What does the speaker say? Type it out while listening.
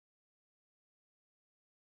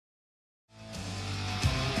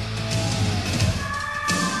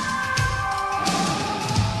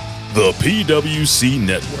The PWC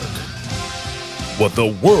Network. What the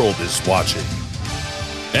world is watching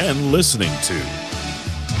and listening to.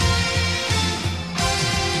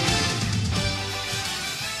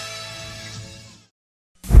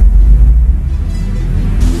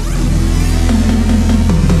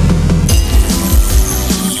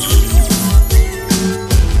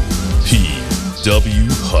 PW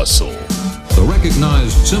Hustle. The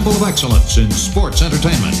recognized symbol of excellence in sports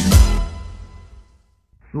entertainment.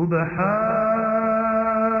 Ding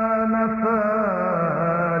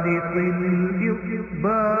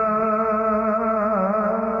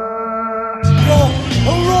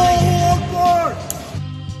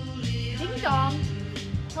dong.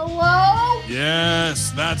 Hello?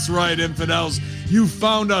 Yes, that's right, infidels. You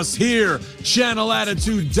found us here,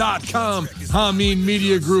 channelattitude.com, Hameen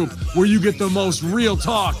Media Group, where you get the most real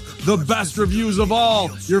talk, the best reviews of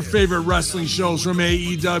all your favorite wrestling shows from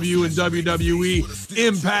AEW and WWE,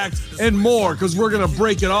 Impact, and more, because we're going to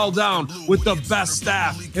break it all down with the best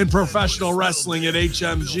staff in professional wrestling at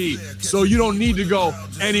HMG. So you don't need to go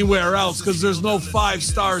anywhere else, because there's no 5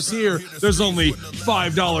 stars here. There's only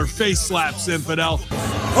 $5 face slaps, infidel.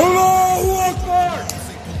 Hello, Akbar!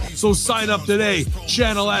 So sign up today,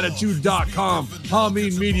 channelattitude.com,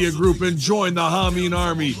 Hameen Media Group, and join the Hameen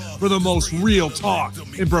Army for the most real talk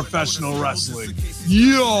in professional wrestling.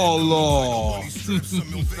 YOLO!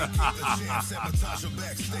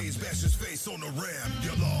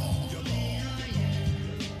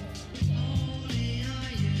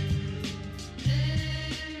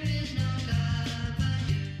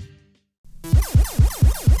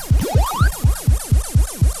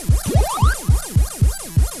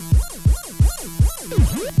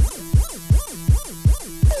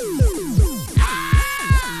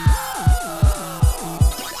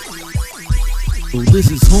 This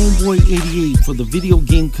is Homeboy88 for the Video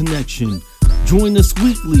Game Connection. Join us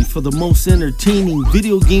weekly for the most entertaining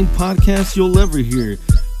video game podcast you'll ever hear.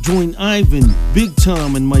 Join Ivan, Big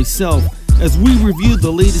Tom, and myself as we review the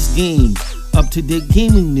latest games, up-to-date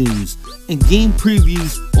gaming news, and game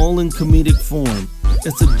previews all in comedic form.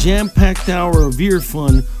 It's a jam-packed hour of ear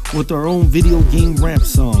fun with our own video game rap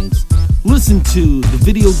songs. Listen to the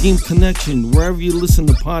Video Game Connection wherever you listen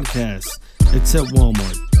to podcasts, except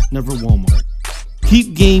Walmart. Never Walmart.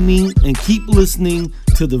 Keep gaming and keep listening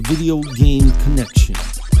to the Video Game Connection.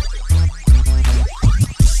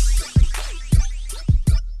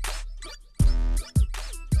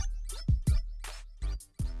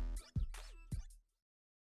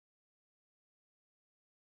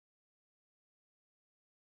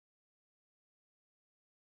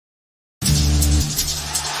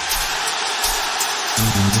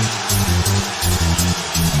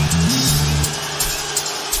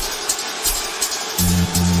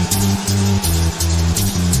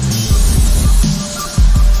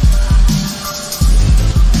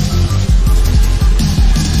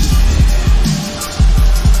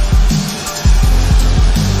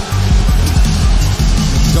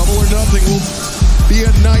 Be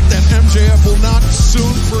a night that MJF will not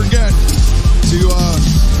soon forget. To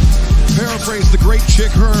paraphrase the great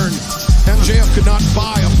Chick Hearn, MJF could not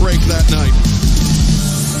buy a break that night.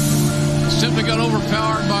 Simply got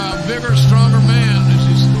overpowered by a bigger, stronger man as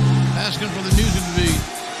he's asking for the music to be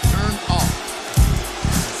turned off.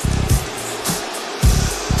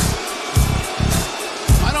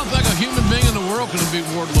 I don't think a human being in the world could have beat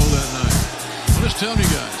Wardlow that night. I'm just telling you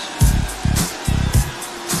guys.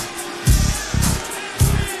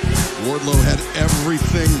 Wardlow had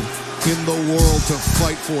everything in the world to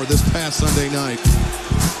fight for this past Sunday night.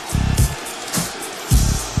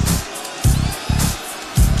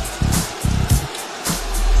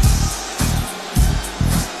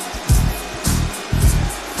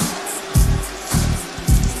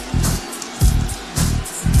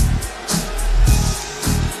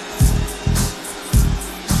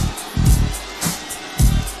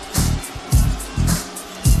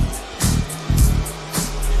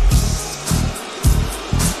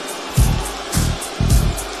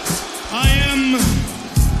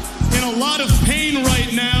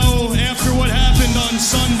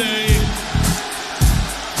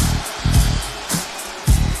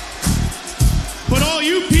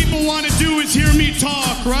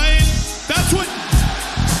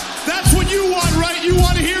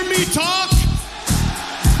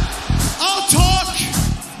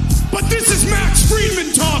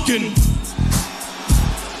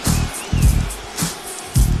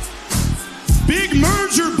 Big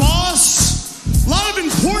merger, boss. A lot of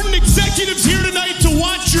important executives here tonight to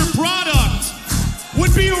watch your product.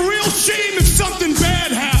 Would be a real shame if something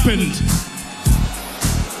bad happened.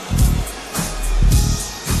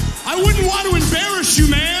 I wouldn't want to embarrass you,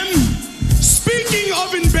 man.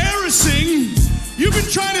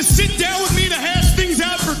 trying to sit down with me to hash things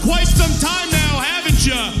out for quite some time now, haven't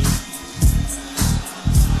ya?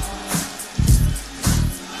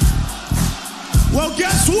 Well,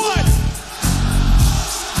 guess what?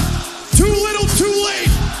 Too little, too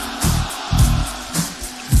late.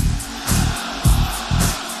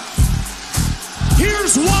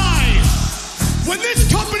 Here's why. When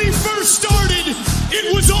this company first started,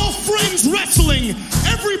 it was all friends wrestling.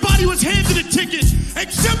 Everybody was handed a ticket,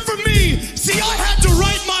 except for me. See, I had to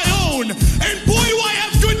write my own. And boy, do I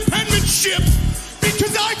have good penmanship,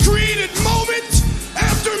 because I created moment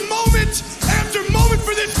after moment after moment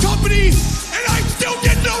for this company, and I still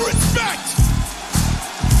get no respect.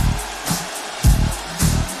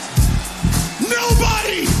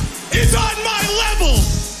 Nobody is on my level.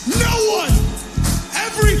 No one.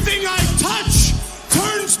 Everything I touch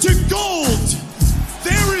turns to gold.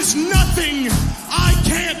 There is nothing I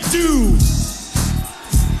can't do.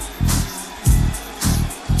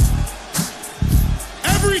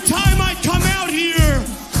 Every time I come out here,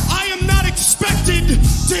 I am not expected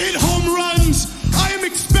to hit home runs. I am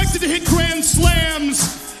expected to hit grand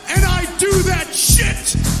slams. And I do that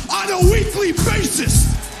shit on a weekly basis.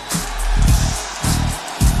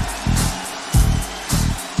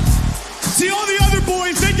 See, all the other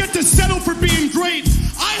boys, they get to settle for being great.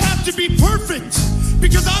 I have to be perfect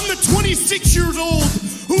because I'm the 26-year-old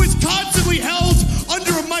who is constantly held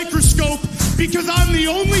under a microscope because I'm the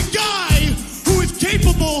only guy who is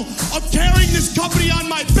capable of carrying this company on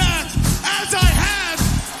my back as I have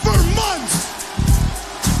for months.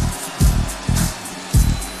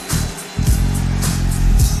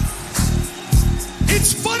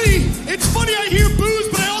 It's funny I hear boos,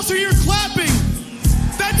 but I also hear clapping.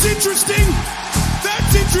 That's interesting.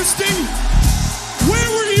 That's interesting. Where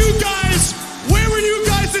were you guys? Where were you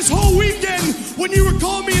guys this whole weekend when you were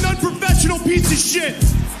calling me an unprofessional piece of shit?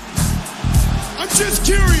 I'm just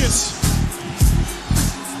curious.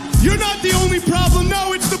 You're not the only problem.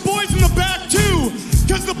 No, it's the boys in the back too.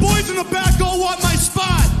 Because the boys in the back all want my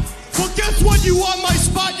spot. Well, guess what? You want my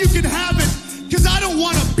spot, you can have it. Because I don't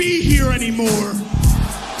want to be here anymore.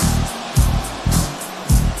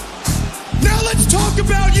 Now let's talk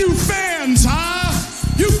about you fans, huh?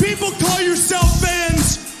 You people call yourself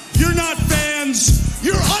fans. You're not fans.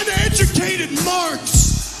 You're uneducated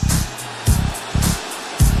marks.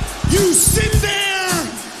 You sit there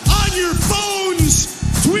on your phones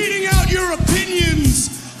tweeting out your opinions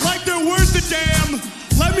like they're worth a damn.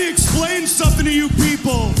 Let me explain something to you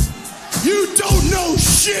people. You don't know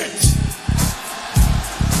shit.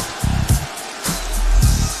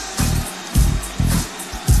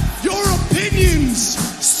 Your opinions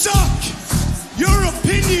suck. Your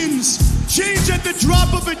opinions change at the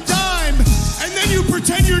drop of a dime, and then you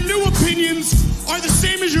pretend your new opinions are the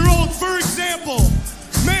same as your old. For example,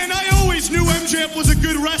 man, I always knew MJF was a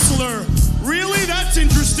good wrestler. Really? That's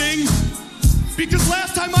interesting. Because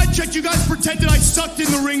last time I checked, you guys pretended I sucked in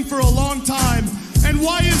the ring for a long time. And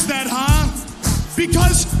why is that, huh?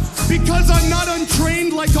 Because I'm not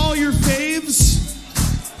untrained like all your faves?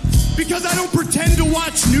 Because I don't pretend to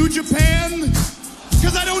watch New Japan?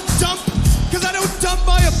 Because I don't dump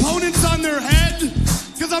my opponents on their head?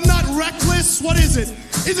 Because I'm not reckless? What is it?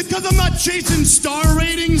 Is it because I'm not chasing star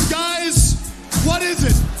ratings, guys? What is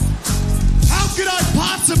it? How could I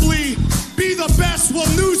possibly be the best? Well,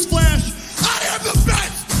 newsflash, I am the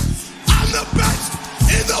best! I'm the best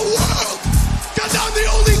in the world! Because I'm the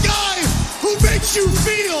only guy who makes you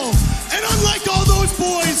feel. And unlike all those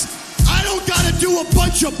boys, I don't gotta do a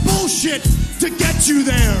bunch of bullshit to get you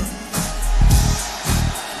there.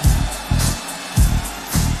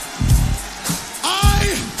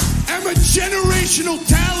 I am a generational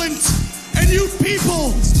talent, and you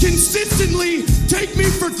people consistently take me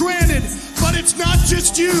for granted. But it's not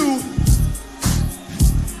just you.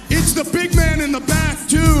 It's the big man in the back,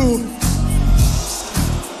 too.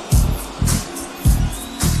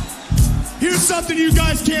 Here's something you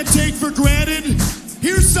guys can't take for granted.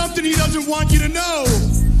 Here's something he doesn't want you to know.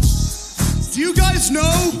 Do you guys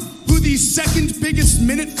know who the second biggest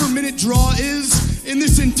minute-for-minute draw is in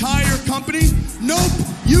this entire company? Nope,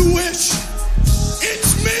 you wish.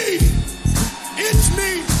 It's me. It's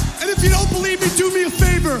me. And if you don't believe me, do me a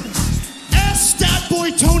favor. Ask Stat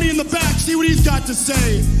Boy Tony in the back, see what he's got to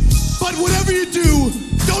say. But whatever you do,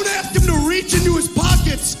 don't ask him to reach into his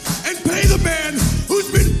pockets and pay the man who's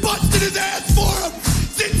been busting his ass for him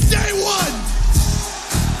since day one.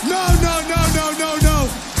 No.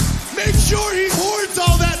 Make sure he hoards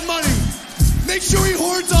all that money. Make sure he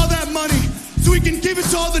hoards all that money so he can give it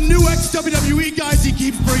to all the new ex-WWE guys he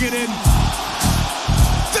keeps bringing in.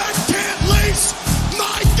 That can't lace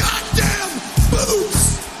my goddamn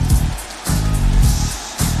boots.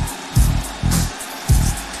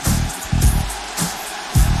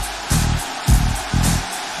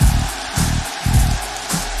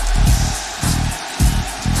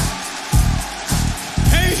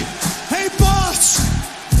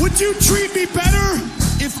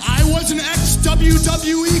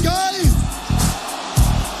 WWE guy?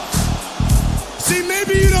 See,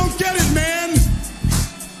 maybe you don't get it, man.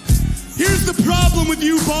 Here's the problem with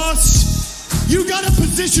you, boss. You got a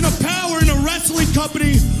position of power in a wrestling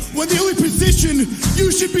company when the only position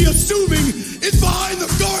you should be assuming is behind the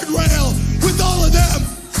guardrail with all of them.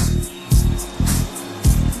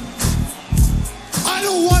 I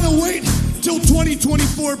don't want to wait till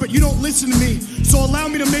 2024, but you don't listen to me, so allow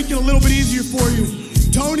me to make it a little bit easier for you.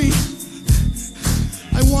 Tony,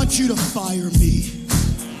 I want you to fire me.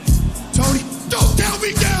 Tony, don't count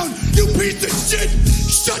me down, you piece of shit!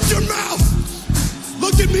 Shut your mouth!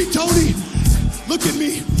 Look at me, Tony. Look at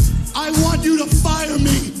me. I want you to fire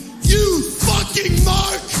me. You fucking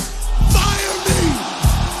mark! Fire me!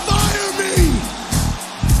 Fire me!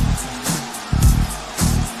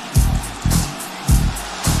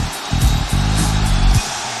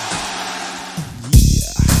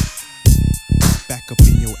 Yeah. Back up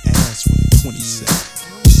in your ass with a 27.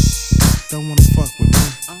 Don't wanna fuck with me.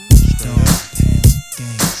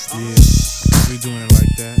 Yeah, we doing it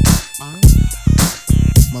like that.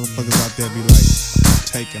 Motherfuckers out there be like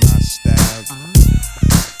taking our stab,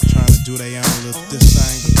 trying to do their own little this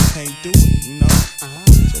thing, but you can't do it, you know?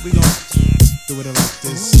 So we gon' do it like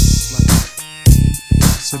this, like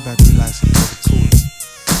sit back, relax, and get it cool.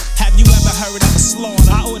 Have you ever heard of a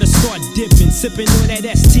slaughter? I oughta start dipping, sipping on that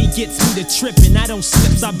ST gets me to tripping. I don't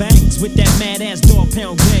slips, I bangs with that mad ass dog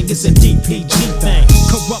pound gang. It's a DPG thing.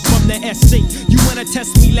 Corrupt from the SC. You wanna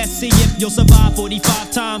test me? Let's see if you'll survive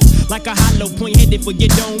 45 times. Like a hollow point headed for your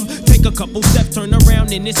dome. Take a couple steps, turn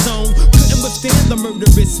around in its zone. Couldn't withstand the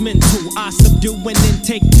murderous mental. I subdue and then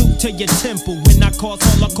take two to your temple. When I cause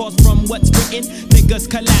holocaust from what's written, niggas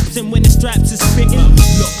collapsing when the straps is spitting.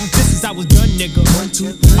 Look, this is how it's done, nigga. 1,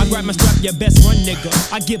 2, 3. I grab my strap, your best run, nigga.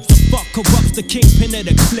 I give the fuck, corrupts the kingpin of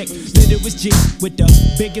the clique. Then it was G with the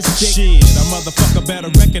biggest dick. Shit, a motherfucker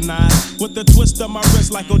better recognize. With the twist of my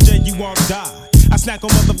wrist like OJ, you won't die. I snack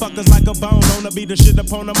on motherfuckers like a bone. Wanna be the shit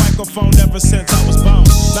upon the microphone ever since I was born.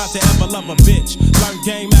 Not to ever love a bitch. Learn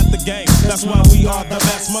game after game. That's why we are the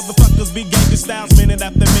best. Motherfuckers be gangster styles minute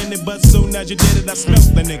after minute. But soon as you did it, I smelt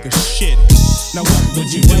the nigga shit. Now what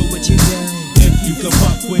would you do? What you do? If you could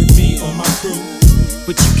fuck with me or my crew?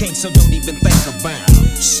 But you can't, so don't even think about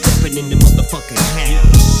stepping in the motherfucking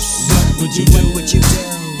house. What would you do? What you do?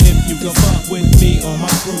 If you could fuck with me or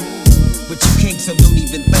my crew? But you can't, so don't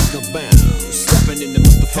even think about stepping in the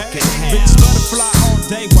motherfucking house. Bitch, butterfly all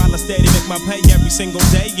day while I steady make my pay every single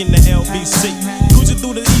day in the LBC. Cruising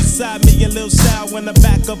through the east side, me and Lil Sal in the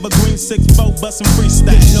back of a green 6-4 bustin'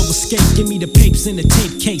 freestyle. There's no escape, give me the papes in the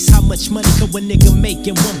tape case. How much money could a nigga make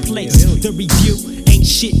in one place? The review ain't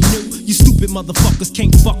shit new. You stupid motherfuckers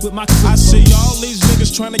can't fuck with my crew. I see all these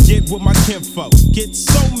niggas trying to get with my kinfolk. Get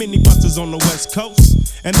so many busters on the west coast.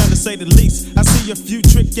 And to say the least, I see a few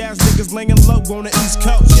trick ass niggas laying low on the east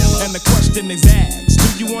coast. And the question is asked,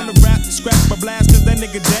 do you wanna rap, scrap, or blast? Cause that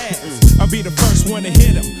nigga dance. I'll be the first one to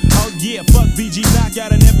hit him. Oh yeah, fuck BG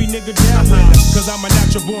knockout and every nigga down with him. Cause I'm a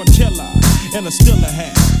natural born killer. And I still a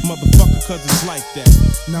hat, motherfucker, cause it's like that.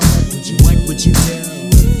 Now what would you do?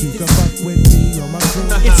 You can fuck with me or my crew.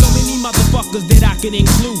 It's so many motherfuckers that I can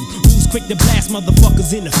include. Who's quick to blast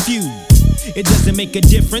motherfuckers in a feud? It doesn't make a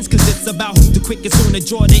difference, cause it's about who's the quickest on the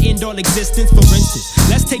draw to end all existence. For instance,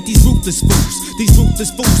 let's take these ruthless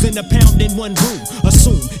fools in a pound in one room.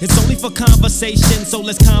 Assume it's only for conversation, so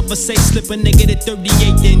let's conversate. Slip a nigga to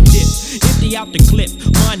 38 then dip. Empty out the clip,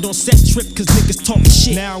 mind on set trip, cause niggas talk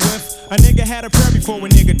shit. Now if a nigga had a prayer before a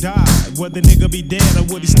nigga died, would the nigga be dead or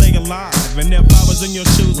would he stay alive? And if I was in your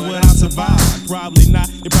shoes, would I survive? Probably not,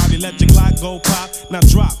 you probably let your Glock go pop. Now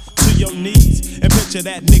drop to your knees and picture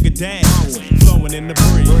that nigga dance flowing in the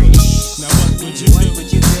breeze. Now what would you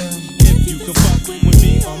do if you could fuck with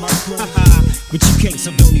me or my crew? But you can't,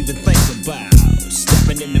 so don't even think about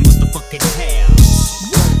stepping in the motherfucking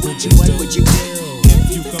house. What would you do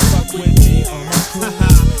if you could fuck with me or my crew?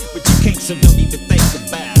 But you can't, so don't even think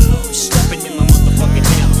about stepping in my motherfucking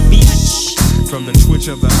house, bitch. From the twitch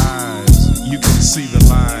of the eyes, you can see the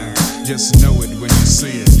lie. Just know it when you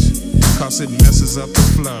see it, cause it messes up the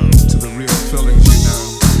flow to the real feelings you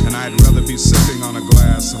know. And I'd rather be sipping on a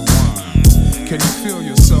glass of wine. Can you feel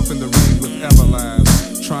yourself in the ring with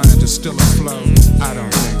Everlast, trying to still a flow? I don't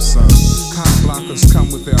think so. Cock blockers come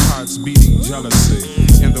with their hearts beating jealousy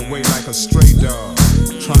in the way like a stray dog,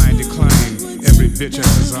 trying to claim every bitch as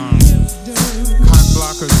his own. Cock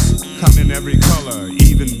blockers come in every color,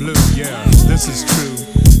 even blue, yeah, this is true.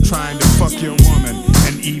 Trying to fuck your woman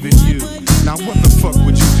and even you. Now what the fuck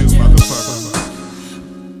would you do, motherfucker?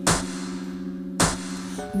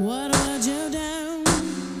 What would you do?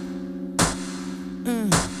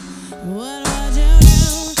 What would you do?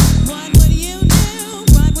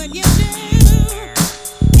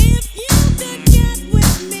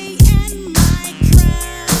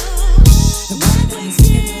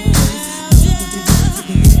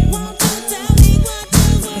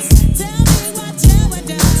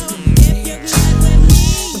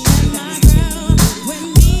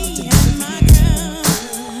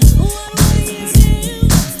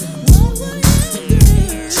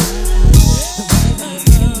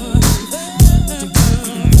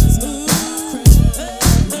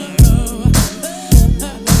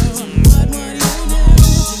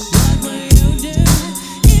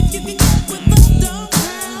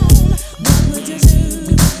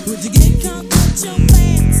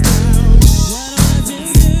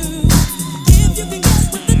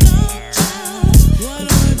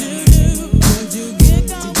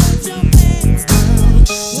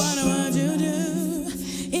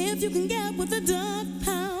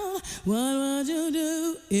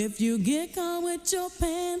 If you get caught with your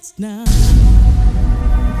pants down.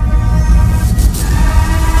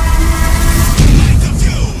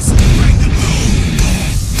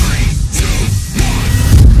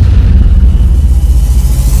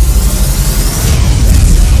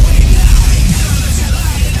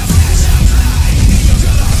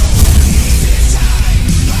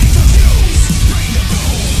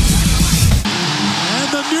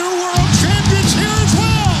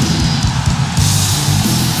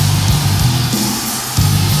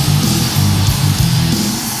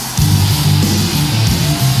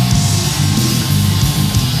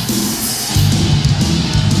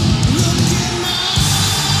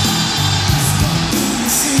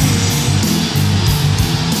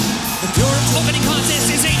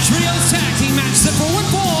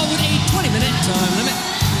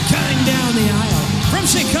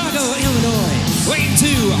 Chicago, Illinois, weighing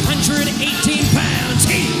 218 pounds,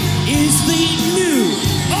 he is the new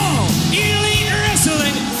All Elite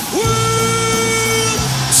Wrestling World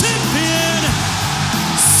Champion,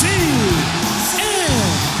 CM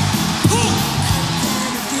Punk.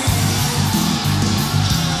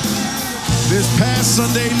 This past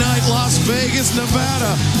Sunday night, Las Vegas,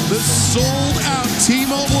 Nevada, the sold-out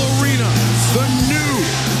T-Mobile Arena, the new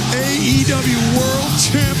AEW World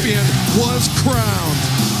Champion was crowned.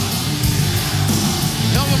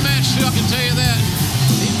 Hell of a match, too, I can tell you that.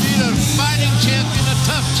 He beat a fighting champion, a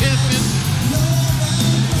tough champion.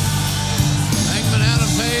 Hangman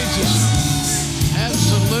Adam Page is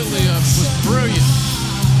absolutely was brilliant.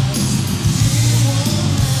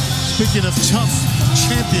 Speaking of tough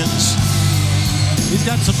champions, he's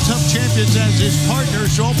got some tough champions as his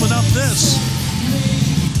partners to open up this.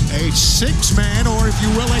 A six-man, or if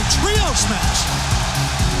you will, a trios match.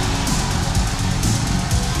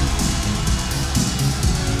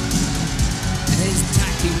 His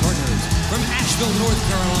tag team partners from Asheville, North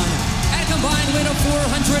Carolina, at a combined weight of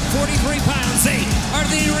 443 pounds, they are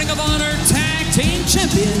the Ring of Honor Tag Team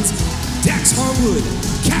Champions, Dax Harwood,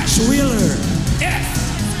 Cash Wheeler,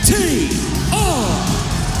 FTR.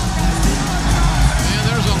 Man,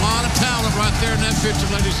 there's a lot of talent right there in that picture,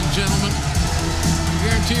 ladies and gentlemen. I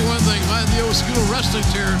guarantee you one thing, if I had the old school wrestling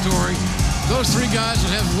territory, those three guys would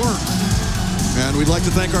have work. And we'd like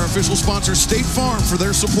to thank our official sponsor, State Farm, for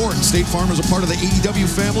their support. State Farm is a part of the AEW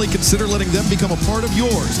family. Consider letting them become a part of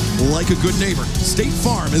yours. Like a good neighbor, State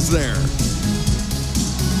Farm is there.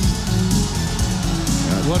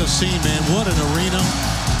 God, what a scene, man. What an arena.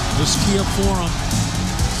 The Kia Forum.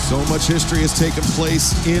 So much history has taken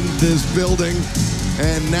place in this building.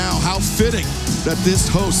 And now, how fitting that this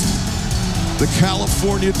hosts the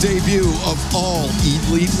California debut of All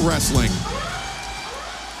Elite Wrestling.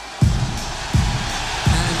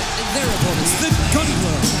 And their opponents, the Gun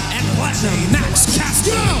Club and Platinum Max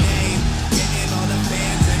Caster.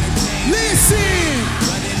 Listen!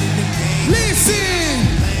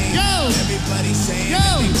 Yo!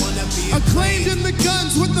 Acclaimed in the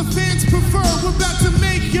guns, what the fans prefer. We're about to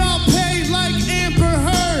make y'all pay like Amber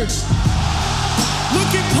Heard.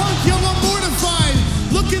 Looking punk, yo, I'm mortified.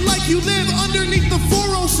 Looking like you live underneath the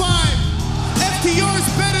 405. FTR's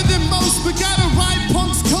better than most, but gotta ride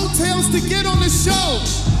Punk's coattails to get on the show.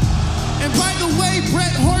 And by the way,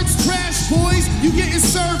 Bret Hart's Trash Boys, you getting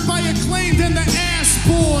served by Acclaimed and the Ass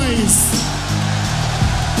Boys.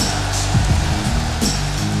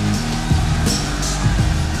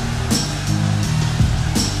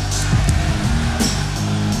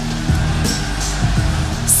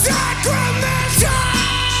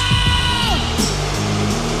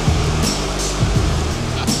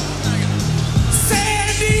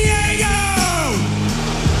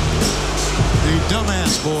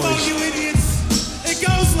 Dumbass boys. Oh, you idiots. It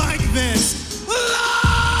goes like this.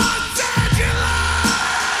 Los Angeles!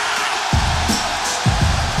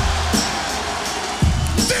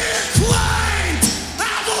 The Acclaimed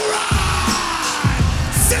have arrived!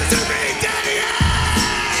 Sesame Day!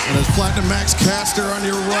 And there's Platinum Max Caster on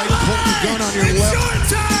your right, Colton Gunn on your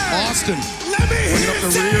left. Austin bringing up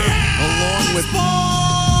the rear along with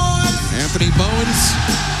Anthony Bowens.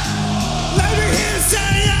 Let me hear you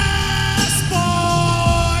say yes!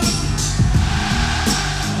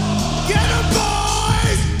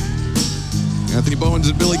 Anthony Bowens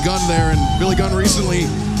and Billy Gunn there, and Billy Gunn recently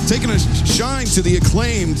taken a shine to the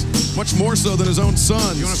Acclaimed, much more so than his own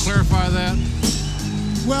sons. You want to clarify that?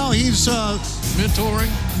 Well, he's mentoring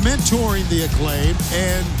the Acclaimed,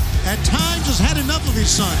 and at times has had enough of his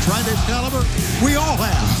sons, right, Excalibur? We all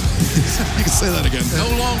have. You can say that again. No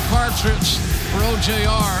long cartridge for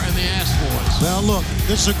OJR and the Ass Boys. Well, look,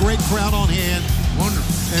 this is a great crowd on hand.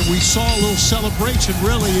 Wonderful. And we saw a little celebration,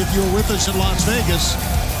 really, if you were with us in Las Vegas,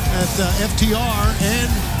 at FTR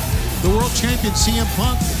and the world champion CM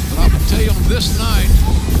Punk. But I can tell you on this night,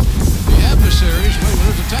 the adversaries, wait,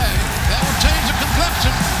 there's a tag. That will change the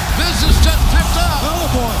complexion. Business just picked up. Oh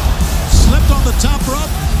boy, slipped on the top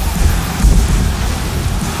rope.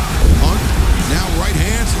 Punk now right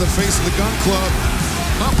hand to the face of the Gun Club.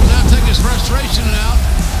 Punk will now take his frustration out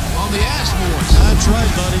on the ass boys. That's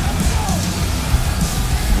right, buddy.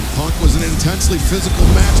 And Punk was in an intensely physical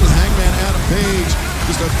match with Hangman Adam Page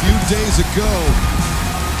just a few days ago.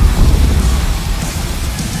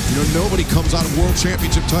 You know, nobody comes out of World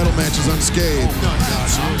Championship title matches unscathed. Oh, my God.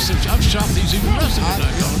 I'm shocked he's even wrestling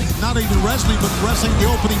tonight, Tony. Not even wrestling, but wrestling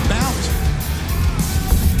the opening bout.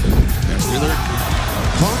 That's Wheeler.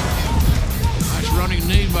 Punk. Nice running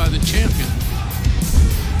knee by the champion.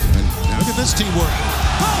 Look at this teamwork.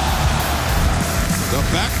 The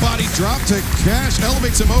back body drop to Cash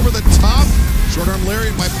elevates him over the top. Short arm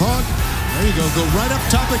lariat by Punk. There you go. Go right up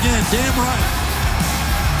top again. Damn right.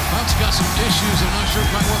 Punk's got some issues. I'm not sure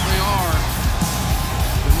quite what they are.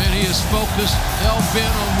 But man, he is focused,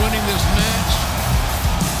 hell-bent on winning this match.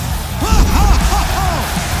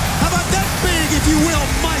 How about that big, if you will,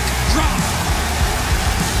 mic drop?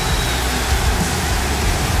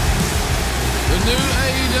 The new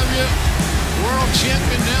AEW World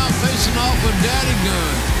Champion now facing off with Daddy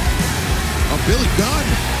Gunn. Billy Gunn.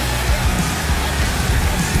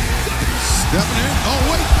 Stepping in. Oh,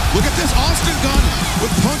 wait. Look at this. Austin Gunn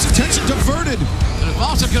with Punk's attention diverted. And if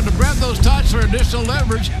Austin could have grabbed those tights for additional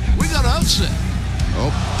leverage, we got an upset.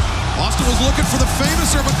 Oh, Austin was looking for the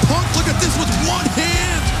famouser, but Punk, look at this, with one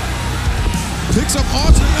hand. Picks up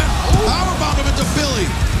Austin and powerbomb him into Billy.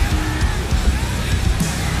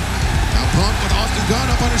 Now Punk with Austin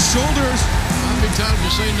Gunn up on his shoulders. Might be time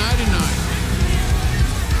to say nighty-night.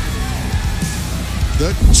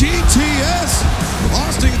 The GTS.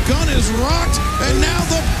 Austin Gunn is rocked, and now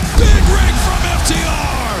the big rig from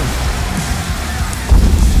FTR.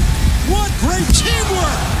 What great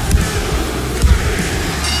teamwork!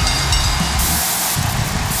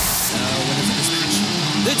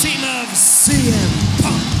 The team of CM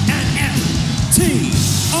Punk and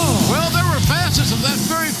FTR. Well, there were facets of that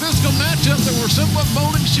very physical matchup that were somewhat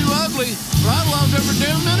bowling shoe ugly, but I loved every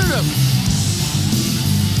damn minute of it.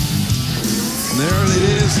 And there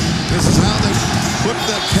it is. This is how they put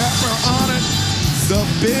the capper on it. The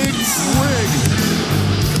big rig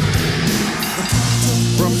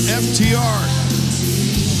from FTR.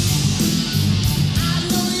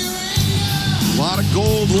 A lot of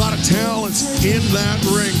gold, a lot of talents in that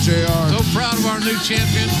ring, JR. So proud of our new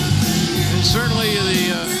champion. And certainly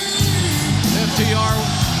the FTR,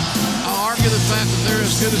 I'll argue the fact that they're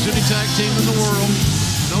as good as any tag team in the world.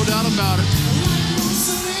 No doubt about it.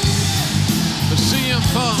 But CM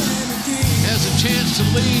Punk has a chance to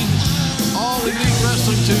lead all elite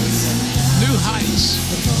wrestling to new heights.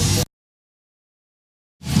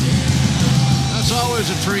 That's always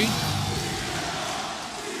a treat.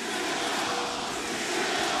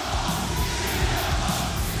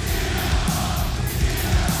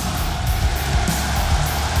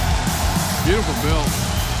 Beautiful build.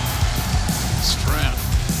 Strap.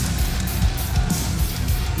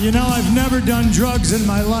 You know, I've never done drugs in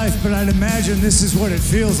my life, but I'd imagine this is what it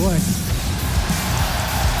feels like.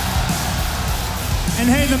 And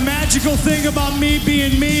hey, the magical thing about me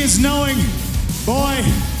being me is knowing, boy,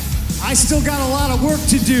 I still got a lot of work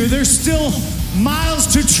to do. There's still miles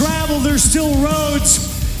to travel. There's still roads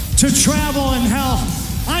to travel. And hell,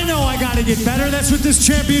 I know I got to get better. That's what this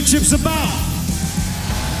championship's about.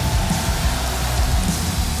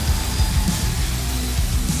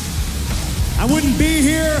 I wouldn't be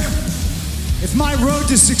here if my road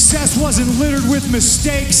to success wasn't littered with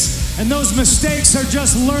mistakes, and those mistakes are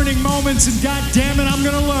just learning moments, and God damn it, I'm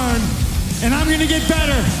gonna learn, and I'm gonna get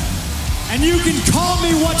better. And you can call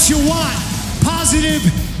me what you want, positive,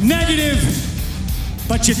 negative,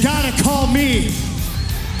 but you gotta call me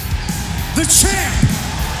the champ.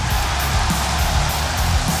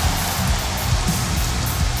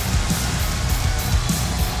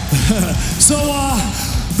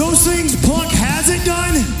 Those things Punk hasn't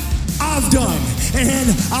done, I've done. And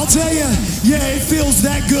I'll tell you, yeah, it feels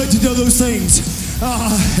that good to do those things.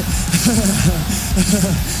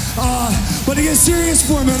 But to get serious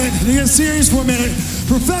for a minute,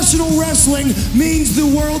 professional wrestling means the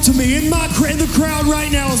world to me. In the crowd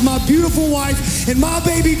right now is my beautiful wife and my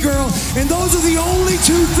baby girl, and those are the only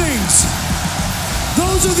two things.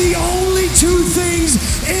 Those are the only two things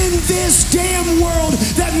in this damn world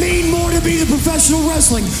that mean more to me than professional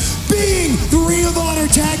wrestling. Being the Ring of Honor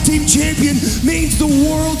Tag Team Champion means the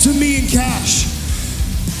world to me in cash.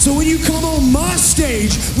 So when you come on my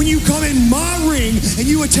stage, when you come in my ring, and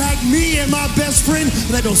you attack me and my best friend,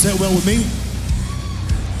 that don't sit well with me.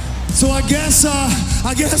 So I guess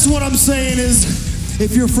what I'm saying is,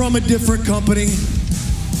 if you're from a different company,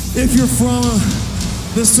 if you're from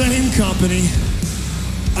the same company,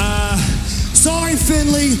 sorry,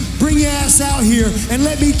 Finley, bring your ass out here and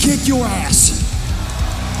let me kick your ass.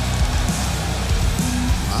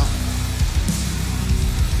 Wow.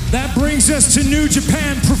 That brings us to New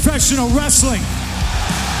Japan Professional Wrestling.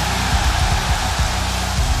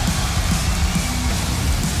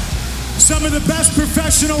 Some of the best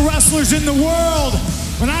professional wrestlers in the world,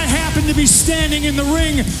 when I happen to be standing in the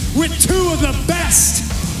ring with two of the best.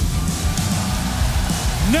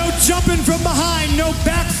 No jumping from behind, no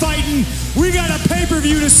backfighting. We got a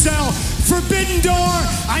pay-per-view to sell. Forbidden Door,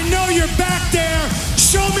 I know you're back there.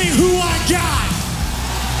 Show me who I got.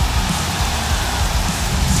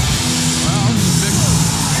 Well,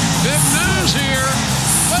 big news here.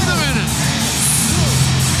 Wait a minute.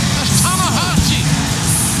 That's Tanahashi,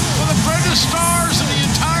 one of the greatest stars in the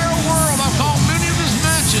entire world. I've called many of his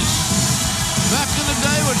matches. Back in the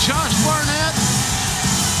day with Josh Barnett,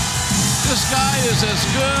 this guy is as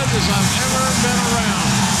good as I've ever been around.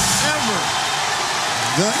 Ever.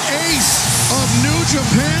 The ace of New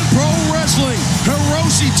Japan Pro Wrestling,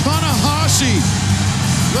 Hiroshi Tanahashi.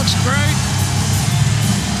 Looks great.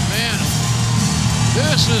 Man,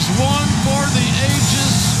 this is one for the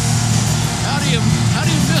ages. How do you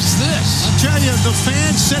miss this? I'll tell you, the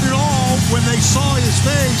fans said it all when they saw his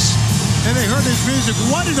face and they heard his music.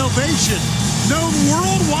 What an ovation. Known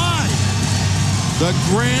worldwide. The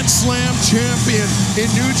Grand Slam champion in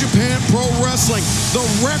New Japan Pro Wrestling, the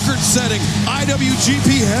record-setting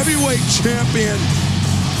IWGP Heavyweight champion,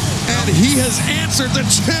 and he has answered the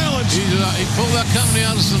challenge. He pulled that company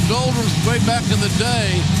out of some doldrums way back in the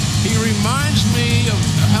day. He reminds me of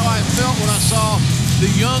how I felt when I saw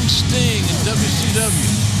the young Sting in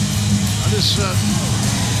WCW.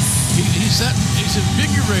 He's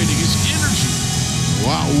invigorating, his energy.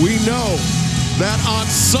 Wow, we know that on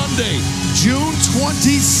Sunday, June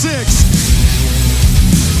 26th,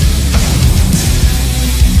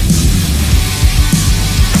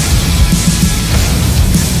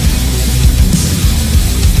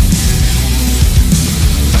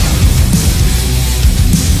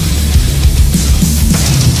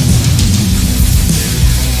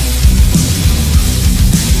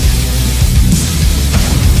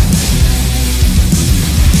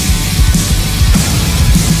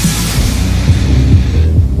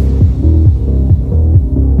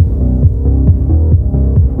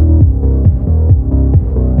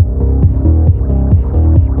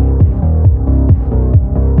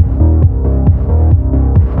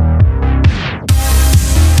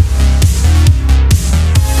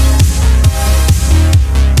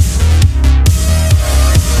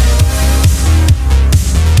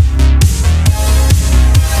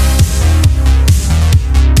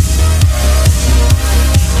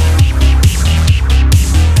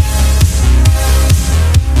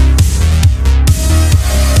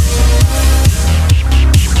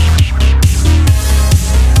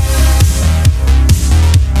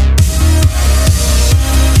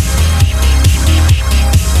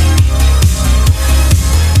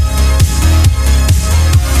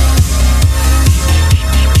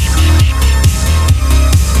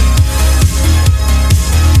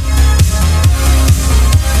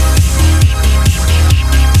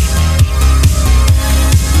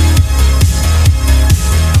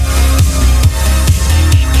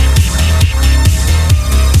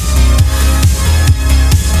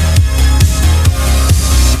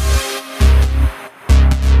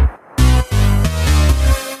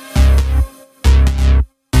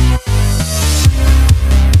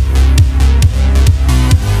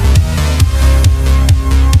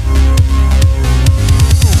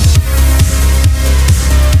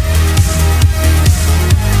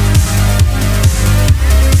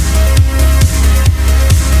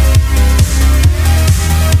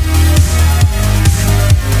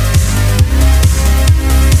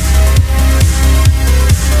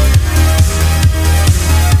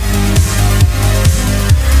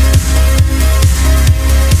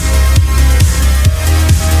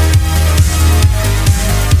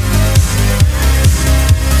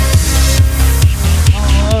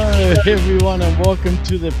 everyone, and welcome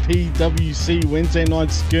to the PWC Wednesday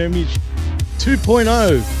Night Skirmish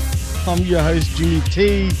 2.0. I'm your host, Jimmy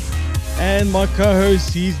T, and my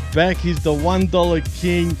co-host, he's back. He's the $1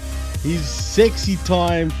 King. He's sexy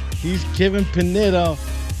time. He's Kevin Panetta.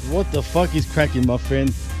 What the fuck is cracking, my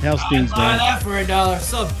friend? How's things, Buy man? that for $1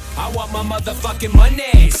 sub. I want my motherfucking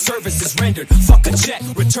money. Services rendered. Fuck a check.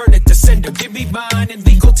 Return it to sender. Give me mine and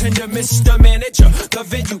legal tender, Mr. Manager. The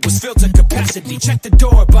venue was filled to capacity. Check the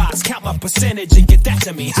door box. Count my percentage and get that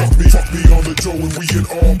to me. Fuck me on the dough and we in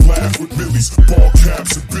all black with millies, ball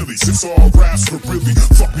caps and billies. It's all raps for really.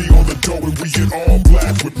 Fuck me on the dough and we in all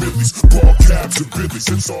black with millies, ball caps and billies.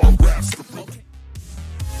 It's all raps for really.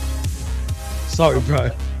 Sorry, bro.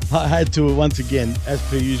 I had to once again, as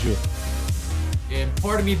per usual. Yeah,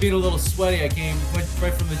 part of me being a little sweaty. I went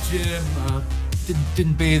right from the gym.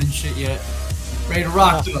 Didn't bathe and shit yet. Ready to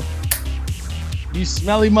rock. You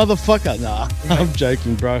smelly motherfucker. Nah, I'm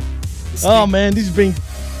joking, bro. Oh, man, this has been...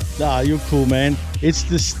 Nah, you're cool, man. It's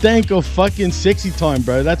the stank of fucking sexy time,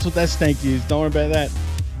 bro. That's what that stank is. Don't worry about that.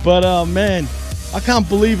 But, man, I can't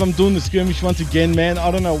believe I'm doing the skirmish once again, man.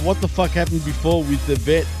 I don't know what the fuck happened before with the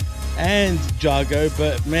vet and Jargo,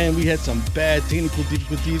 but, man, we had some bad technical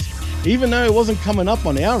difficulties. Even though it wasn't coming up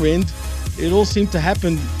on our end, it all seemed to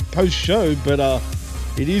happen post-show, but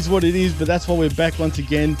it is what it is. But that's why we're back once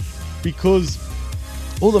again, because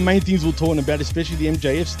all the main things we're talking about, especially the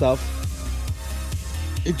MJF stuff,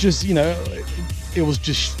 it just, you know, it was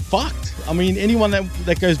just fucked. I mean, anyone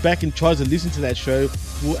that goes back and tries to listen to that show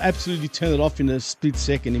will absolutely turn it off in a split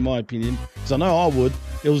second, in my opinion, because I know I would.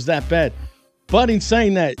 It was that bad. But in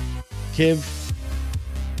saying that, Kev,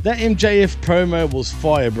 that MJF promo was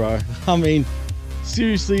fire, bro. I mean,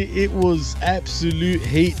 seriously, it was absolute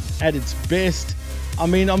heat at its best. I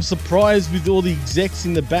mean, I'm surprised with all the execs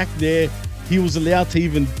in the back there, he was allowed to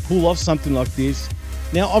even pull off something like this.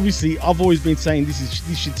 Now, obviously, I've always been saying this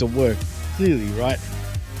shit's a work, clearly, right?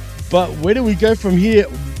 But where do we go from here?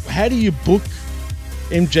 How do you book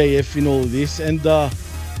MJF in all of this? And,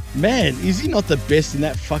 man, is he not the best in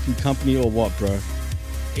that fucking company or what, bro?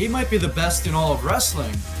 He might be the best in all of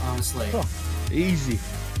wrestling, honestly. Oh, easy.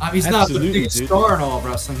 He's not the biggest star in all of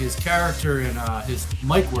wrestling. His character and his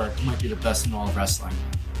mic work might be the best in all of wrestling.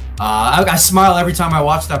 I smile every time I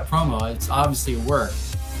watch that promo. It's obviously a work,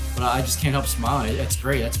 but I just can't help smiling. It's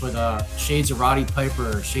great. That's what shades of Roddy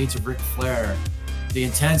Piper, shades of Ric Flair, the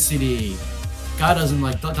intensity. Guy doesn't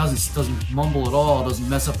mumble at all. Doesn't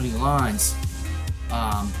mess up any lines.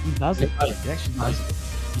 He doesn't. He actually doesn't.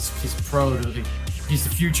 He's pro. He's the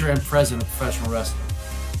future and present of professional wrestling.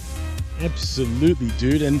 Absolutely,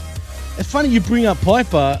 dude. And it's funny you bring up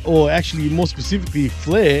Piper, or actually more specifically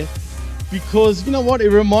Flair, because you know what? It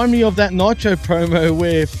reminded me of that Nitro promo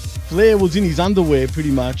where Flair was in his underwear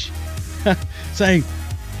pretty much saying,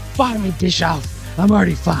 "Fire me, Bischoff. I'm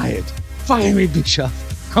already fired. Fire me,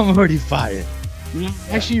 Bischoff. I'm already fired."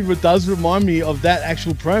 Actually, it does remind me of that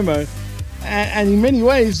actual promo. And in many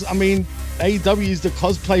ways, I mean, AEW is the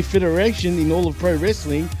cosplay federation in all of pro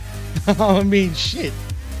wrestling. I mean, shit.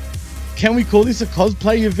 Can we call this a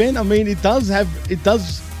cosplay event? I mean, it does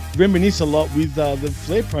reminisce a lot with the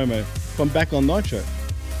Flair promo from back on Nitro.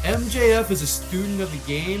 MJF is a student of the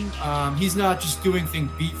game. He's not just doing things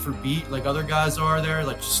beat for beat like other guys are there,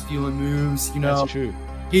 like just stealing moves. You know, that's true.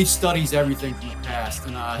 He studies everything from the past,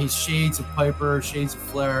 and he's shades of Piper, shades of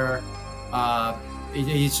Flair.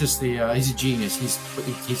 He's just he's a genius.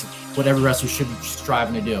 He's what every wrestler should be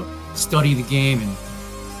striving to do: study the game and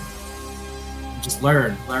just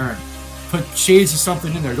learn. Put shades of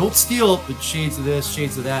something in there. Don't steal it, but shades of this,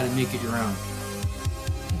 shades of that, and make it your own.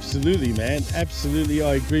 Absolutely, man. Absolutely,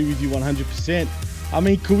 I agree with you 100%. I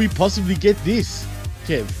mean, could we possibly get this,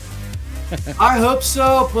 Kev? I hope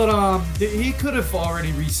so, but he could have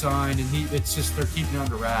already re-signed, and it's just they're keeping it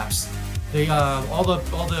under wraps. They all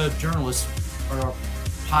the journalists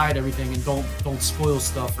hide everything and don't spoil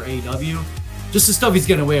stuff for AEW. Just the stuff he's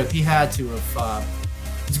getting away with. He had to have.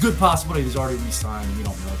 It's a good possibility he's already re-signed, and we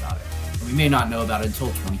don't know about it. And we may not know about it until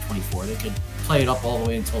 2024. They could play it up all the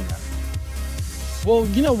way until then. Well,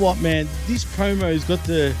 you know what, man? This promo's got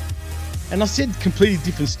the... And I said completely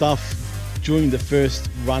different stuff during the first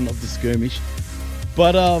run of the skirmish.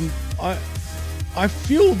 But I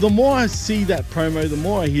feel the more I see that promo, the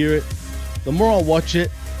more I hear it, the more I watch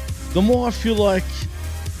it, the more I feel like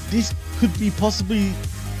this could be possibly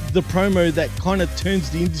the promo that kind of turns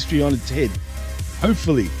the industry on its head.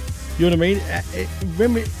 Hopefully. You know what I mean? It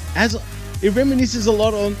reminisces a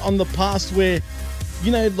lot on the past where,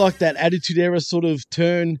 you know, like that Attitude Era sort of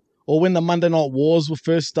turn, or when the Monday Night Wars were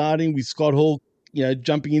first starting with Scott Hall, you know,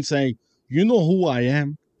 jumping in saying, "You know who I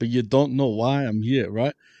am, but you don't know why I'm here,"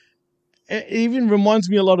 right? It even reminds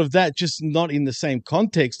me a lot of that, just not in the same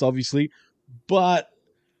context, obviously, but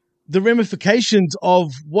the ramifications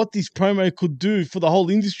of what this promo could do for the whole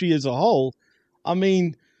industry as a whole. I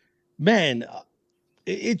mean, man,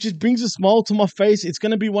 it just brings a smile to my face. It's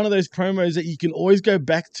going to be one of those promos that you can always go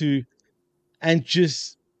back to and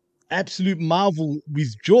just absolute marvel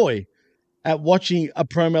with joy at watching a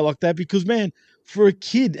promo like that. Because, man, for a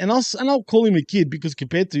kid, and I'll call him a kid because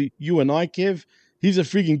compared to you and I, Kev, he's a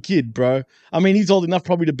friggin' kid, bro. I mean, he's old enough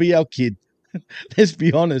probably to be our kid. Let's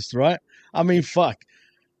be honest, right? I mean, fuck.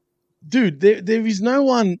 Dude, there is no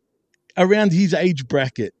one around his age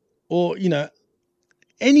bracket or,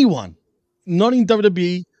 anyone, not in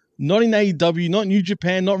WWE, not in AEW, not New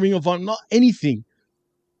Japan, not Ring of Honor, not anything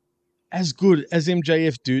as good as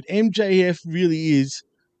MJF, dude. MJF really is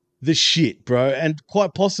the shit, bro. And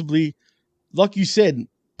quite possibly, like you said,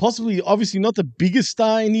 obviously not the biggest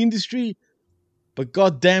star in the industry, but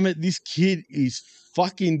god damn it, this kid is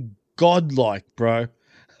fucking godlike, bro.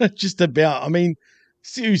 Just about. I mean,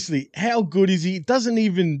 seriously, how good is he? He doesn't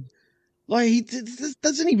even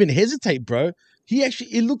hesitate, bro.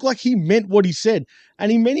 It looked like he meant what he said.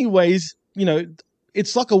 And in many ways,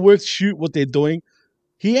 it's like a work shoot what they're doing.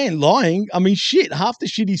 He ain't lying. I mean, shit, half the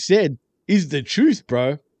shit he said is the truth,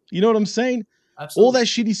 bro. You know what I'm saying? Absolutely. All that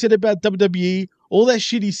shit he said about WWE, all that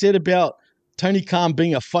shit he said about Tony Khan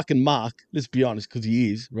being a fucking mark, let's be honest, because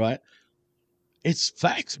he is, right? It's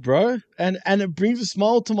facts, bro. And it brings a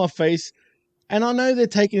smile to my face. And I know they're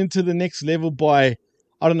taking it to the next level by,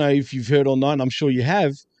 I don't know if you've heard online, I'm sure you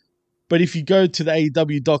have, but if you go to the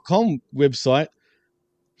AEW.com website,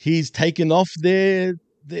 he's taken off their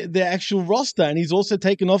actual roster, and he's also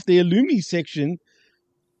taken off the Illumi section,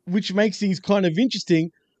 which makes things kind of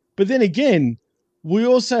interesting. But then again, we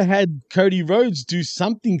also had Cody Rhodes do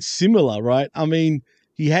something similar, right? I mean,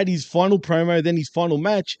 he had his final promo, then his final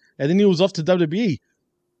match, and then he was off to WWE.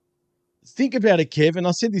 Think about it, Kev, and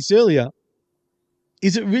I said this earlier.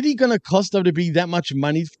 Is it really going to cost WWE that much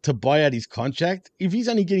money to buy out his contract? If he's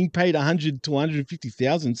only getting paid $100,000 to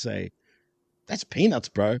 $150,000, say, that's peanuts,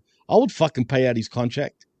 bro. I would fucking pay out his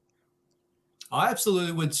contract. I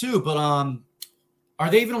absolutely would too, but are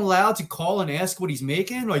they even allowed to call and ask what he's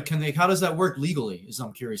making? Like, how does that work legally? Is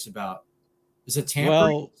I'm curious about. Is it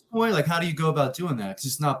tampering at this point? Like, how do you go about doing that? Because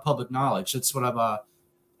it's not public knowledge. That's what I'm.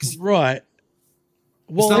 Right.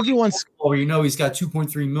 Well, everyone's. Or he's got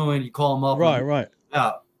 2.3 million. You call him up. Right.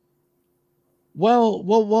 Out.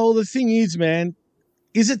 Well. The thing is, man,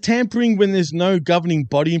 is it tampering when there's no governing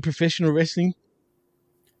body in professional wrestling?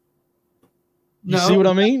 You see what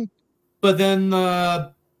I mean? But then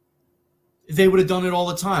they would have done it all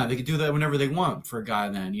the time. They could do that whenever they want for a guy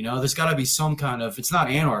then, There's got to be some kind of... It's not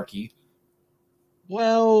anarchy.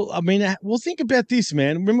 Well, I mean, think about this,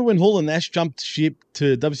 man. Remember when Hall and Nash jumped ship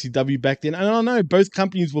to WCW back then? And I know both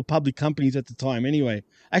companies were public companies at the time anyway.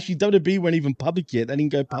 Actually, WWE weren't even public yet. They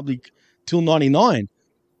didn't go public till 99.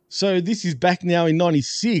 So this is back now in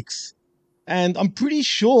 96. And I'm pretty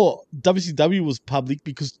sure WCW was public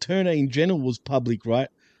because Turner in general was public, right?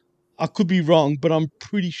 I could be wrong, but I'm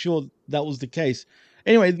pretty sure that was the case.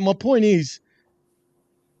 Anyway, my point is,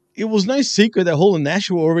 it was no secret that Hall and Nash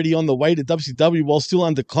were already on the way to WCW while still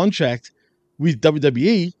under contract with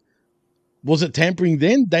WWE. Was it tampering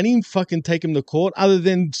then? They didn't fucking take him to court other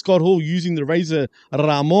than Scott Hall using the Razor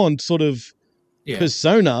Ramon sort of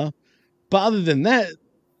persona. But other than that,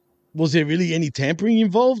 was there really any tampering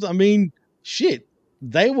involved? I mean, shit.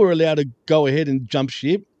 They were allowed to go ahead and jump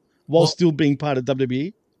ship while still being part of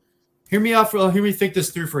WWE. Hear me think this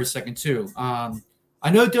through for a second too. I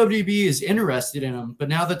know WWE is interested in them, but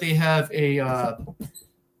now that they have a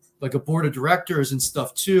board of directors and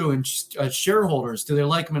stuff too, and shareholders, do they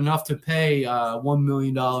like them enough to pay $1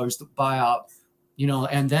 million to buy out,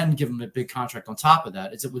 and then give them a big contract on top of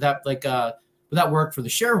that? Would that work for the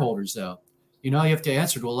shareholders though? You have to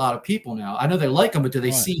answer to a lot of people now. I know they like him, but do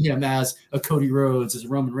they see him as a Cody Rhodes, as a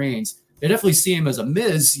Roman Reigns? They definitely see him as a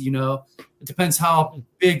Miz. It depends how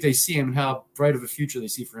big they see him and how bright of a future they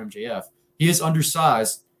see for MJF. He is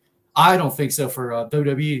undersized. I don't think so for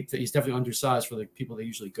WWE. He's definitely undersized for the people they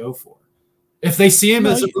usually go for. If they see him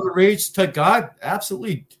as a Roman Reigns type guy,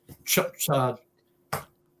 absolutely champer,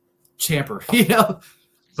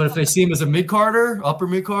 But if they see him as a mid-carder, upper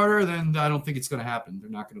mid-carder, then I don't think it's going to happen. They're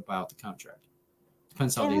not going to buy out the contract.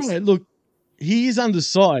 Depends how they see it. Look, he is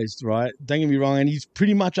undersized, right? Don't get me wrong. And he's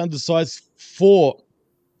pretty much undersized for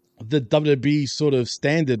the WWE sort of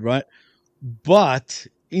standard, right? But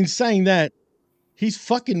in saying that, his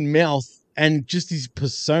fucking mouth and just his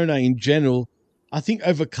persona in general, I think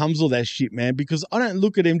overcomes all that shit, man. Because I don't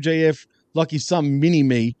look at MJF like he's some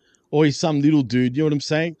mini-me or he's some little dude. You know what I'm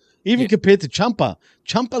saying? Even compared to Ciampa.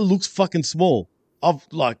 Ciampa looks fucking small.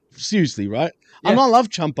 Seriously, right? Yeah. And I love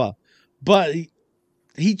Ciampa. But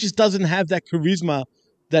he just doesn't have that charisma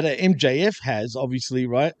that a MJF has, obviously,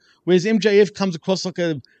 right? Whereas MJF comes across like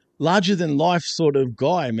a larger than life sort of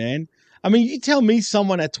guy, man. I mean, you tell me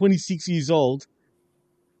someone at 26 years old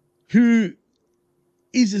who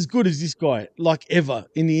is as good as this guy, like ever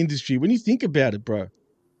in the industry. When you think about it, bro.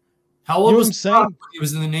 How old You know was what I'm saying? when he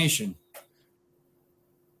was in the Nation?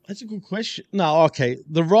 That's a good question. No, okay.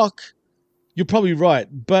 The Rock, you're probably right.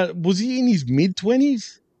 But was he in his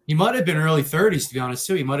mid-20s? He might have been early 30s, to be honest,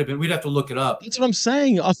 too. He might have been. We'd have to look it up. That's what I'm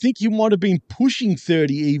saying. I think he might have been pushing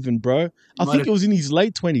 30 even, bro. I think it was in his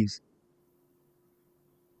late 20s.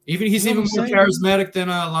 He's You know even what more I'm saying? charismatic than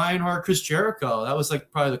Lionheart Chris Jericho. That was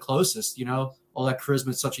like probably the closest, all that charisma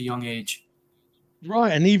at such a young age.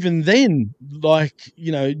 Right, and even then, like,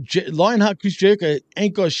 Lionheart Chris Jericho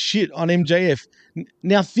ain't got shit on MJF.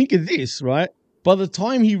 Now think of this, right? By the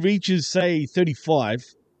time he reaches, say, 35,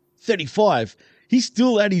 he's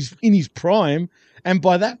still in his prime, and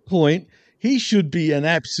by that point, he should be an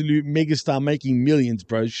absolute megastar making millions,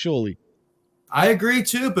 bro, surely. I agree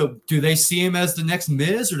too, but do they see him as the next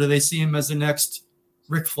Miz or do they see him as the next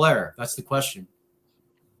Ric Flair? That's the question.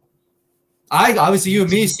 Obviously you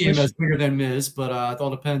and me see him as bigger than Miz, but it all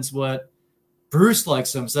depends what Bruce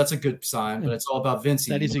likes him, so that's a good sign. But it's all about Vince.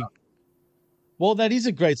 That is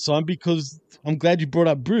a great sign, because I'm glad you brought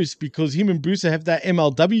up Bruce, because him and Bruce have that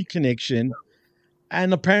MLW connection,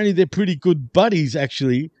 and apparently they're pretty good buddies,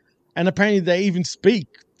 actually, and apparently they even speak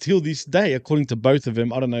till this day, according to both of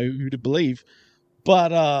them. I don't know who to believe,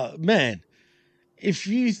 but man, if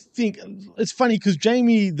you think, it's funny because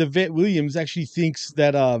Jamie the Vet Williams actually thinks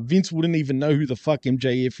that Vince wouldn't even know who the fuck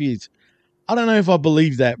MJF is. I don't know if I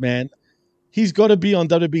believe that, man. He's got to be on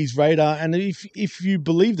WWE's radar, and if you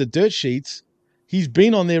believe the dirt sheets, he's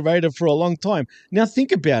been on their radar for a long time. Now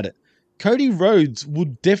think about it. Cody Rhodes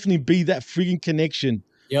would definitely be that frigging connection.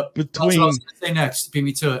 Yep. Between, that's what I was going to say next. Beat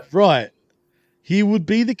me to it. Right. He would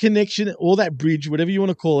be the connection, or that bridge, whatever you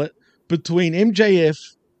want to call it, between MJF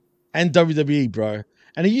and WWE, bro.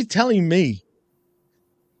 And are you telling me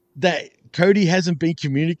that Cody hasn't been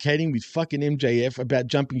communicating with fucking MJF about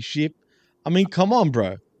jumping ship? I mean, come on,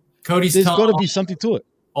 bro. There's got to be something to it.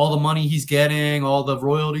 All the money he's getting, all the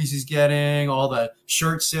royalties he's getting, all the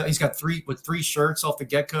shirts. He's got three shirts off the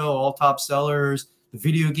get-go, all top sellers, the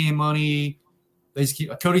video game money.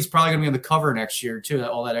 Cody's probably going to be on the cover next year, too,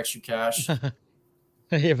 all that extra cash.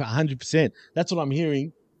 Yeah, 100%. That's what I'm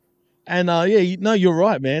hearing. And you're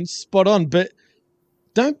right, man. Spot on. But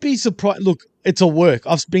don't be surprised. Look, it's a work.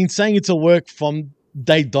 I've been saying it's a work from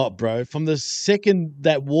day dot, bro. From the second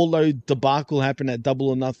that Warlord debacle happened at Double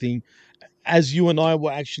or Nothing, as you and I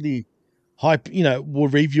were actually were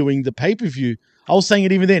reviewing the pay-per-view, I was saying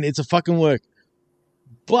it even then. It's a fucking work.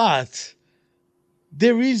 But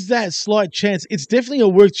there is that slight chance. It's definitely a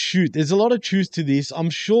worked shoot. There's a lot of truth to this. I'm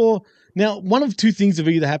sure. Now, one of two things have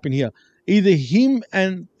either happened here. Either him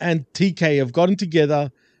and TK have gotten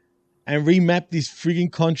together and remapped this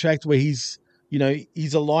frigging contract where he's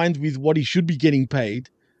aligned with what he should be getting paid,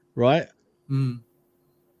 right? Mm.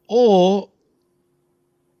 Or,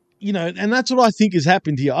 and that's what I think has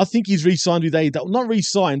happened here. I think he's re-signed with AEW. Not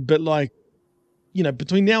re-signed, but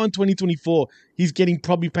between now and 2024, he's getting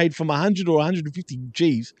probably paid from 100 or 150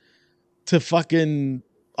 G's to fucking,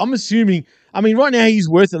 I'm assuming, right now he's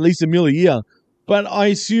worth at least $1 million a year, but I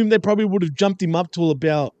assume they probably would have jumped him up to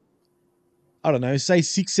about, I don't know, say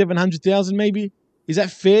 600,000-700,000 maybe. Is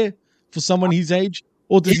that fair for someone his age,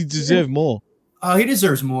 or does he deserve more? He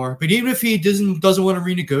deserves more, but even if he doesn't want to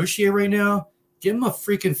renegotiate right now, give him a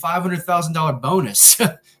freaking $500,000 bonus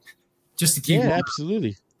just to keep him. Yeah,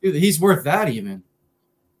 absolutely. Dude, he's worth that even.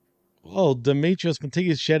 Oh, Demetrios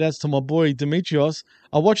Panetta, shout outs to my boy Demetrios.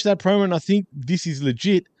 I watched that promo and I think this is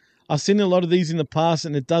legit. I've seen a lot of these in the past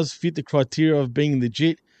and it does fit the criteria of being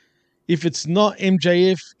legit. If it's not,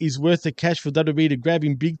 MJF is worth the cash for WWE to grab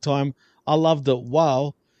him big time. I loved it.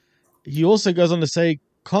 Wow. He also goes on to say,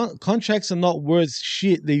 contracts are not worth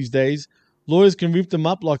shit these days. Lawyers can rip them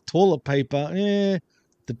up like toilet paper.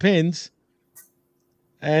 Depends.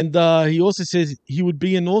 And he also says he would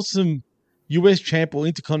be an awesome US champ or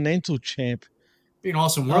intercontinental champ. Be an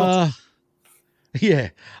awesome world champ. Yeah,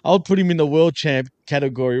 I'll put him in the world champ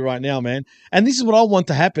category right now, man. And this is what I want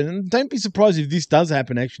to happen. And don't be surprised if this does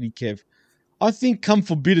happen, actually, Kev. I think come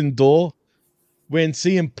Forbidden Door, when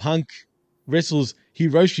CM Punk wrestles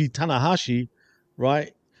Hiroshi Tanahashi,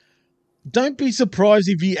 right? Don't be surprised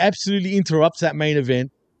if he absolutely interrupts that main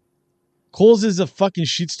event, causes a fucking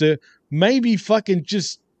shitstir, maybe fucking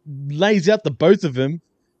just lays out the both of them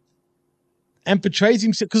and portrays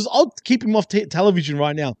himself. Because I'll keep him off television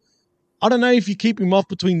right now. I don't know if you keep him off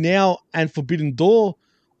between now and Forbidden Door,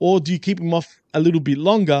 or do you keep him off a little bit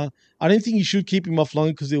longer? I don't think you should keep him off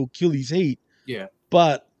longer because it will kill his heat. Yeah.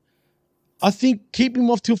 But I think keep him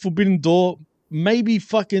off till Forbidden Door, maybe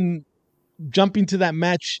fucking jump into that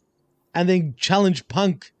match and then challenge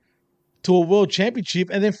Punk to a world championship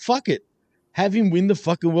and then fuck it. Have him win the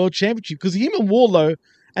fucking world championship. Because him and Wardlow,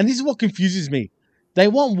 and this is what confuses me, they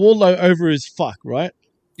want Wardlow over as fuck, right?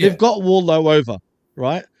 Yeah. They've got Wardlow over,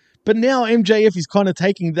 right? But now MJF is kind of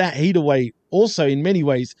taking that heat away also in many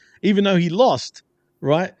ways, even though he lost,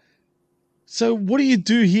 right? So what do you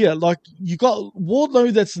do here? Like, you got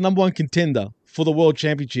Wardlow that's the number one contender for the world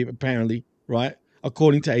championship, apparently, right?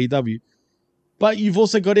 According to AEW. But you've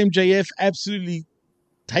also got MJF absolutely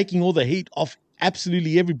taking all the heat off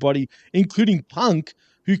absolutely everybody, including Punk,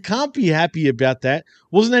 who can't be happy about that.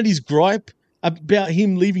 Wasn't that his gripe about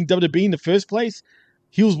him leaving WWE in the first place?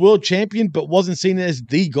 He was world champion, but wasn't seen as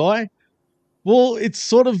the guy. Well, it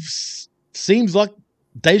sort of seems like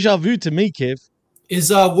deja vu to me, Kev. Is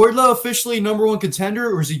Wardlow officially number one contender,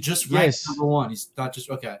 or is he just ranked number one? He's not just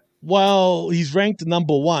okay. Well, he's ranked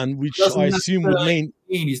number one, which I assume would mean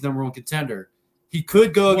he's number one contender. He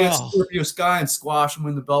could go against Scorpio Sky and squash and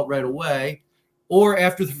win the belt right away, or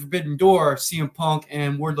after the Forbidden Door, CM Punk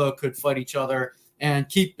and Wardlow could fight each other and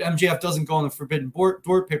keep MJF doesn't go on the Forbidden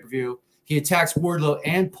Door pay-per-view. He attacks Wardlow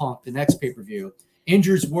and Punk the next pay-per-view,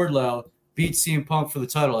 injures Wardlow, beats CM Punk for the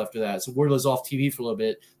title after that. So Wardlow's off TV for a little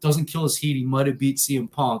bit, doesn't kill his heat. He might have beat CM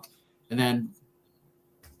Punk, and then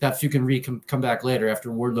that feud can come back later after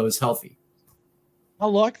Wardlow is healthy. I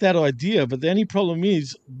like that idea, but the only problem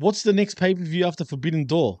is, what's the next pay-per-view after Forbidden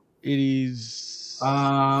Door? It is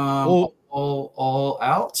all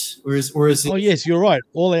out, or is it? Oh yes, you're right.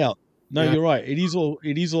 All Out. No, You're right. It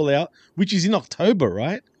is all out, which is in October,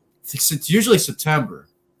 right? It's usually September.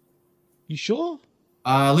 You sure?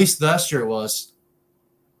 At least last year it was.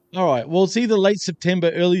 All right. Well, it's either late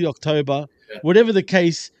September, early October, whatever the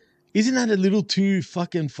case. Isn't that a little too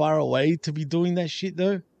fucking far away to be doing that shit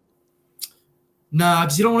though? Nah,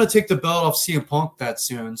 because you don't want to take the belt off CM Punk that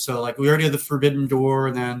soon. So, like, we already have the Forbidden Door,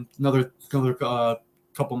 and then another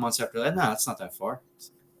couple months after that. Nah, it's not that far.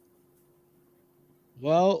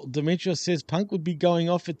 Well, Demetrius says Punk would be going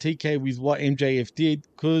off at TK with what MJF did,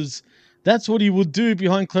 because that's what he would do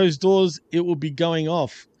behind closed doors. It would be going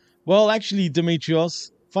off. Well, actually,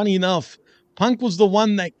 Demetrius, funny enough, Punk was the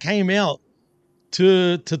one that came out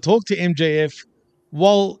to talk to MJF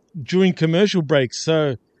during commercial breaks.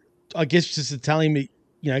 So I guess just to tell him,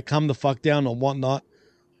 calm the fuck down or whatnot.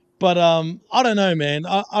 But I don't know, man.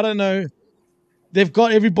 I don't know. They've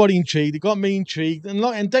got everybody intrigued. They got me intrigued.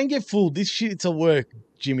 And don't get fooled. This shit's a work,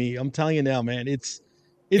 Jimmy. I'm telling you now, man. It's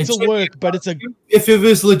a work, but it's a... If it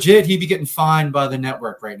was legit, he'd be getting fined by the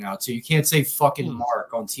network right now, too. You can't say fucking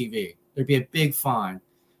Mark on TV. There'd be a big fine.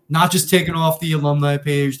 Not just taken off the alumni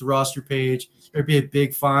page, the roster page. There'd be a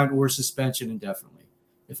big fine or suspension indefinitely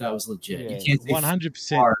if that was legit. Yeah, you can't say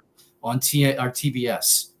 100% on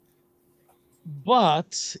TBS.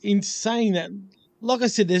 But in saying that, like I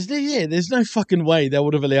said, there's no fucking way they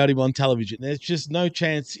would have allowed him on television. There's just no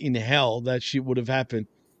chance in hell that shit would have happened.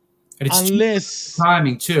 And it's unless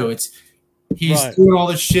timing too. He's doing all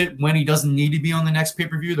this shit when he doesn't need to be on the next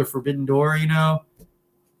pay-per-view, the Forbidden Door,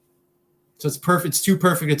 So it's perfect. It's too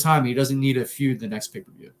perfect a timing. He doesn't need a feud the next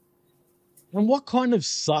pay-per-view. And what kind of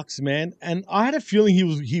sucks, man? And I had a feeling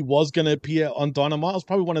he was going to appear on Dynamite. I was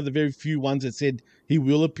probably one of the very few ones that said he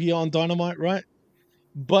will appear on Dynamite, right?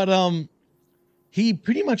 But he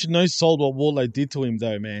pretty much no-sold what Wardlow did to him,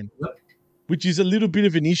 though, man. Yep. Which is a little bit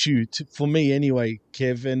of an issue for me anyway,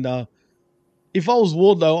 Kev. And if I was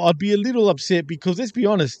Wardlow, I'd be a little upset because, let's be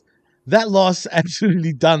honest, that loss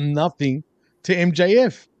absolutely done nothing to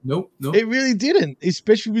MJF. Nope. It really didn't,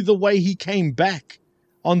 especially with the way he came back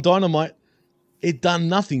on Dynamite. It done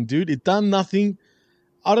nothing, dude. It done nothing.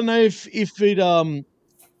 I don't know if it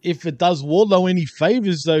does Wardlow any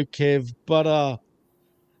favors though, Kev. But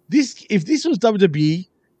if this was WWE,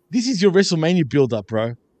 this is your WrestleMania build-up,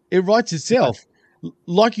 bro. It writes itself.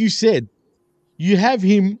 Like you said, you have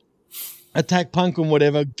him attack Punk and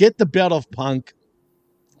whatever, get the belt off Punk,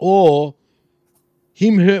 or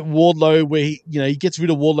him hurt Wardlow where he gets rid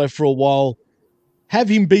of Wardlow for a while, have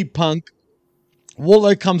him beat Punk.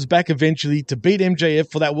 Wardlow comes back eventually to beat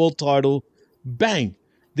MJF for that world title. Bang.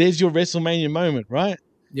 There's your WrestleMania moment, right?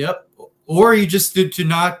 Yep. Or you just did to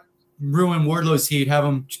not ruin Wardlow's heat, have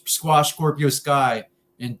him squash Scorpio Sky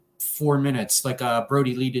in 4 minutes like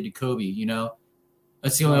Brody Lee did to Kobe,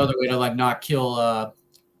 That's the only other way to not kill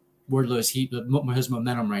Wardlow's heat, his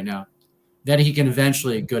momentum right now. Then he can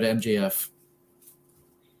eventually go to MJF.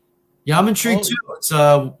 Yeah, I'm intrigued too. It's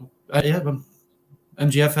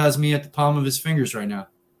MJF has me at the palm of his fingers right now.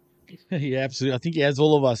 Yeah, absolutely. I think he has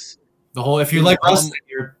all of us. The whole. If you like wrestling,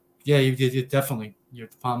 you definitely you're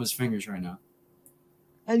at the palm of his fingers right now.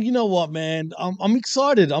 And you know what, man? I'm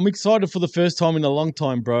excited. I'm excited for the first time in a long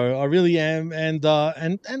time, bro. I really am. And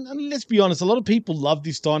let's be honest, a lot of people love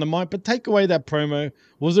this Dynamite, but take away that promo.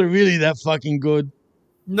 Was it really that fucking good?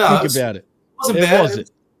 No, think about it. Wasn't bad.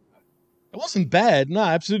 Wasn't. It wasn't bad. No,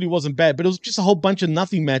 absolutely wasn't bad. But it was just a whole bunch of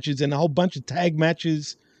nothing matches and a whole bunch of tag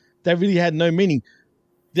matches that really had no meaning.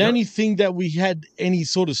 The only thing that we had any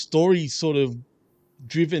sort of story sort of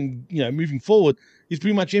driven, moving forward is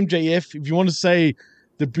pretty much MJF. If you want to say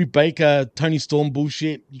the Britt Baker, Tony Storm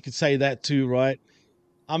bullshit, you could say that too, right?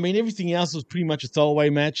 I mean, everything else was pretty much a throwaway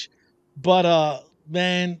match. But,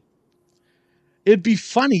 man, it'd be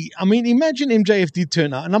funny. I mean, imagine MJF did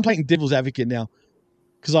turn up, and I'm playing devil's advocate now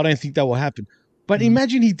because I don't think that will happen. But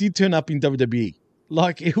imagine he did turn up in WWE.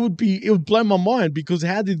 Like, it would blow my mind because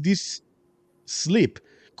how did this slip?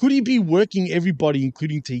 Could he be working everybody,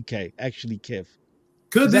 including TK, actually, Kev?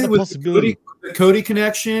 Could be with the Cody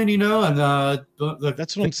connection, and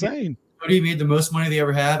that's what I'm saying. Cody made the most money they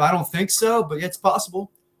ever have. I don't think so, but yeah, it's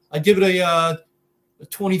possible. I'd give it a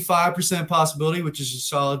 25% possibility, which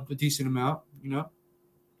is a decent amount, I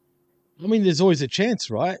mean, there's always a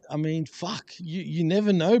chance, right? I mean, fuck, you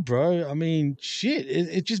never know, bro. I mean, shit,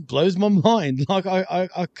 it just blows my mind. Like,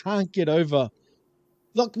 I can't get over.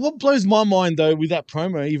 Like, what blows my mind, though, with that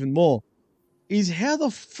promo even more is how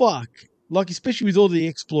the fuck, like, especially with all the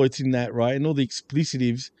exploits in that, right, and all the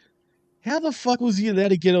explicitives, how the fuck was he allowed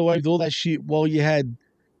to get away with all that shit while you had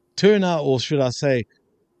Turner, or should I say,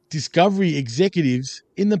 Discovery executives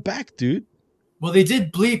in the back, dude? Well, they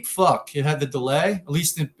did bleep fuck. It had the delay, at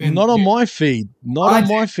least in not on my feed. Not on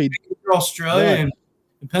my feed. Australia and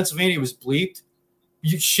in Pennsylvania, it was bleeped.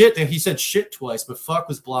 He said shit twice, but fuck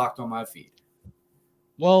was blocked on my feed.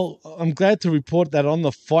 Well, I'm glad to report that on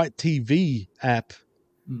the Fight TV app,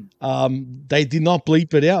 they did not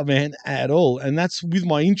bleep it out, man, at all. And that's with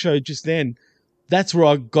my intro just then. That's where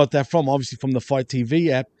I got that from, obviously from the Fight TV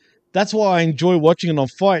app. That's why I enjoy watching it on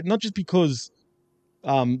Fight, not just because,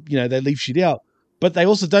 they leave shit out, but they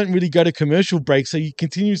also don't really go to commercial breaks, so you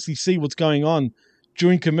continuously see what's going on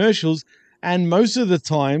during commercials. And most of the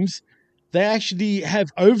times, they actually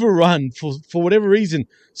have overrun for whatever reason.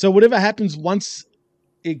 So whatever happens once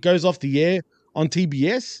it goes off the air on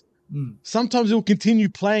TBS, sometimes it will continue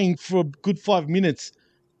playing for a good 5 minutes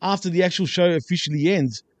after the actual show officially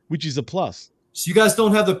ends, which is a plus. So you guys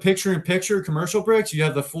don't have the picture-in-picture commercial breaks? You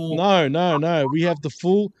have the full... No. We have the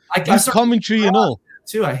full commentary and all.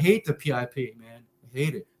 Too. I hate the PIP, man. I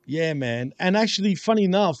hate it. Yeah, man. And actually, funny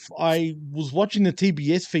enough, I was watching the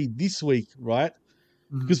TBS feed this week, right?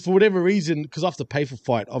 Because for whatever reason, because I have to pay for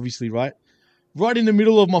Fight, obviously, right? Right in the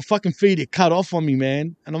middle of my fucking feed, it cut off on me,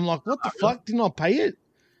 man. And I'm like, what the fuck? Didn't I pay it?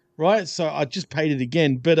 Right? So I just paid it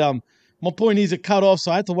again. But my point is it cut off,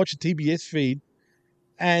 so I had to watch the TBS feed.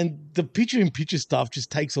 And the picture-in-picture stuff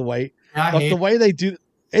just takes away. Like the way they do,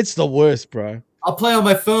 it's the worst, bro. I'll play on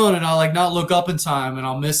my phone and I'll not look up in time and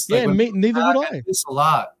I'll miss. Neither would I. Miss a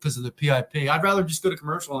lot because of the PIP. I'd rather just go to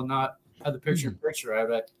commercial and not have the picture-in-picture. I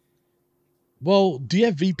bet. Well, do you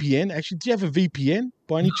have VPN? Actually, do you have a VPN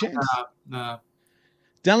by any chance? No.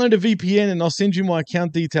 Download a VPN and I'll send you my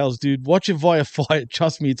account details, dude. Watch it via Fight.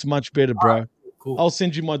 Trust me, it's much better, bro. Right, cool. I'll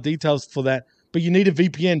send you my details for that. But you need a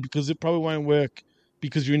VPN because it probably won't work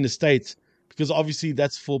because you're in the States. Because obviously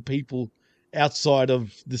that's for people outside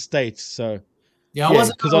of the States. So yeah, I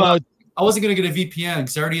wasn't gonna get a VPN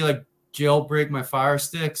because I already jailbreak my Fire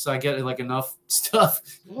Stick, so I get enough stuff.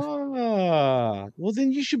 Well,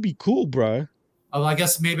 then you should be cool, bro. Oh, I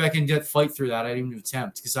guess maybe I can get Fight through that. I didn't even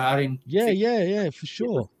attempt because I didn't. Yeah, for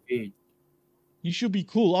sure. You should be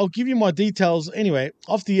cool. I'll give you my details anyway.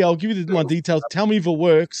 Off the air, I'll give you my details. Tell me if it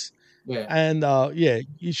works. Yeah. And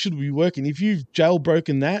it should be working. If you've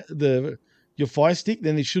jailbroken your Fire Stick,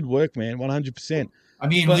 then it should work, man. 100%. I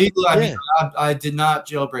mean, legally, I did not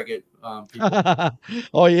jailbreak it. People.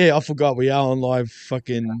 Oh yeah, I forgot we are on live.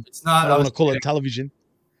 Fucking. It's not. I don't want to call it television.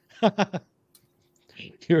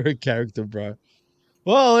 You're a character, bro.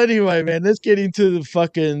 Well, anyway, man, let's get into the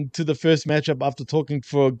first matchup after talking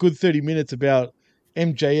for a good 30 minutes about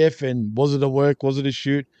MJF and was it a work, was it a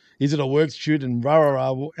shoot, is it a work shoot, and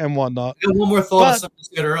rah and whatnot. I got one more thought on something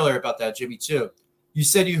you said earlier about that, Jimmy, too. You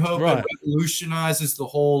said you hope it revolutionizes the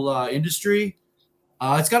whole industry.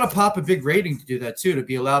 It's got to pop a big rating to do that, too, to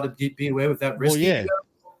be allowed to be away with that risk. Well, yeah.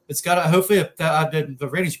 It's got to, hopefully, the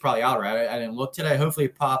rating's probably out, right? I didn't look today. Hopefully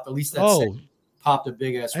it popped, at least that popped a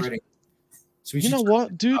big-ass rating. So you know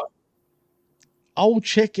what, dude? I'll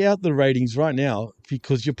check out the ratings right now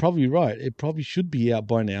because you're probably right. It probably should be out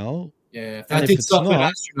by now. Yeah, if And that if did it's something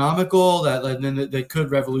not- astronomical, then they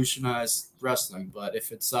could revolutionize wrestling. But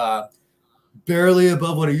if it's barely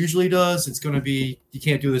above what it usually does, it's going to be, you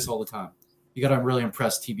can't do this all the time. You got to really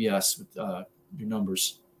impress TBS with your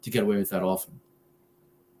numbers to get away with that often.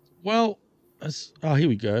 Well, here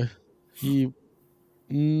we go.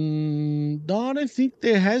 No, I don't think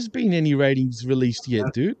there has been any ratings released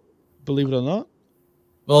yet, dude. Believe it or not.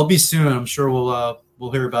 Well, it'll be soon. I'm sure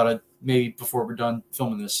we'll hear about it maybe before we're done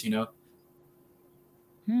filming this. You know.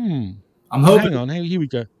 I'm hoping. Hang on. Hey, here we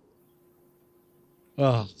go.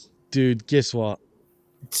 Oh, dude, guess what?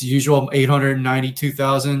 It's the usual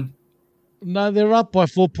 892,000. No, they're up by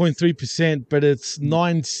 4.3%, but it's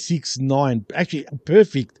 969. Actually,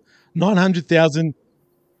 perfect.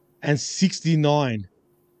 900,069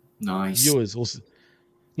 Nice. viewers. Also,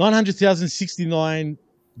 900,069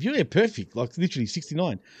 viewers. Yeah, perfect. Like literally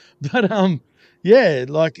 69. But yeah,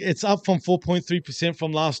 like it's up from 4.3%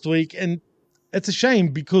 from last week, and it's a shame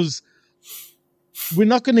because we're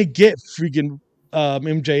not going to get friggin'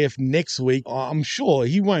 MJF next week. I'm sure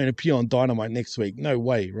he won't appear on Dynamite next week. No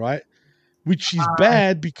way, right? Which is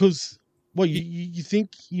bad because, well, you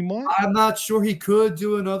think he might? I'm not sure he could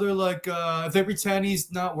do another, like, if they pretend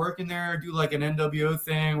he's not working there, do like an NWO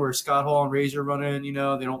thing where Scott Hall and Razor run in, you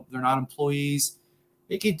know, they're not employees.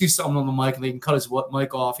 He could do something on the mic and they can cut his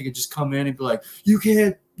mic off. He could just come in and be like, you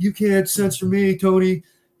can't censor me, Tony.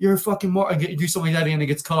 You're a fucking do something like that and it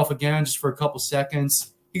gets cut off again just for a couple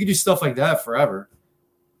seconds. He could do stuff like that forever.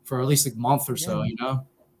 For at least a month or so, you know?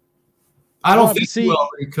 I don't think he will,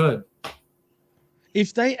 but he could.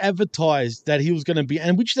 If they advertised that he was going to be,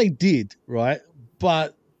 and which they did, right?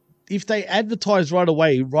 But if they advertised right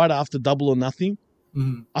away, right after Double or Nothing,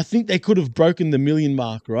 I think they could have broken the 1 million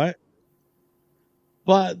mark, right?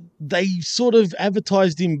 But they sort of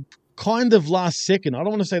advertised him kind of last second. I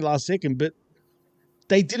don't want to say last second, but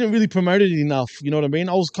they didn't really promote it enough. You know what I mean?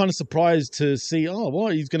 I was kind of surprised to see, oh,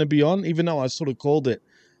 what, he's going to be on, even though I sort of called it.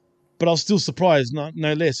 But I was still surprised,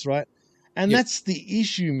 no less, right? And that's the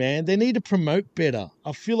issue, man. They need to promote better.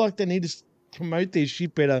 I feel like they need to promote their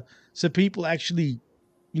shit better so people actually,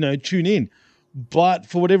 you know, tune in. But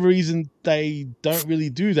for whatever reason, they don't really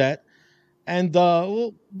do that. And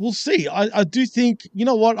we'll see. I do think, you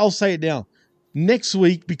know what? I'll say it now. Next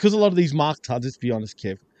week, because a lot of these marktards, let's be honest,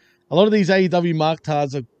 Kev, a lot of these AEW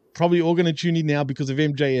marktards are probably all going to tune in now because of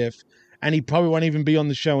MJF, and he probably won't even be on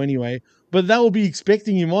the show anyway. But they will be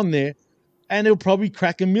expecting him on there, and he'll probably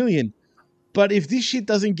crack 1 million. But if this shit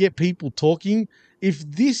doesn't get people talking, if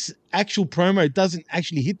this actual promo doesn't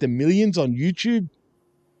actually hit the millions on YouTube,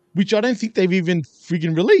 which I don't think they've even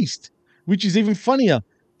friggin' released, which is even funnier,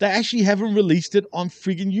 they actually haven't released it on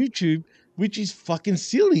friggin' YouTube, which is fucking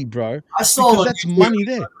silly, bro. I saw because that's money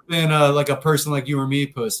there. Than like a person like you or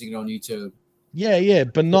me posting it on YouTube. Yeah,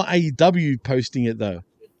 but not AEW posting it though.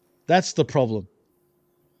 That's the problem.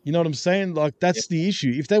 You know what I'm saying? Like that's the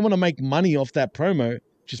issue. If they want to make money off that promo,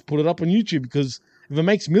 just put it up on YouTube, because if it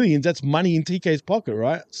makes millions, that's money in TK's pocket,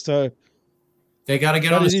 right? So they got to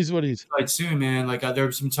get on. It is what it is. Right soon, man. Like there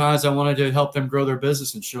were some times I wanted to help them grow their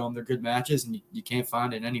business and show them their good matches, and you can't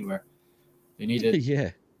find it anywhere. They need it.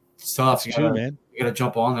 Yeah, it's tough. It's true, man. You got to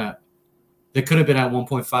jump on that. They could have been at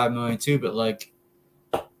 1.5 million too, but like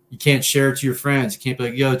you can't share it to your friends. You can't be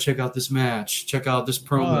like, "Yo, check out this match. Check out this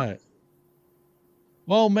promo." Right.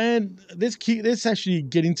 Well, man, let's actually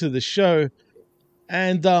get into the show.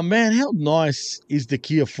 And, man, how nice is the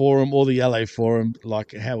Kia Forum or the LA Forum,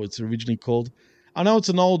 like how it's originally called? I know it's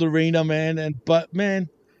an old arena, man, but, man,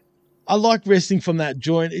 I like wrestling from that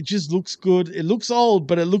joint. It just looks good. It looks old,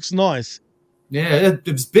 but it looks nice. Yeah,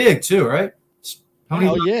 it's big too, right?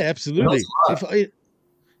 Yeah, absolutely.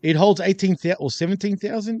 It holds 18,000 or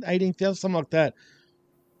 17,000, 18,000, something like that.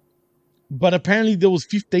 But apparently there was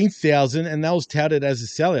 15,000, and that was touted as a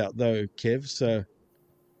sellout, though, Kev, so...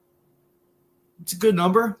 It's a good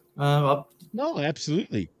number. No,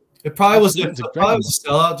 absolutely. It probably was a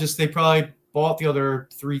sellout. Just they probably bought the other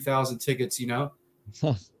 3,000 tickets. You know,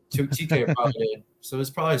 TK probably did. So it's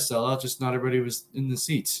probably a sellout. Just not everybody was in the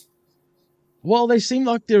seats. Well, they seem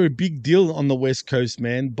like they're a big deal on the West Coast,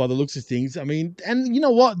 man. By the looks of things, I mean, and you know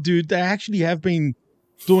what, dude? They actually have been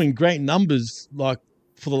doing great numbers, like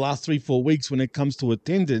for the last 3-4 weeks when it comes to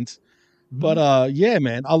attendance. But yeah,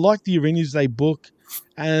 man, I like the arenas they book.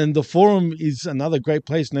 And the Forum is another great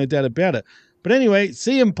place, no doubt about it. But anyway,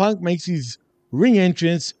 CM Punk makes his ring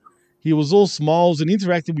entrance. He was all smiles and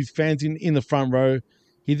interacted with fans in the front row.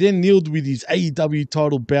 He then kneeled with his AEW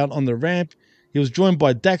title belt on the ramp. He was joined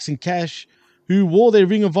by Dax and Cash, who wore their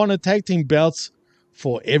Ring of Honor tag team belts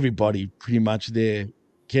for everybody pretty much there,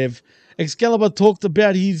 Kev. Excalibur talked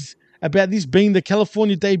about his about this being the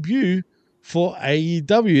California debut for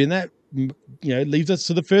AEW. And that, leads us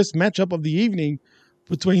to the first matchup of the evening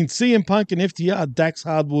between CM Punk and FTR, Dax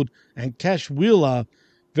Hardwood and Cash Wheeler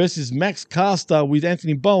versus Max Caster with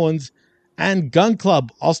Anthony Bowens and Gun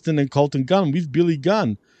Club, Austin and Colton Gunn with Billy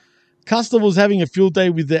Gunn. Caster was having a field day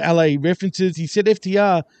with the LA references. He said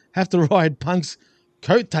FTR have to ride Punk's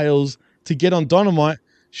coattails to get on Dynamite.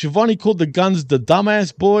 Shivani called the Guns the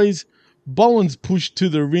dumbass boys. Bowens pushed to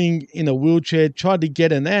the ring in a wheelchair, tried to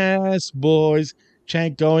get an ass boys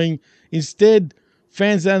chant going. Instead,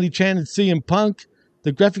 fans only chanted CM Punk.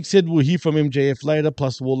 The graphic said we'll hear from MJF later,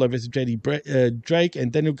 plus Wardlow versus JD Drake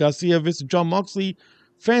and Daniel Garcia versus John Moxley.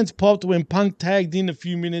 Fans popped when Punk tagged in a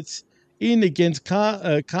few minutes in against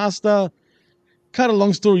Caster. Cut a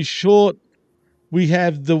long story short, we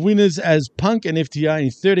have the winners as Punk and FTR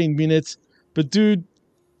in 13 minutes. But dude,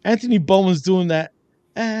 Anthony Bowman's doing that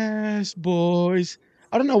ass boys.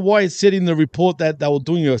 I don't know why it said in the report that they were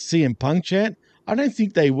doing a CM Punk chant. I don't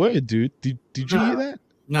think they were, dude. Did you hear that?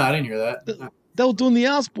 No, I didn't hear that. They were doing the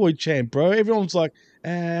ass boy chant, bro. Everyone was like,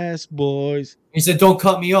 ass boys. He said, don't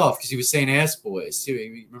cut me off, because he was saying ass boys.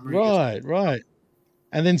 Remember? Right.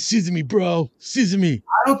 And then scissor me, bro. Scissor me.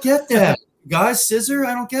 I don't get that. Guys, scissor?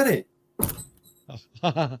 I don't get it.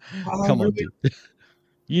 Come on, dude.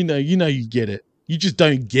 You know you get it. You just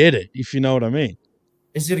don't get it, if you know what I mean.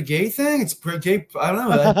 Is it a gay thing? It's gay. I don't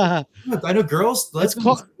know. I know girls.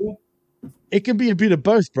 It can be a bit of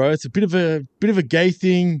both, bro. It's a bit of a gay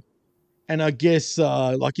thing, and I guess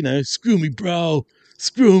screw me, bro.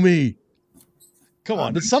 Screw me. Come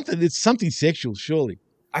on, it's something sexual, surely.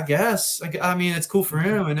 I guess. I mean, it's cool for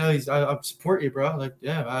him. I know I support you, bro. Like,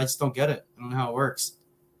 yeah, I just don't get it. I don't know how it works.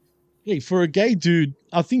 Hey, for a gay dude,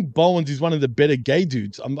 I think Bowens is one of the better gay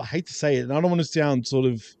dudes. I hate to say it, and I don't want to sound sort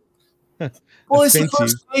of well, it's the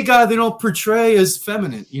first gay guy they don't portray as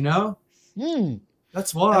feminine, you know?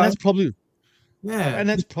 That's why. And that's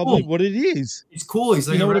probably cool. What it is. He's cool. He's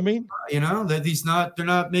like, you know what I mean? You know, that they're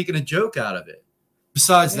not making a joke out of it.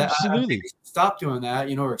 Besides that, I think they should stop doing that,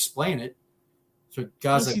 or explain it. So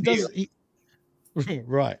guys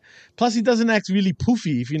right. Plus, he doesn't act really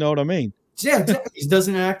poofy, if you know what I mean. Yeah, exactly. He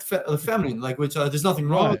doesn't act feminine, which there's nothing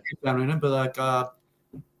wrong with feminine, but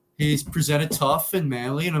he's presented tough and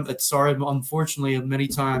manly, and I'm sorry, unfortunately, many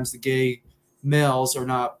times the gay males are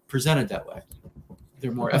not presented that way.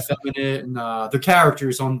 They're more effeminate, and their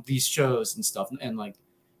characters on these shows and stuff, and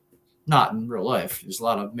not in real life. There's a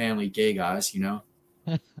lot of manly gay guys,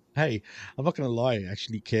 Hey, I'm not going to lie,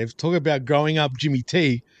 actually, Kev. Talk about growing up Jimmy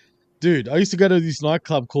T. Dude, I used to go to this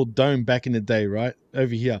nightclub called Dome back in the day, right?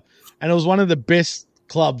 Over here. And it was one of the best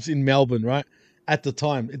clubs in Melbourne, right? At the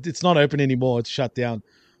time. It's not open anymore. It's shut down.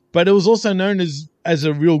 But it was also known as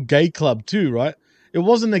a real gay club too, right? It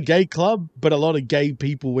wasn't a gay club, but a lot of gay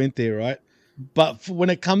people went there, right? But when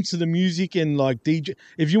it comes to the music and like DJ,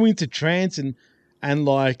 if you're into trance and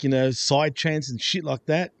side trance and shit like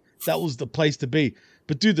that, that was the place to be.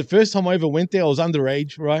 But dude, the first time I ever went there, I was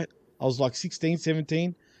underage, right? I was like 16,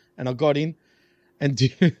 17, and I got in. And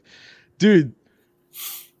dude,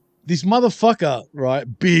 this motherfucker,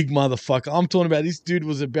 right? Big motherfucker. I'm talking about this dude he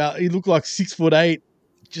looked like 6'8",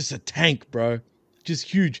 just a tank, bro. Just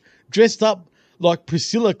huge. Dressed up like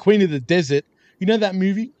Priscilla, Queen of the Desert. You know that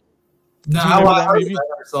movie? No, I never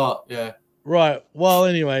saw it. Yeah. Right. Well,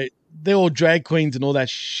 anyway, they're all drag queens and all that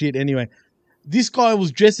shit anyway. This guy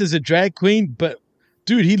was dressed as a drag queen, but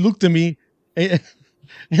dude, he looked at me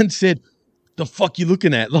and said, "The fuck you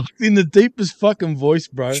looking at?" Like in the deepest fucking voice,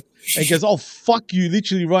 bro. And he goes, "I'll fuck you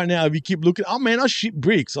literally right now if you keep looking." Oh man, I shit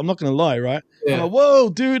bricks. I'm not gonna lie, right? Yeah. I'm like, whoa,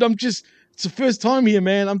 dude, it's the first time here,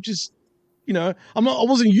 man. I'm just, I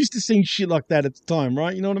wasn't used to seeing shit like that at the time,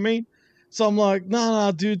 right? You know what I mean? So I'm like,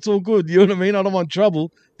 nah, dude, it's all good. You know what I mean? I don't want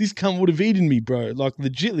trouble. This cunt would have eaten me, bro, like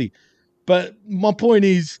legitly. But my point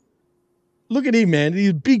is, look at him, man.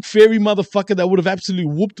 He's a big fairy motherfucker that would have absolutely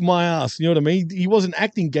whooped my ass. You know what I mean? He wasn't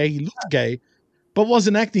acting gay. He looked gay, but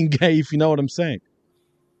wasn't acting gay, if you know what I'm saying.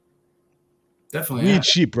 Definitely. Weird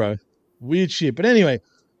shit, bro. Weird shit. But anyway,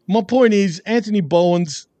 my point is, Anthony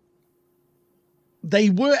Bowens, they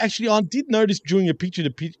were actually, I did notice during a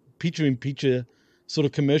picture-in-picture sort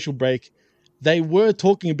of commercial break, they were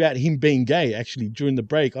talking about him being gay, actually, during the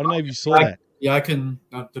break. I don't know if you saw that. Yeah, I couldn't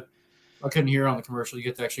hear on the commercial. You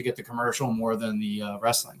get to actually get the commercial more than the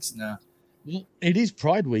wrestlings. No. It is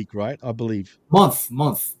Pride Week, right? I believe. Month.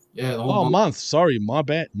 Yeah. The whole month. Sorry, my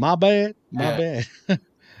bad. I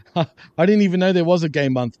didn't even know there was a gay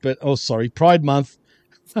month, but Pride Month.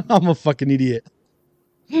 I'm a fucking idiot.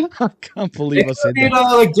 I can't believe I said that.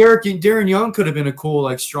 Like Darren Young could have been a cool,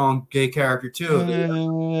 like strong gay character too.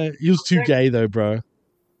 He was too gay though, bro.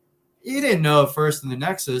 You didn't know at first in the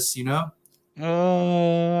Nexus, you know?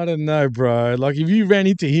 I don't know, bro. Like, if you ran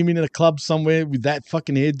into him in a club somewhere with that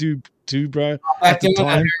fucking hairdo too, bro, Back at the then,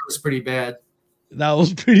 that time, hair was pretty bad. that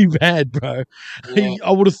was pretty bad, bro. Yeah.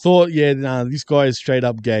 I would have thought, yeah, nah, this guy is straight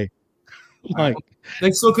up gay. Like,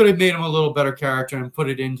 They still could have made him a little better character and put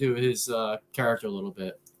it into his character a little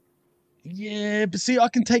bit. yeah, but see, I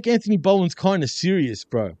can take Anthony Boland's kind of serious,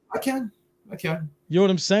 bro. I can. You know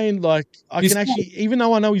what I'm saying? Like, He's can cool. actually, even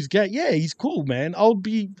though I know he's gay, yeah, he's cool, man. I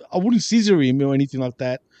wouldn't scissor him or anything like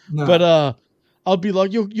that. No. But I'll be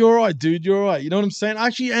like, you're all right, dude. You're all right. You know what I'm saying? I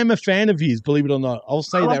actually am a fan of his, believe it or not. I'll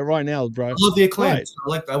say that right now, bro. I love the Acclaimed.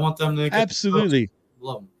 Right. I want them to get Absolutely.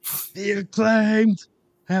 love them. The Acclaimed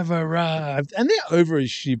have arrived. And they're over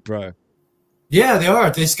as shit, bro. Yeah, they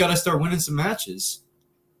are. They just got to start winning some matches.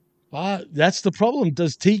 But that's the problem.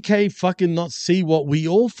 Does TK fucking not see what we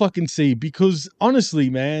all fucking see? Because honestly,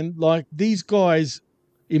 man, like, these guys,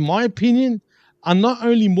 in my opinion, are not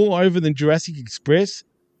only more over than Jurassic Express,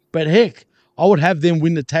 but heck, I would have them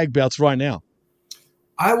win the tag bouts right now.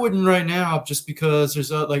 I wouldn't right now just because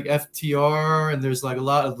there's like FTR and there's like a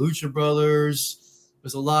lot of Lucha Brothers.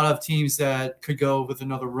 There's a lot of teams that could go with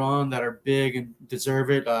another run that are big and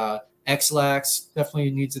deserve it. X-Lax definitely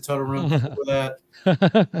needs a title run for that.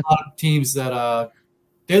 A lot of teams that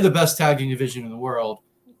they're the best tag team division in the world.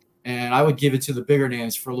 And I would give it to the bigger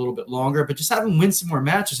names for a little bit longer, but just have them win some more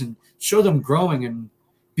matches and show them growing and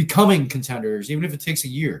becoming contenders, even if it takes a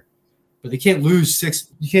year. But they can't lose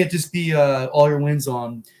 6. You can't just be all your wins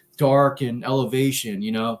on Dark and Elevation,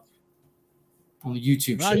 you know, on the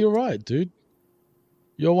YouTube No, show. you're right, dude.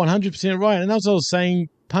 You're 100% right. And as I was saying,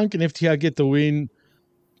 Punk and FTR get the win.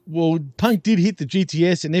 Well, Punk did hit the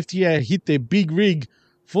GTS and FTR hit their big rig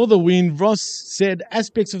for the win. Ross said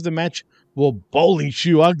aspects of the match were bowling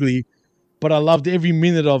shoe ugly, but I loved every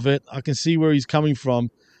minute of it. I can see where he's coming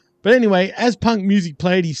from. But anyway, as Punk music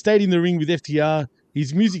played, he stayed in the ring with FTR.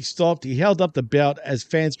 His music stopped. He held up the bout as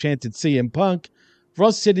fans chanted CM Punk.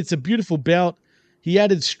 Ross said it's a beautiful bout. He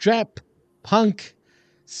added strap. Punk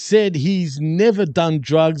said he's never done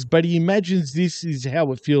drugs, but he imagines this is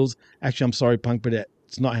how it feels. Actually, I'm sorry, Punk, but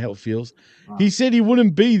it's not how it feels. Wow. He said he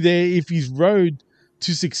wouldn't be there if his road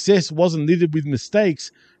to success wasn't littered with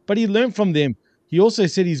mistakes, but he learned from them. He also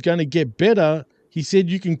said he's going to get better. He said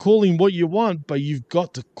you can call him what you want, but you've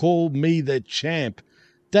got to call me the champ.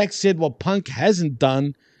 Dax said what Punk hasn't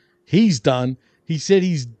done, he's done. He said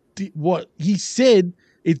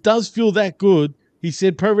it does feel that good. He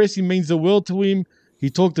said pro wrestling means the world to him. He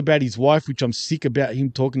talked about his wife, which I'm sick about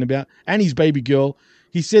him talking about, and his baby girl.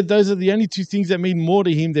 He said those are the only two things that mean more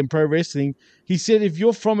to him than pro wrestling. He said if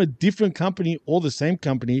you're from a different company or the same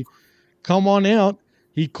company, come on out.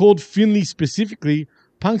 He called Finley specifically.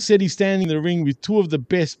 Punk said he's standing in the ring with two of the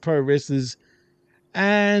best pro wrestlers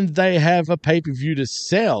and they have a pay-per-view to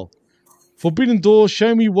sell. Forbidden Door,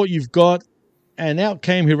 show me what you've got. And out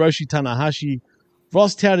came Hiroshi Tanahashi.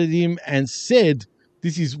 Ross touted him and said,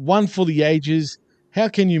 this is one for the ages. How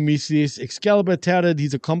can you miss this? Excalibur touted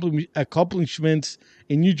his accomplishments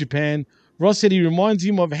in New Japan. Ross said he reminds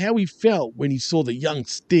him of how he felt when he saw the young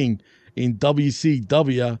Sting in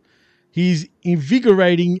WCW. He's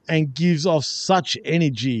invigorating and gives off such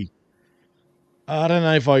energy. I don't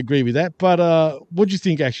know if I agree with that, but what do you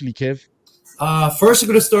think actually, Kev? First, I'm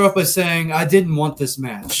going to start off by saying I didn't want this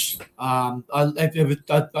match. I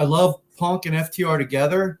love Punk and FTR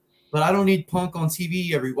together, but I don't need Punk on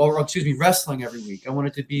TV wrestling every week. I want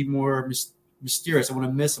it to be more mysterious. I want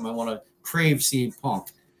to miss him. I want to crave seeing Punk.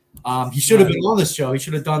 He should have been on this show. He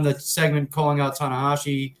should have done the segment calling out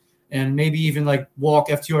Tanahashi and maybe even like walk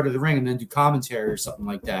FTR to the ring and then do commentary or something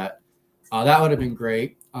like that. That would have been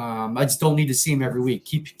great. I just don't need to see him every week.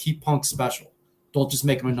 Keep Punk special. Don't just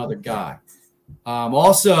make him another guy.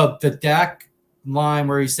 Also, the Dak line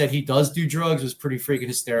where he said he does do drugs was pretty freaking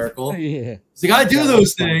hysterical. Yeah. He's like, I do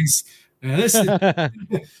those things. That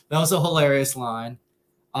was a hilarious line.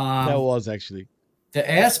 That was actually. The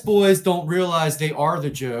ass boys don't realize they are the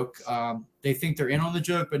joke. They think they're in on the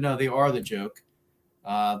joke, but no, they are the joke.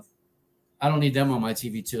 I don't need them on my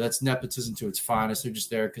TV too. That's nepotism to its finest. They're just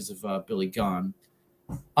there because of Billy Gunn.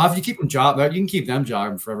 If you keep them you can keep them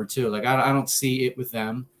jogging forever too. Like I don't see it with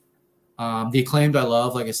them. The Acclaimed I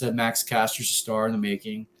love. Like I said, Max Caster's a star in the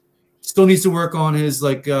making. Still needs to work on his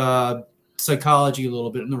psychology a little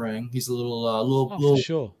bit in the ring. He's a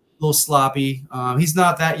little sloppy. He's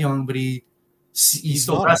not that young, but he's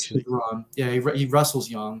still wrestling. Yeah, he wrestles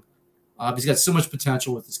young. He's got so much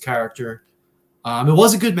potential with his character. It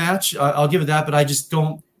was a good match. I'll give it that, but I just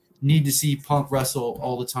don't need to see Punk wrestle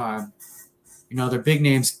all the time. You know, they're big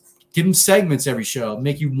names. Give him segments every show.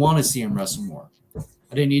 Make you want to see him wrestle more.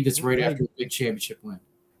 I didn't need this right after a big championship win.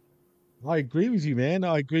 I agree with you, man.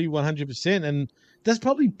 I agree 100%. And that's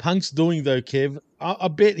probably Punk's doing, though, Kev. I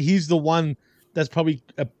bet he's the one that's probably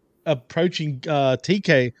approaching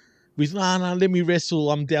TK with, no, let me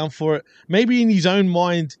wrestle. I'm down for it. Maybe in his own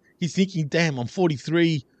mind, he's thinking, damn, I'm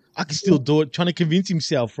 43. I can still do it. Trying to convince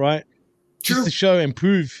himself, right? True. Just to show and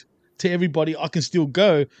prove to everybody I can still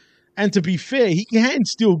go. And to be fair, he can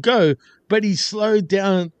still go, but he slowed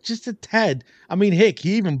down just a tad. I mean, heck,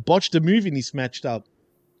 he even botched a move in this matched up.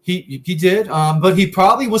 He did, but he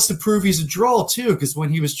probably wants to prove he's a draw too, because when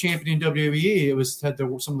he was champion in WWE, it had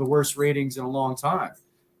some of the worst ratings in a long time.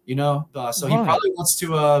 You know, so he probably wants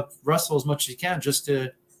to wrestle as much as he can just to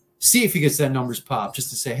see if he gets that numbers pop, just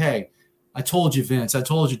to say, hey, I told you, Vince, I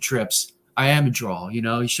told you, Trips, I am a draw. You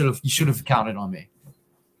know, you should have counted on me.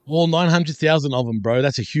 All 900,000 of them, bro.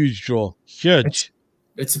 That's a huge draw. Huge.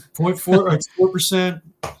 It's a 0.4, it's 4%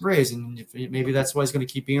 raise, and maybe that's why he's going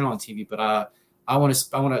to keep being on TV. But I want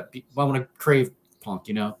to crave Punk.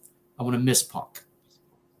 You know, I want to miss Punk.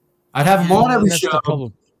 I'd have him on every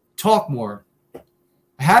show. Talk more.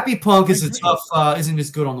 Happy Punk is a tough. Isn't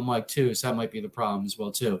as good on the mic too, so that might be the problem as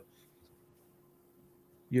well too.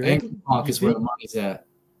 Angry Punk is where the money's at.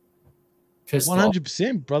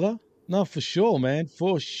 100%, brother. No, for sure, man.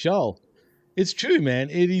 For sure. It's true, man.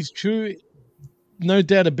 It is true. No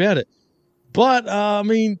doubt about it. But, I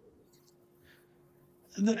mean,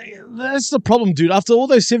 that's the problem, dude. After all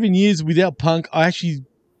those 7 years without Punk, I actually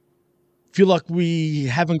feel like we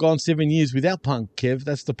haven't gone 7 years without Punk, Kev.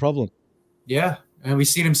 That's the problem. Yeah. And we've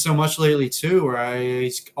seen him so much lately, too, where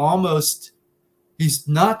he's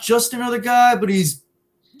not just another guy, but he's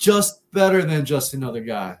just better than just another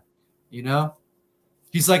guy. You know?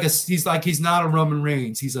 He's not a Roman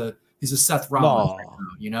Reigns. He's a Seth Rollins right now,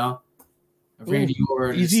 you know? Randy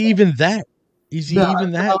Orton. Is he even that? Is he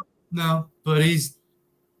even that? No, but he's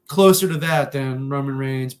closer to that than Roman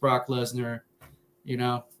Reigns, Brock Lesnar, you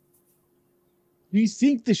know? Do you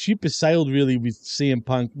think the ship has sailed really with CM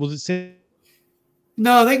Punk? Was it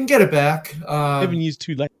No, they can get it back. 7 years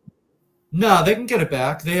too late. No, they can get it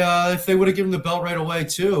back. They if they would have given the belt right away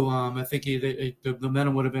too, I think the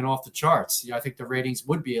momentum would have been off the charts. Yeah, I think the ratings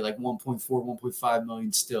would be like 1.4, 1.5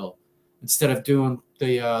 million still, instead of doing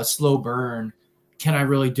the slow burn. Can I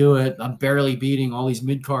really do it? I'm barely beating all these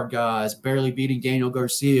mid-card guys, barely beating Daniel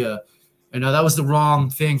Garcia. And that was the wrong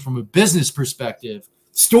thing from a business perspective.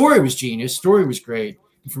 Story was genius. Story was great.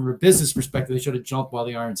 And from a business perspective, they should have jumped while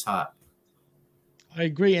the iron's hot. I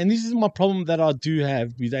agree. And this is my problem that I do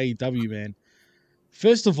have with AEW, man.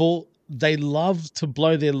 First of all, they love to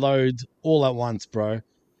blow their load all at once, bro.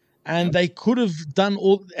 And they could have done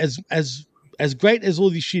all as great as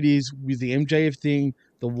all this shit is with the MJF thing,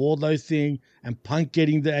 the Wardlow thing, and Punk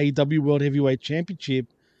getting the AEW World Heavyweight Championship.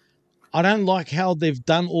 I don't like how they've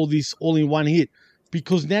done all this all in one hit,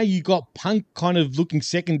 because now you got Punk kind of looking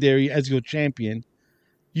secondary as your champion.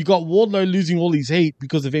 You got Wardlow losing all his heat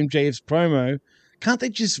because of MJF's promo. Can't they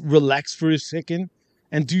just relax for a second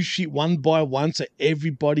and do shit one by one so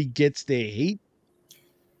everybody gets their heat?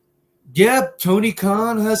 Yeah, Tony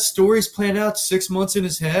Khan has stories planned out 6 months in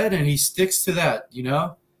his head, and he sticks to that, you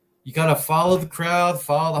know? You got to follow the crowd,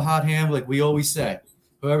 follow the hot hand, like we always say.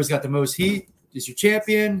 Whoever's got the most heat is your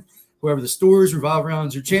champion. Whoever the stories revolve around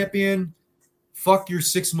is your champion. Fuck your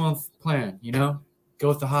 6-month plan, you know? Go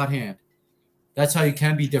with the hot hand. That's how you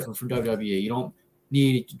can be different from WWE. You don't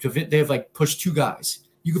need to, they have like push 2 guys.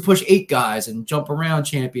 You could push 8 guys and jump around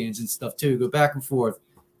champions and stuff too, go back and forth.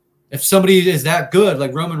 If somebody is that good,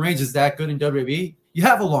 like Roman Reigns is that good in WWE, you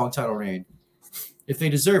have a long title reign if they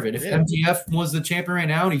deserve it. If MJF was the champion right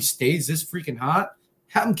now and he stays this freaking hot,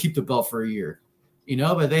 have him keep the belt for a year, you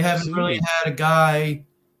know. But they haven't really had a guy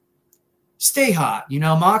stay hot. You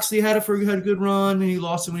know, Moxley had a good run and he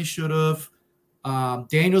lost it when he should have.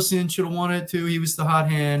 Danielson should have won it too. He was the hot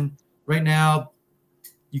hand. Right now,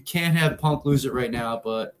 you can't have Punk lose it right now,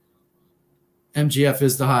 but MJF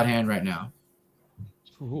is the hot hand right now.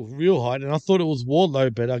 Ooh, real hot. And I thought it was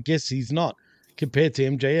Wardlow, but I guess he's not compared to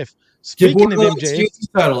MJF. Speaking of MJF,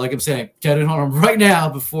 title, like I'm saying, get it on him right now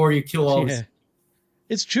before you kill all this.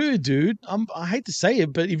 It's true, dude. I hate to say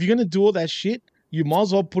it, but if you're going to do all that shit, you might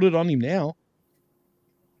as well put it on him now.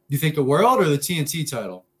 You think the world or the TNT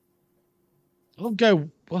title? I'll go,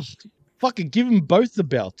 well, fucking give him both the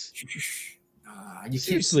belts.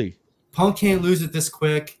 Seriously. Punk can't lose it this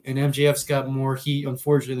quick, and MJF's got more heat,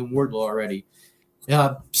 unfortunately, than Wardlow already.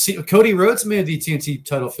 Cody Rhodes made the TNT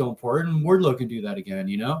title feel important, and Wardlow can do that again,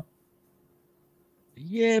 you know?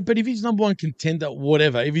 Yeah, but if he's number one contender,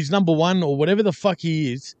 whatever. If he's number one or whatever the fuck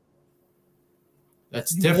he is,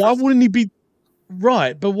 that's different. Why wouldn't he be?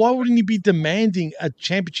 Right, but why wouldn't he be demanding a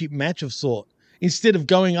championship match of sort instead of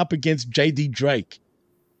going up against JD Drake?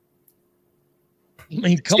 I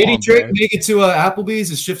mean, come JD on, Drake bro. make it to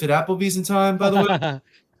Applebee's. It shifted Applebee's in time, by the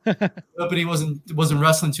way. But he wasn't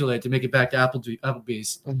wrestling too late to make it back to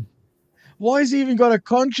Applebee's. Why has he even got a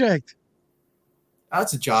contract?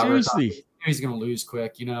 That's a jobber. Seriously. He's gonna lose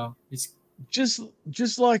quick, you know. He's just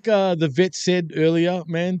like the vet said earlier,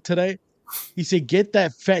 man, today. He said, "Get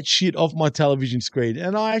that fat shit off my television screen,"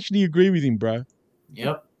 and I actually agree with him, bro.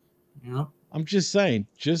 Yep. I'm just saying.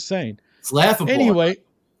 It's laughable. Anyway,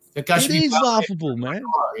 it is laughable, man.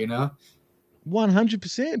 Car, you know,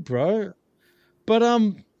 100%, bro.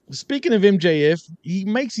 But speaking of MJF, he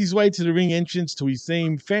makes his way to the ring entrance to his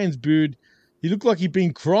theme. Fans booed. He looked like he'd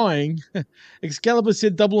been crying. Excalibur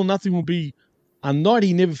said Double or Nothing will be a night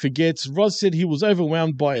he never forgets. Roz said he was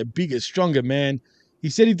overwhelmed by a bigger, stronger man. He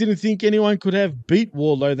said he didn't think anyone could have beat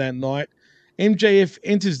Wardlow that night. MJF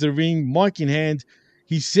enters the ring, mic in hand.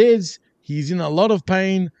 He says he's in a lot of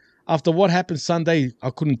pain after what happened Sunday.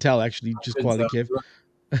 I couldn't tell, actually, just quietly, Kev.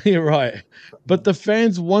 You're right. But the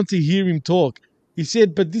fans want to hear him talk. He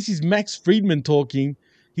said, but this is Max Friedman talking.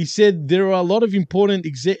 He said there are a lot of important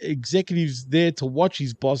executives there to watch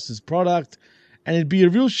his boss's product, and it'd be a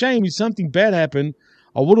real shame if something bad happened.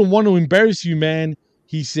 I wouldn't want to embarrass you, man,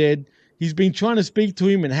 he said. He's been trying to speak to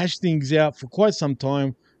him and hash things out for quite some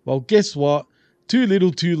time. Well, guess what? Too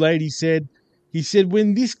little, too late, he said. He said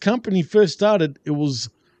when this company first started, it was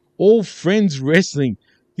all friends wrestling.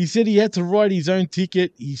 He said he had to write his own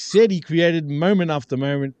ticket. He said he created moment after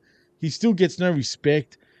moment. He still gets no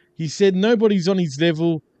respect. He said nobody's on his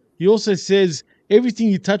level. He also says everything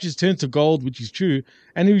he touches turns to gold, which is true,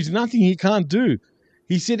 and there is nothing he can't do.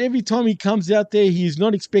 He said every time he comes out there, he is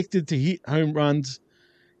not expected to hit home runs.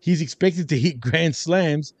 He's expected to hit grand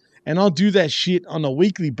slams, and I'll do that shit on a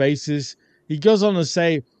weekly basis. He goes on to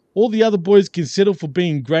say all the other boys can settle for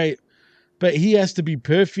being great, but he has to be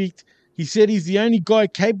perfect. He said he's the only guy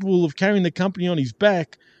capable of carrying the company on his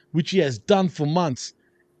back, which he has done for months.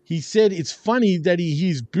 He said it's funny that he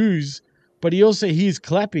hears boos, but he also hears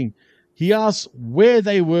clapping. He asks where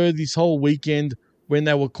they were this whole weekend when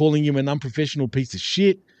they were calling him an unprofessional piece of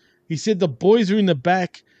shit. He said the boys are in the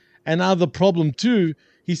back and are the problem too.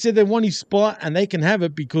 He said they want his spot and they can have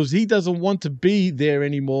it because he doesn't want to be there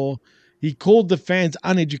anymore. He called the fans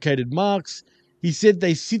uneducated marks. He said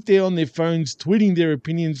they sit there on their phones tweeting their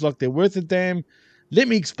opinions like they're worth a damn. Let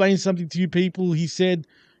me explain something to you people. He said,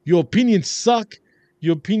 your opinions suck.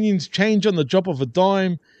 Your opinions change on the drop of a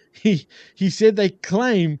dime. He said they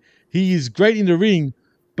claim he is great in the ring,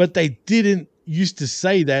 but they didn't used to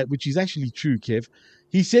say that, which is actually true, Kev.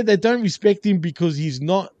 He said they don't respect him because he's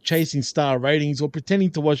not chasing star ratings or pretending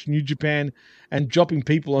to watch New Japan and dropping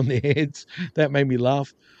people on their heads. That made me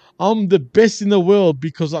laugh. I'm the best in the world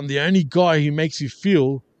because I'm the only guy who makes you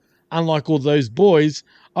feel, unlike all those boys,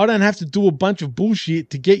 I don't have to do a bunch of bullshit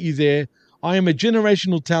to get you there. I am a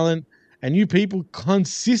generational talent and you people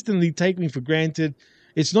consistently take me for granted.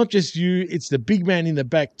 It's not just you, it's the big man in the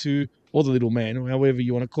back too, or the little man, or however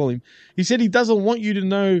you want to call him. He said he doesn't want you to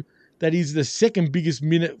know that he's the second biggest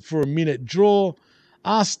minute for a minute draw.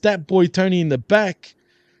 Ask that boy Tony in the back.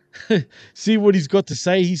 See what he's got to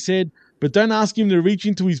say, he said. But don't ask him to reach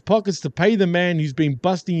into his pockets to pay the man who's been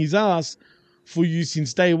busting his ass for you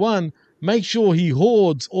since day one. Make sure he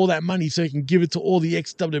hoards all that money so he can give it to all the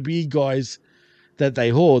ex-WWE guys that they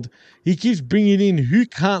hoard. He keeps bringing in who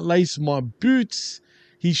can't lace my boots.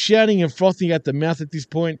 He's shouting and frothing at the mouth at this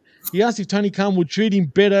point. He asked if Tony Khan would treat him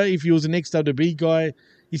better if he was an ex-WWE guy.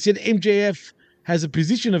 He said MJF has a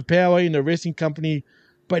position of power in the wrestling company,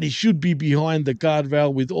 but he should be behind the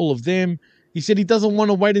guardrail with all of them. He said he doesn't want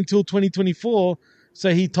to wait until 2024,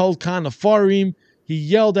 so he told Khan to fire him. He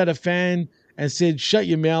yelled at a fan and said, shut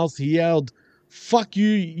your mouth. He yelled, fuck you,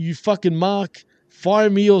 you fucking mark. Fire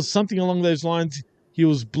me or something along those lines. He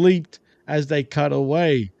was bleeped as they cut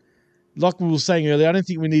away. Like we were saying earlier, I don't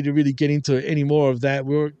think we need to really get into any more of that.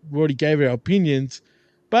 We already gave our opinions,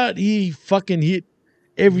 but he fucking hit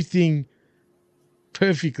everything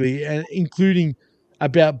perfectly, and including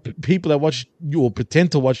about people that watch or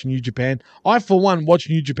pretend to watch New Japan. I, for one, watch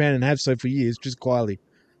New Japan and have so for years, just quietly.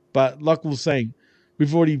 But like we were saying,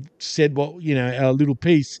 we've already said what, you know, our little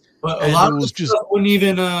piece. But a lot of this stuff wouldn't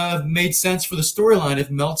even have made sense for the storyline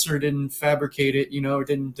if Meltzer didn't fabricate it, you know, or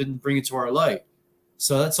didn't bring it to our light.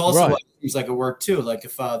 So that's also right. Why it seems like it worked too. Like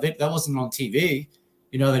if that wasn't on TV,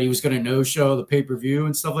 you know, that he was going to no-show the pay-per-view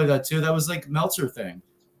and stuff like that too. That was like Meltzer thing.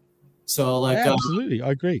 So like, absolutely, I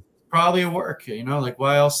agree. Probably a work, you know, like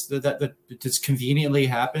why else did that just conveniently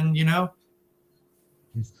happen, you know?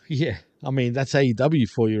 Yeah, I mean that's AEW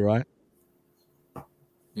for you, right?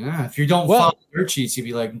 Yeah, if you don't follow dirt sheets, you'd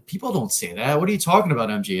be like, people don't say that. What are you talking about,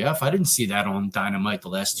 MJF? I didn't see that on Dynamite the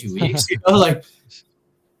last 2 weeks. Like,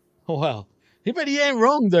 wow. But he ain't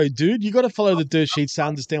wrong though, dude. You got to follow the dirt sheets to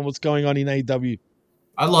understand what's going on in AEW.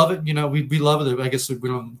 I love it. We love it. I guess we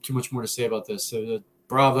don't have too much more to say about this. So,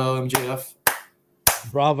 bravo, MJF.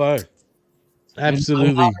 Bravo.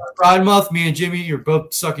 Absolutely. Pride Month, me and Jimmy, you're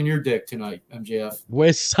both sucking your dick tonight, MJF.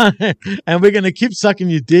 And we're going to keep sucking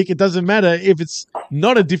your dick. It doesn't matter if it's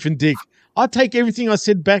not a different dick. I take everything I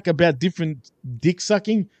said back about different dick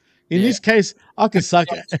sucking. In this case, I can suck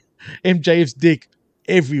MJF's dick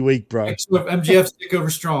every week, bro. MJF's dick over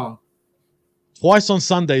strong. Twice on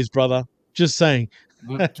Sundays, brother. Just saying.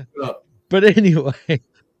 But anyway,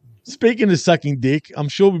 speaking of sucking dick, I'm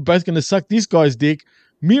sure we're both going to suck this guy's dick.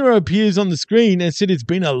 Miro appears on the screen and said it's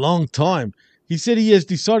been a long time. He said he has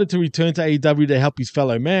decided to return to AEW to help his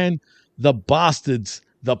fellow man, the bastards,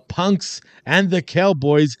 the punks, and the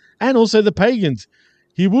cowboys, and also the pagans.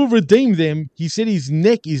 He will redeem them. He said his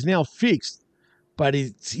neck is now fixed, but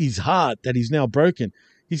it's his heart that is now broken.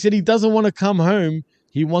 He said he doesn't want to come home.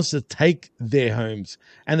 He wants to take their homes.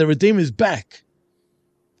 And the Redeemer's back.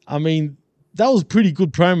 I mean, that was a pretty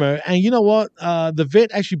good promo. And you know what? The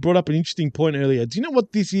vet actually brought up an interesting point earlier. Do you know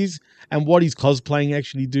what this is and what he's cosplaying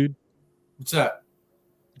actually, dude? What's that?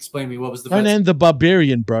 Explain to me. What was the Conan the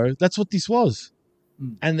Barbarian, bro. That's what this was.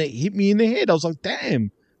 And they hit me in the head. I was like,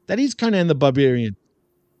 damn, that is Conan the Barbarian.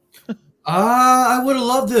 I would have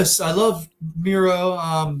loved this. I love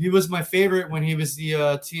Miro. He was my favorite when he was the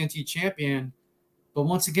TNT champion. But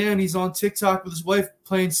once again, he's on TikTok with his wife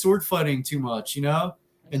playing sword fighting too much,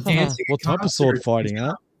 and dancing. What type of sword fighting,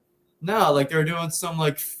 huh? No, like they're doing some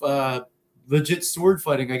legit sword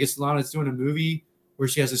fighting. I guess Lana's doing a movie where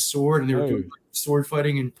she has a sword and they were doing sword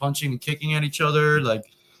fighting and punching and kicking at each other.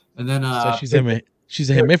 And then so she's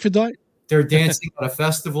a hermaphrodite? They're dancing at a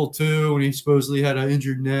festival too, and he supposedly had an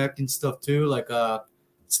injured neck and stuff too. Like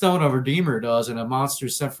Stone of Redeemer does, and a monster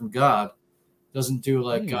sent from God doesn't do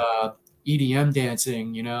EDM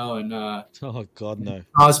dancing, and oh god, no.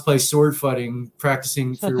 Cosplay sword fighting,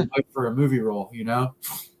 practicing for a movie role,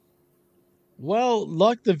 Well,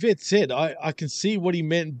 like the vet said, I can see what he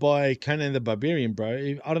meant by Conan the Barbarian,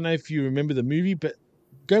 bro. I don't know if you remember the movie, but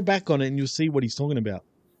go back on it and you'll see what he's talking about.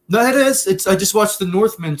 No, it is. I just watched The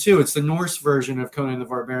Northman too. It's the Norse version of Conan the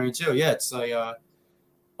Barbarian too. Yeah, it's a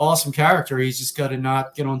awesome character. He's just got to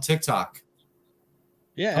not get on TikTok.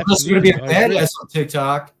 Yeah, unless you're gonna be a badass on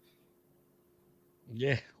TikTok.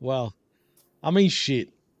 Yeah, well, I mean, shit.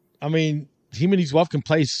 I mean, him and his wife can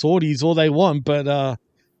play swordies all they want, but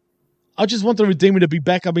I just want the Redeemer to be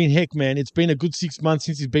back. I mean, heck, man, it's been a good 6 months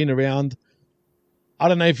since he's been around. I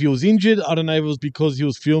don't know if he was injured. I don't know if it was because he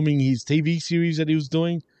was filming his TV series that he was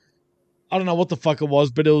doing. I don't know what the fuck it was,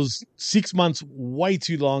 but it was 6 months, way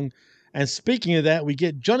too long. And speaking of that, we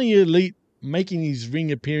get Johnny Elite making his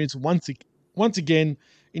ring appearance once again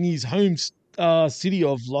in his home city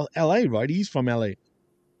of LA, right? He's from LA.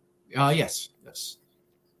 Yes.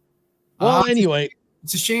 Well, anyway.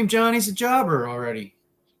 It's a shame Johnny's a jobber already.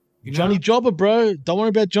 Johnny Jobber, bro. Don't worry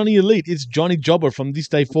about Johnny Elite. It's Johnny Jobber from this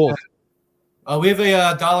day forth. We have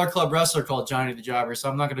a Dollar Club wrestler called Johnny the Jobber, so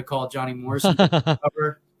I'm not going to call Johnny Morrison the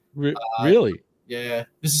Jobber. Really? Yeah.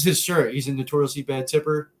 This is his shirt. He's a notoriously bad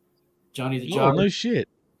tipper. Johnny the Jobber. Oh, no shit.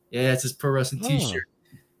 Yeah, it's his pro wrestling t-shirt.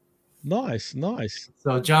 Nice.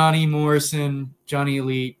 So Johnny Morrison, Johnny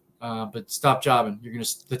Elite, but stop jobbing.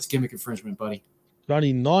 That's gimmick infringement, buddy.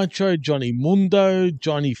 Johnny Nitro, Johnny Mundo,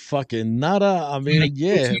 Johnny fucking Nutter. I mean,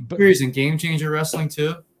 yeah. He's in Game Changer Wrestling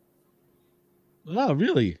too. Oh,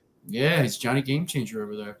 really? Yeah, he's Johnny Game Changer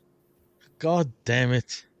over there. God damn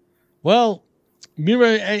it. Well, Miro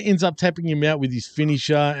ends up tapping him out with his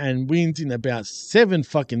finisher and wins in about 7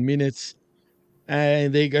 fucking minutes.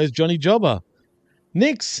 And there goes Johnny Jobber.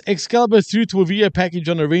 Next, Excalibur threw to a video package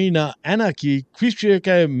on Arena Anarchy. Chris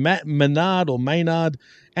Jericho, Matt Maynard,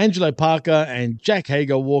 Angelo Parker, and Jack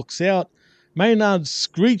Hager walks out. Maynard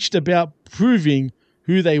screeched about proving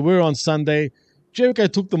who they were on Sunday. Jericho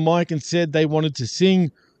took the mic and said they wanted to sing,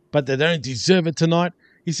 but they don't deserve it tonight.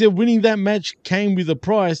 He said winning that match came with a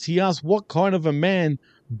price. He asked what kind of a man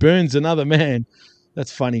burns another man.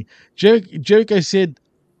 That's funny. Jericho said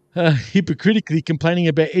hypocritically complaining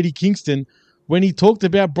about Eddie Kingston. When he talked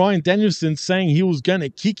about Bryan Danielson saying he was going to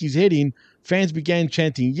kick his head in, fans began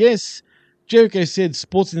chanting yes. Jericho said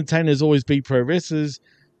sports entertainers always beat pro wrestlers.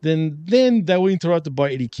 Then they were interrupted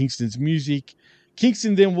by Eddie Kingston's music.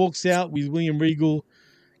 Kingston then walks out with William Regal.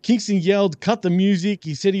 Kingston yelled, "Cut the music."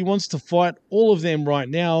 He said he wants to fight all of them right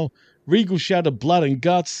now. Regal shouted blood and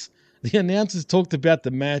guts. The announcers talked about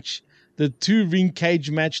the match. the 2-ring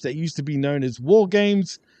cage match that used to be known as War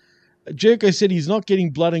Games. Jericho said he's not getting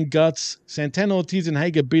blood and guts. Santana, Ortiz, and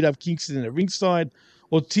Hager beat up Kingston at ringside.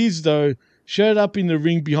 Ortiz, though, showed up in the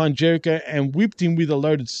ring behind Jericho and whipped him with a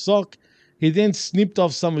loaded sock. He then snipped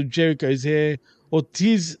off some of Jericho's hair.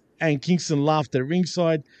 Ortiz and Kingston laughed at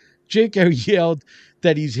ringside. Jericho yelled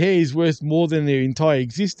that his hair is worth more than their entire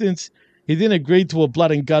existence. He then agreed to a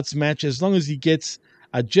blood and guts match as long as he gets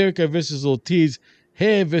a Jericho versus Ortiz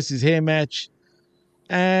hair versus hair match.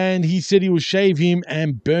 And he said he will shave him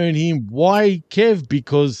and burn him. Why, Kev?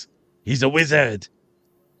 Because he's a wizard.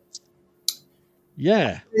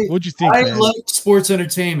 Yeah. What'd you think, I man? like sports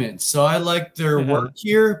entertainment, so I like their work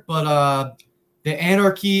here. But the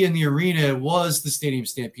Anarchy in the Arena was the Stadium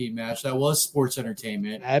Stampede match. That was sports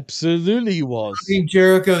entertainment. Absolutely was. I think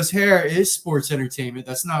Jericho's hair is sports entertainment.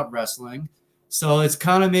 That's not wrestling. So it's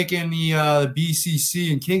kind of making the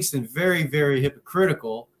BCC in Kingston very, very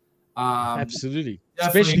hypocritical. Absolutely.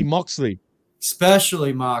 Especially Moxley.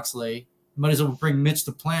 Especially Moxley. Might as well bring Mitch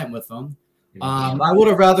the Plant with them. I would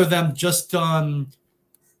have rather them just done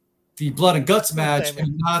the Blood and Guts match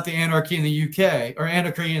and not the Anarchy in the UK or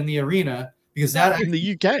Anarchy in the Arena, because that in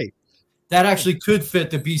the UK that actually could fit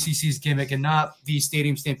the BCC's gimmick and not the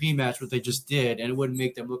Stadium Stampede match, what they just did, and it wouldn't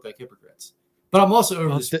make them look like hypocrites. But I'm also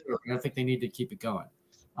over this. I think they need to keep it going.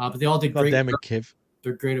 But they all did great. Damn it, Kev.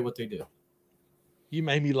 They're great at what they do. You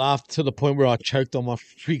made me laugh to the point where I choked on my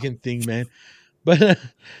freaking thing, man. But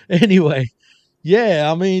anyway, yeah,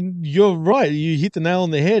 I mean, you're right. You hit the nail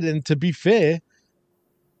on the head. And to be fair,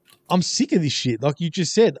 I'm sick of this shit. Like you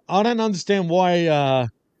just said, I don't understand why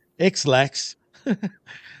X-Lax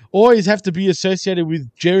always have to be associated with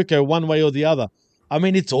Jericho one way or the other. I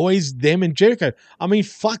mean, it's always them and Jericho. I mean,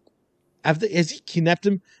 fuck. Has he kidnapped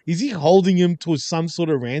him? Is he holding him to some sort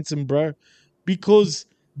of ransom, bro? Because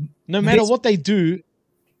no matter what they do,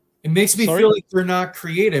 it makes me feel like they're not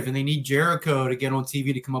creative and they need Jericho to get on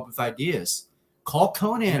TV to come up with ideas. Call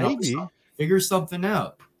Conan up, figure something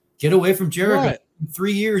out. Get away from Jericho. Right.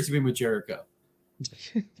 3 years you've been with Jericho.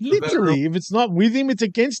 Literally, if it's not with him, it's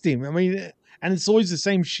against him. I mean, and it's always the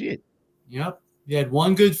same shit. Yep. You had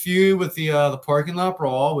one good feud with the parking lot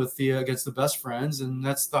brawl with the against the Best Friends, and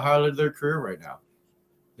that's the highlight of their career right now.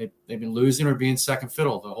 They've been losing or being second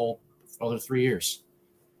fiddle the whole other 3 years.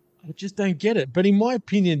 I just don't get it. But in my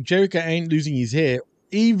opinion, Jericho ain't losing his hair,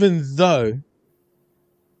 even though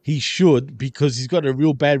he should, because he's got a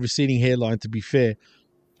real bad receding hairline, to be fair.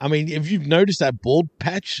 I mean, if you've noticed that bald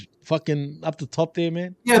patch fucking up the top there,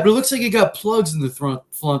 man. Yeah, but it looks like he got plugs in the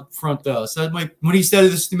front though. So that might, when he said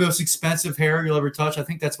this is the most expensive hair you'll ever touch, I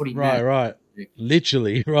think that's what he meant. Right.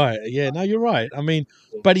 Literally, right. Yeah, no, you're right. I mean,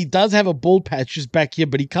 but he does have a bald patch just back here,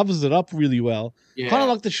 but he covers it up really well. Yeah. Kind of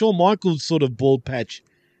like the Shawn Michaels sort of bald patch,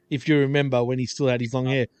 if you remember when he still had his long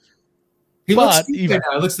hair. He looks good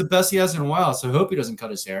now. It looks the best he has in a while, so I hope he doesn't cut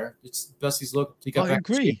his hair. It's the best he's looked. He got I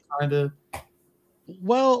agree. Kind of.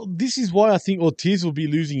 Well, this is why I think Ortiz will be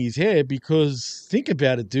losing his hair, because think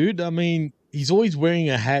about it, dude. I mean, he's always wearing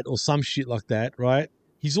a hat or some shit like that, right?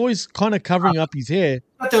 He's always kind of covering up his hair.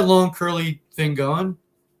 Got that long curly thing going.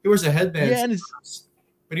 He wears a headband. Yeah, and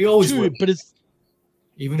but he always true, wears. but it's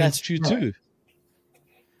even that's true too.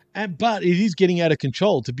 But it is getting out of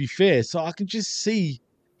control, to be fair. So I can just see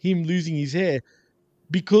him losing his hair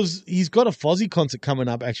because he's got a Fozzy concert coming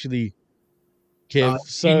up, actually, Kev.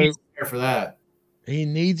 So he needs hair for that. He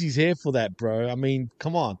needs his hair for that, bro. I mean,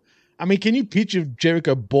 come on. I mean, can you picture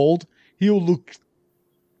Jericho bald? He'll look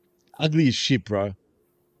ugly as shit, bro.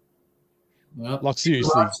 Well, like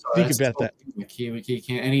seriously, think about that. He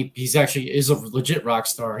can't, and he's actually is a legit rock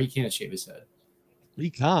star. He can't shave his head.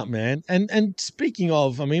 He can't, man. And speaking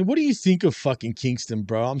of, I mean, what do you think of fucking Kingston,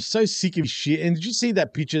 bro? I'm so sick of his shit. And did you see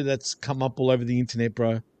that picture that's come up all over the internet,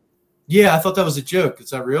 bro? Yeah, I thought that was a joke.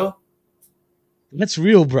 Is that real? That's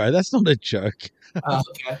real, bro. That's not a joke.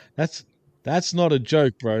 Okay. That's not a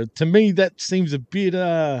joke, bro. To me, that seems a bit,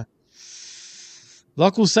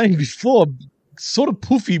 like we were saying before, sort of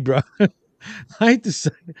poofy, bro. I hate to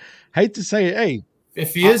say it. Hey,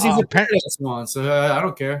 if he is, he's a paradise one, so I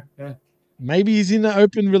don't care. Yeah. Maybe he's in an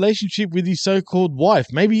open relationship with his so-called wife.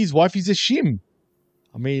 Maybe his wife is a shim.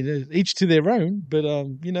 I mean, each to their own, but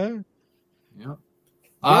you know.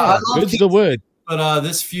 Yeah. Good's the word. But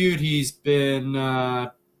this feud, he's been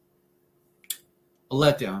a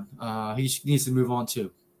letdown. He needs to move on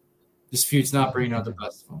too. This feud's not bringing out the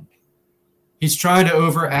best of him. He's trying to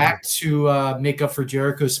overact to make up for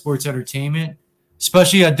Jericho's sports entertainment,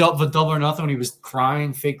 especially at Double or Nothing when he was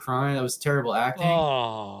crying, fake crying. That was terrible acting.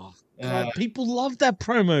 Oh, God, people love that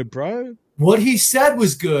promo, bro. What he said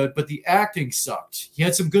was good, but the acting sucked. He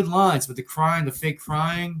had some good lines, but the crying, the fake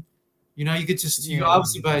crying, You know, you could just you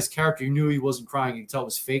obviously by his character, you knew he wasn't crying. You could tell it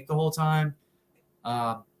was fake the whole time.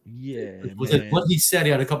 What he said,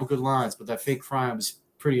 he had a couple good lines, but that fake crying was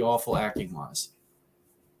pretty awful acting wise.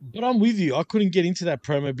 But I'm with you. I couldn't get into that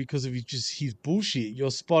promo because of his bullshit. You're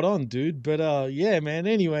spot on, dude. But yeah, man.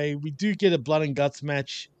 Anyway, we do get a blood and guts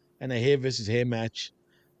match and a hair versus hair match.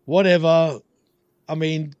 Whatever. I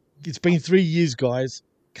mean, it's been 3 years, guys.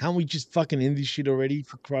 Can't we just fucking end this shit already,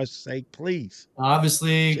 for Christ's sake, please?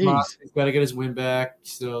 Obviously, Moxley's got to get his win back,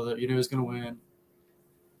 so that you know he's gonna win.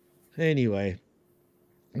 Anyway,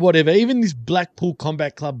 whatever. Even this Blackpool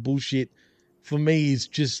Combat Club bullshit for me is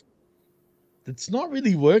just. It's not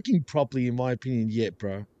really working properly, in my opinion, yet,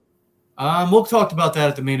 bro. We'll talk about that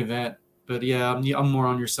at the main event. But yeah, I'm more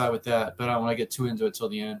on your side with that. But I don't want to get too into it till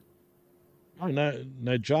the end. Oh,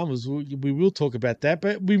 no dramas. We will talk about that.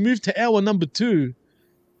 But we move to hour number 2.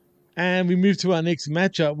 And we move to our next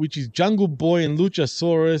matchup, which is Jungle Boy and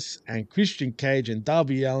Luchasaurus and Christian Cage and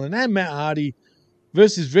Darby Allin and Matt Hardy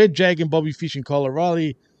versus Red Dragon, Bobby Fish and Kyle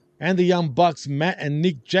O'Reilly and the Young Bucks, Matt and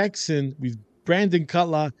Nick Jackson with Brandon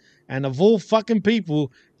Cutler and of all fucking people,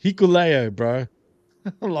 Hikuleo, bro.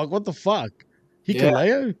 Like, what the fuck?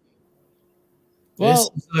 Hikuleo? Yeah.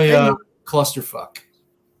 Well, this is a clusterfuck.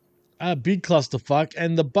 A big clusterfuck.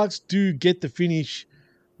 And the Bucks do get the finish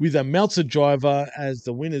with a Meltzer driver, as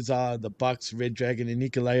the winners are the Bucks, Red Dragon, and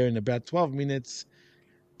Hikuleo in about 12 minutes.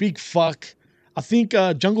 Big fuck. I think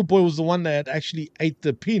Jungle Boy was the one that actually ate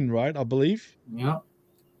the pin, right? I believe. Yeah.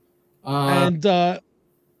 And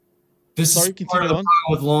this is part of the problem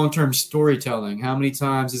with long-term storytelling. How many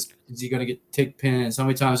times is he going to take pins? How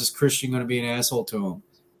many times is Christian going to be an asshole to him?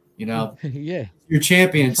 You know? Yeah. You're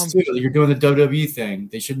champions, too. You're doing the WWE thing.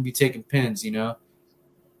 They shouldn't be taking pins, you know?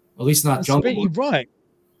 At least not Jungle Boy. Right.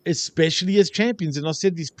 Especially as champions. And I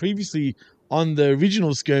said this previously on the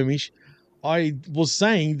original Skirmish. I was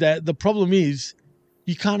saying that the problem is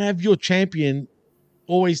you can't have your champion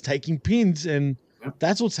always taking pins, and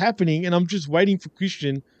that's what's happening. And I'm just waiting for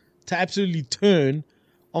Christian to absolutely turn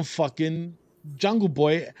on fucking Jungle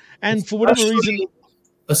Boy. And for whatever reason...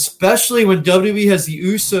 Especially when WWE has the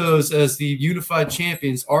Usos as the unified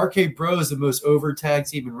champions. RK Bro is the most over tag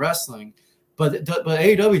team in wrestling. But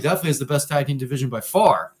AEW definitely is the best tag team division by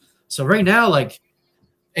far. So right now, like,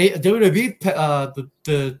 WWE,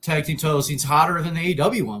 the tag team title seems hotter than the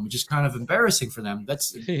AEW one, which is kind of embarrassing for them. That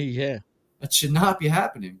should not be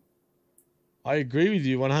happening. I agree with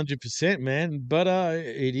you 100%, man. But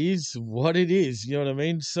it is what it is. You know what I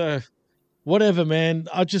mean? So, whatever, man.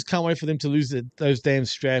 I just can't wait for them to lose those damn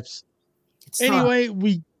straps. Anyway,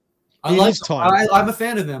 I'm a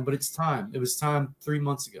fan of them, but it's time. It was time 3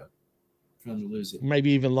 months ago for them to lose it.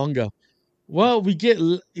 Maybe even longer. Well, we get,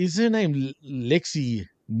 is her name Lexi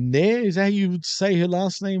Nair? Is that how you would say her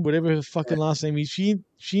last name? Whatever her fucking last name is. She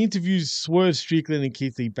interviews Swerve Strickland and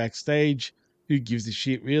Keith Lee backstage. Who gives a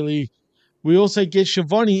shit, really? We also get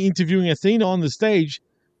Shivani interviewing Athena on the stage.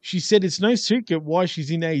 She said it's no secret why she's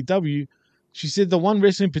in AEW. She said the one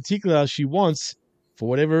wrestler in particular she wants, for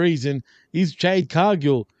whatever reason, is Jade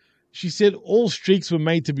Cargill. She said all streaks were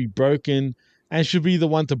made to be broken and she'll be the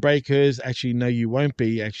one to break hers. Actually, no, you won't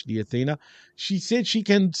be, actually, Athena. She said she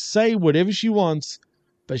can say whatever she wants,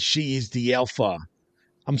 but she is the alpha.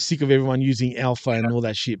 I'm sick of everyone using alpha and all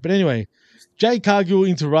that shit. But anyway, Jade Cargill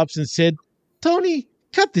interrupts and said, Tony,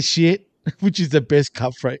 cut the shit, which is the best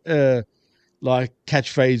catchphrase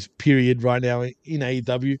period right now in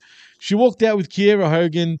AEW. She walked out with Kiera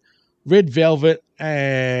Hogan, Red Velvet,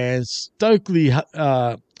 and Stokely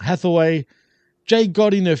Hathaway. Jade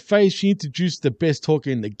got in her face. She introduced the best talker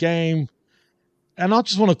in the game. And I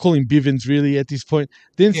just want to call him Bivens, really, at this point.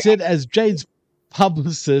 Then said, as Jade's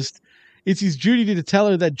publicist, it's his duty to tell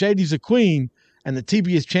her that Jade is a queen and the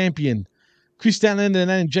TBS champion. Chris Statlander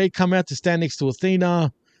and Jade come out to stand next to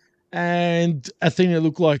Athena. And Athena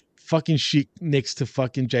looked like fucking shit next to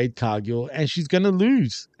fucking Jade Cargill. And she's going to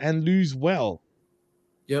lose, and lose well.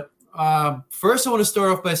 Yep. First, I want to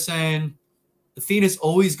start off by saying Athena's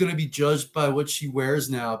always going to be judged by what she wears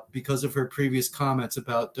now because of her previous comments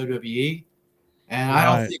about WWE. And I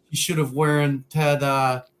don't think she should have worn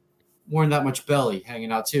that much belly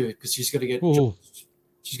hanging out too, because she's going to get judged.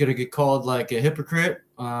 She's going to get called like a hypocrite.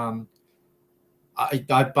 I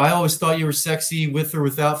always thought you were sexy with or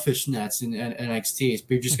without fishnets in NXT,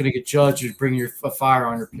 but you're just going to get judged. You're bringing a fire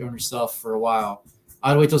on yourself for a while.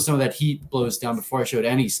 I'd wait till some of that heat blows down before I showed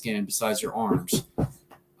any skin besides your arms.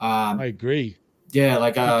 I agree. Yeah,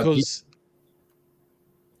 like because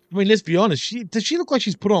I mean, let's be honest. Does she look like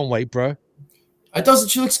she's put on weight, bro? It doesn't.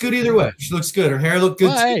 She looks good either way. She looks good. Her hair looked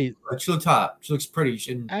good. Hey. She looks hot. She looks pretty.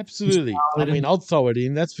 Absolutely. I mean, I'll throw it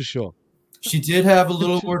in. That's for sure. She did have a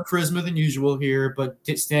little more charisma than usual here, but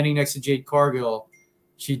standing next to Jade Cargill,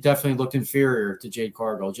 she definitely looked inferior to Jade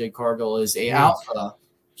Cargill. Jade Cargill is a alpha.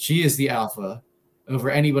 She is the alpha over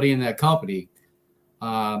anybody in that company.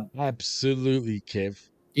 Absolutely, Kev.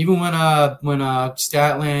 Even when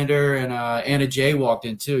Statlander and Anna Jay walked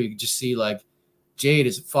in too, you could just see like Jade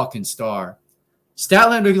is a fucking star.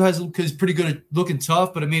 Statlander is pretty good at looking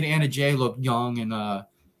tough, but it made Anna Jay look young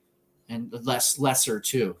and lesser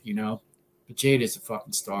too, you know. But Jade is a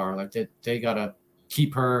fucking star. Like they gotta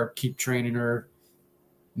keep training her,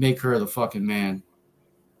 make her the fucking man.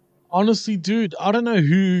 Honestly, dude, I don't know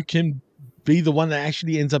who can be the one that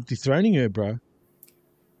actually ends up dethroning her, bro.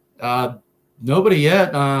 Nobody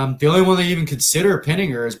yet. The only one they even consider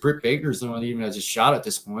pinning her is Britt Baker's the one that even has a shot at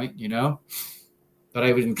this point, you know. But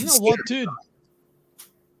I wouldn't consider. You know what, dude?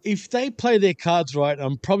 If they play their cards right,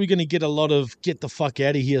 I'm probably going to get a lot of "get the fuck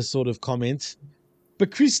out of here" sort of comments.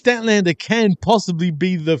 But Chris Statlander can possibly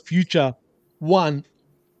be the future one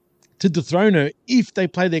to dethrone her if they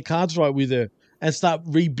play their cards right with her and start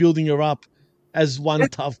rebuilding her up as one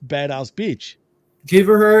tough, badass bitch. Give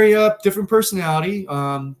her a different personality.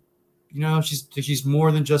 You know, she's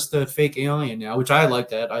more than just a fake alien now, which I like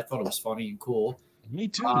that. I thought it was funny and cool. Me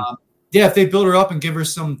too. Yeah, if they build her up and give her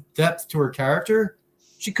some depth to her character,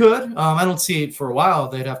 she could. I don't see it for a while.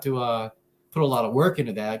 They'd have to put a lot of work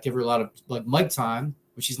into that, give her a lot of like mic time,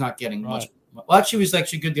 which she's not getting much. Well, she was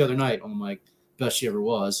actually good the other night on the mic, best she ever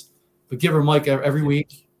was. But give her mic every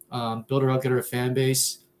week, build her up, get her a fan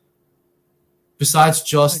base. Besides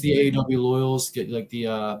just the AEW loyals, get like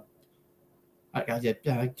the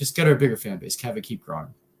just get her a bigger fan base. Have it keep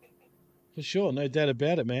growing. For sure, no doubt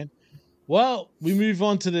about it, man. Well, we move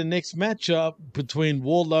on to the next matchup between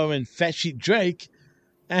Wardlow and Fat Shit Drake.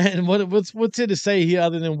 And what's there to say here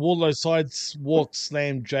other than Wardlow sidewalk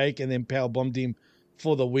slammed Drake and then powerbombed him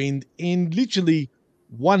for the win in literally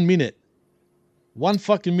 1 minute. 1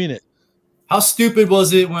 fucking minute. How stupid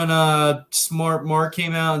was it when Smart Mark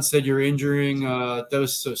came out and said you're injuring? That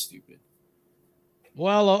was so stupid.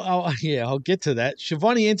 Well, I'll get to that.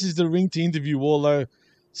 Shivani enters the ring to interview Wardlow.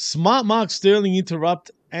 Smart Mark Sterling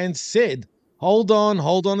interrupt and said, hold on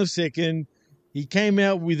a second. He came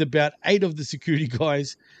out with about 8 of the security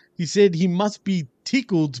guys. He said he must be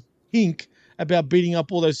tickled pink about beating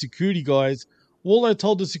up all those security guys. Wardlow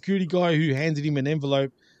told the security guy who handed him an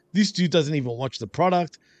envelope, this dude doesn't even watch the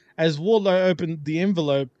product. As Wardlow opened the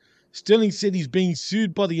envelope, Sterling said he's being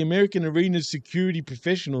sued by the American Arena's security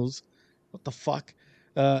professionals. What the fuck?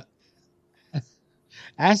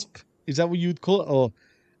 ASP? Is that what you would call it? Or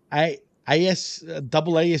ASP,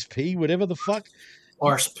 whatever the fuck?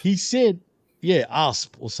 ASP. He said, yeah,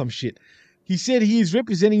 ASP or some shit. He said he is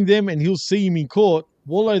representing them and he'll see him in court.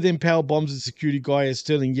 Wardlow then power bombs the security guy as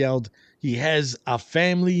Sterling yelled, he has a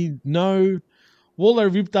family, no.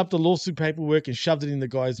 Wardlow ripped up the lawsuit paperwork and shoved it in the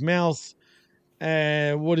guy's mouth.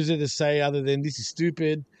 And what is it to say other than this is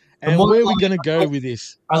stupid? And where are we going to go with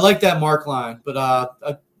this? I like that Mark line, but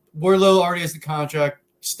Wardlow already has the contract.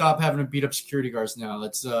 Stop having to beat up security guards now.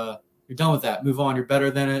 Let's you're done with that. Move on. You're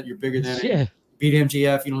better than it. You're bigger than it. Beat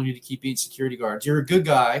MJF. You don't need to keep beating security guards. You're a good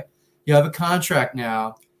guy. You have a contract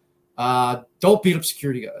now. Don't beat up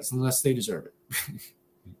security guys unless they deserve it.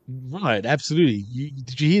 Right, absolutely.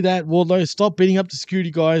 Did you hear that, Wardlow? Stop beating up the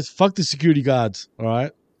security guys. Fuck the security guards. All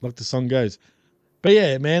right, like the song goes. But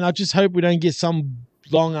yeah, man, I just hope we don't get some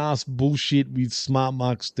long-ass bullshit with Smart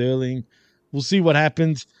Mark Sterling. We'll see what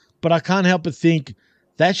happens. But I can't help but think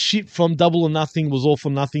that shit from Double or Nothing was all for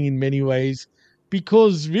nothing in many ways.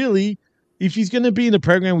 Because really, if he's going to be in a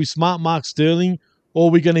program with Smart Mark Sterling,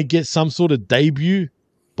 or we're going to get some sort of debut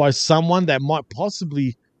by someone that might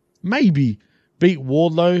possibly, maybe, beat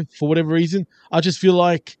Wardlow for whatever reason, I just feel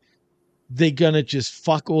like they're going to just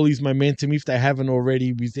fuck all his momentum if they haven't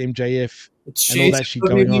already with MJF and all that shit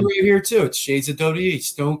going on. Right here too. It's shades of WWE.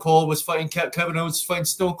 Stone Cold was fighting Kevin Owens was fighting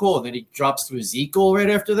Stone Cold, and then he drops to Ezekiel right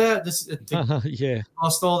after that. Yeah,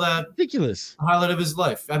 lost all that. Ridiculous. Highlight of his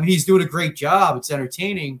life. I mean, he's doing a great job. It's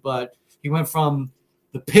entertaining, but he went from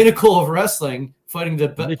the pinnacle of wrestling, fighting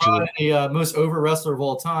the most over wrestler of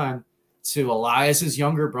all time, to Elias's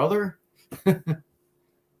younger brother.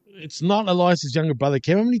 It's not Elias's younger brother,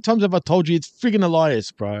 Kevin. How many times have I told you it's friggin'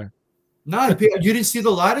 Elias, bro? No, you didn't see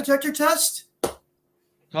the lie detector test?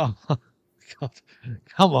 Oh, God.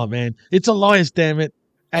 Come on, man. It's Elias, damn it.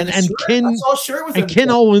 And Ken, I saw a shirt with him.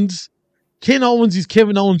 Ken Owens is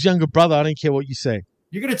Kevin Owens' younger brother. I don't care what you say.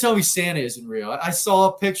 You're going to tell me Santa isn't real. I saw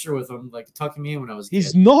a picture with him, like, tucking me in when I was a kid.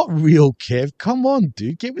 He's not real, Kev. Come on,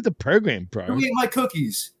 dude. Get with the program, bro. Who ate my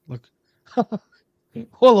cookies? Look.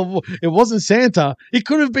 Well, it wasn't Santa. It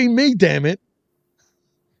could have been me, damn it.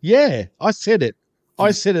 Yeah, I said it.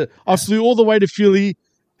 I flew all the way to Philly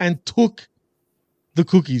and took the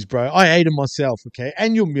cookies, bro. I ate them myself, okay?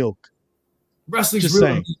 And your milk. Wrestling's Just real,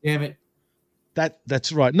 saying. damn it.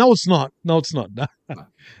 That's right. No, it's not. No, it's not. No.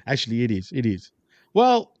 Actually, it is. It is.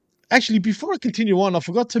 Well, actually, before I continue on, I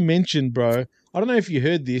forgot to mention, bro. I don't know if you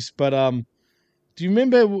heard this, but do you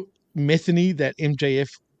remember Metheny, that MJF?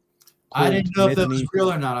 I didn't know if that was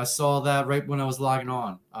real or not. I saw that right when I was logging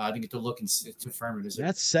on. I didn't get to look and confirm it. Is it?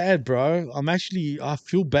 That's sad, bro. I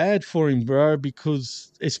feel bad for him, bro,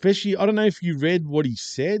 because especially, I don't know if you read what he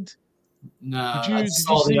said. No, I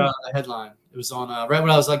saw the headline. It was on right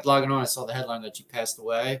when I was logging on. I saw the headline that he passed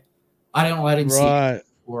away. I didn't see it,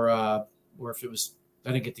 or if it was.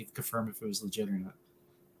 I didn't get to confirm if it was legit or not.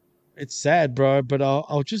 It's sad, bro, but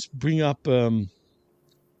I'll just bring up an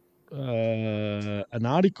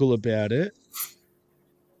article about it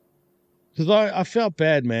because I felt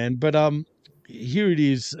bad, man. But here it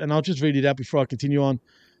is, and I'll just read it out before I continue on.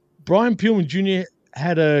 Brian Pillman Jr.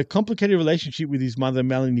 had a complicated relationship with his mother,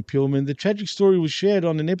 Melanie Pillman. The tragic story was shared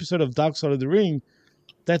on an episode of Dark Side of the Ring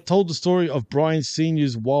that told the story of Brian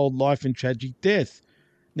Sr.'s wild life and tragic death.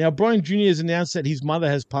 Now, Brian Jr. has announced that his mother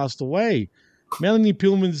has passed away. Melanie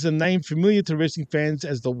Pillman is a name familiar to wrestling fans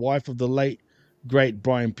as the wife of the late, great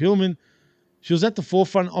Brian Pillman. She was at the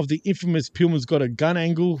forefront of the infamous Pillman's Got a Gun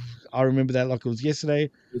angle. I remember that like it was yesterday.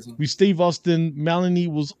 With Steve Austin, Melanie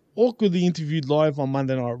was awkwardly interviewed live on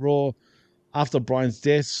Monday Night Raw after Brian's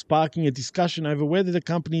death, sparking a discussion over whether the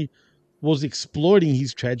company was exploiting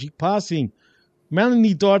his tragic passing.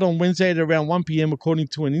 Melanie died on Wednesday at around 1 p.m. according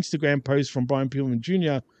to an Instagram post from Brian Pillman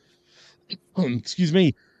Jr. Excuse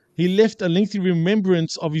me. He left a lengthy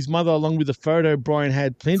remembrance of his mother along with a photo. Brian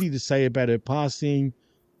had plenty to say about her passing.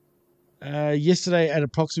 Yesterday at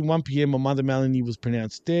approximately 1 p.m., my mother Melanie was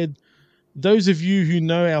pronounced dead. Those of you who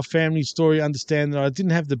know our family story understand that I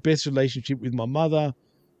didn't have the best relationship with my mother,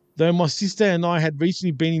 though my sister and I had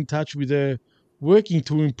recently been in touch with her, working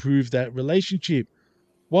to improve that relationship.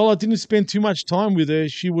 While I didn't spend too much time with her,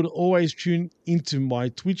 she would always tune into my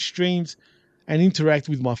Twitch streams and interact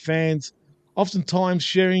with my fans, oftentimes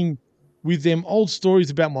sharing with them old stories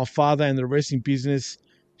about my father and the wrestling business.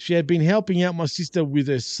 She had been helping out my sister with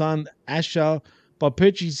her son, Asher, by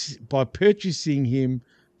purchasing him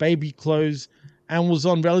baby clothes and was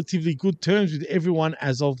on relatively good terms with everyone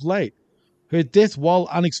as of late. Her death, while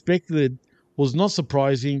unexpected, was not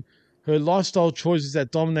surprising. Her lifestyle choices that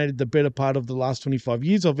dominated the better part of the last 25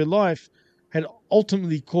 years of her life had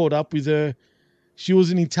ultimately caught up with her. She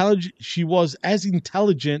was as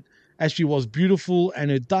intelligent as she was beautiful, and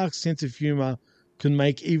her dark sense of humor could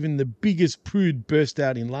make even the biggest prude burst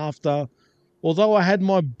out in laughter. Although I had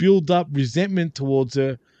my build-up resentment towards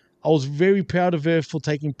her, I was very proud of her for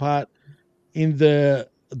taking part in the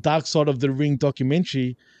Dark Side of the Ring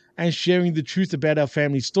documentary and sharing the truth about our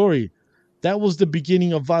family story. That was the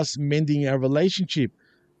beginning of us mending our relationship.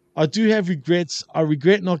 I do have regrets. I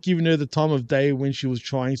regret not giving her the time of day when she was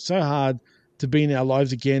trying so hard to be in our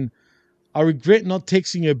lives again. I regret not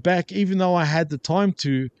texting her back even though I had the time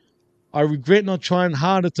to. I regret not trying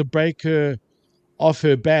harder to break her off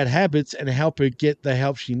her bad habits and help her get the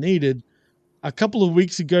help she needed. A couple of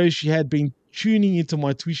weeks ago, she had been tuning into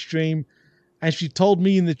my Twitch stream and she told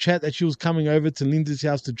me in the chat that she was coming over to Linda's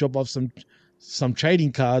house to drop off some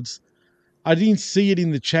trading cards. I didn't see it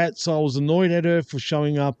in the chat, so I was annoyed at her for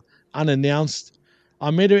showing up unannounced. I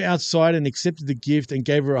met her outside and accepted the gift and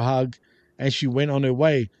gave her a hug, and she went on her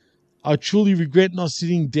way. I truly regret not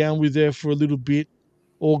sitting down with her for a little bit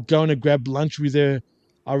or going to grab lunch with her.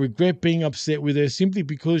 I regret being upset with her simply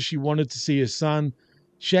because she wanted to see her son.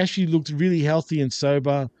 She actually looked really healthy and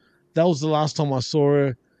sober. That was the last time I saw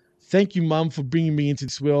her. Thank you, Mum, for bringing me into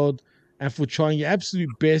this world and for trying your absolute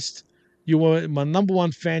best. You were my number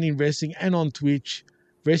one fan in wrestling and on Twitch.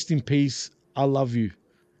 Rest in peace. I love you.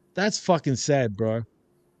 That's fucking sad, bro.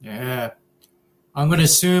 Yeah. I'm going to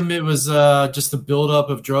assume it was just a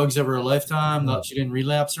buildup of drugs over a lifetime. That she didn't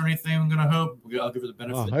relapse or anything, I'm going to hope. I'll give her the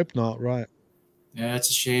benefit. I hope not, right. Yeah,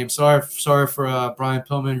 it's a shame. Sorry for Brian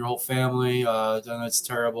Pillman, your whole family. I know it's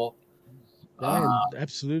terrible.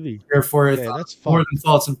 Absolutely. Here for it. Yeah, that's more fine. than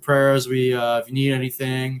thoughts and prayers. We, if you need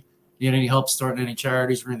anything, need any help starting any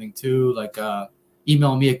charities or anything too, like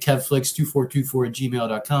email me at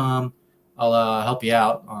kevflix2424@gmail.com. I'll help you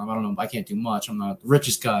out. I don't know. I can't do much. I'm not the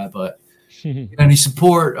richest guy, but any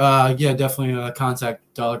support, yeah, definitely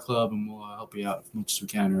contact Dollar Club and we'll help you out as much as we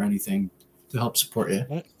can or anything to help support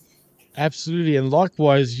you. Absolutely. And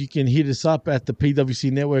likewise, you can hit us up at the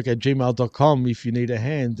PWC network at gmail.com if you need a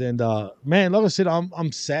hand. And man, like I said,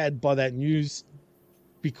 I'm sad by that news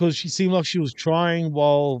because she seemed like she was trying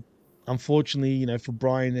while unfortunately, for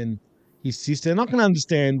Brian and his sister. And I can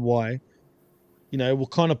understand why. We're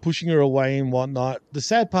kind of pushing her away and whatnot. The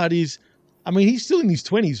sad part is, he's still in his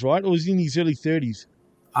 20s, right? Or is he in his early 30s?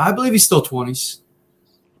 I believe he's still 20s.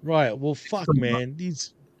 Right. Well, fuck, man.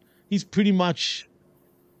 He's pretty much,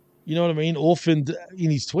 orphaned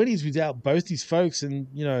in his 20s without both his folks. And,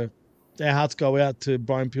 our hearts go out to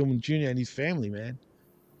Brian Pillman Jr. and his family, man.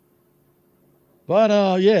 But,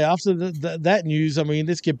 after that news,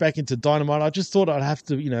 let's get back into Dynamite. I just thought I'd have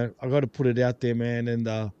to, I got to put it out there, man. And,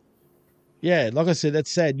 like I said, that's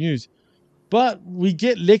sad news. But we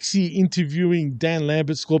get Lexi interviewing Dan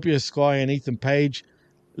Lambert, Scorpio Sky, and Ethan Page.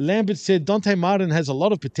 Lambert said Dante Martin has a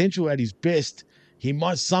lot of potential at his best. He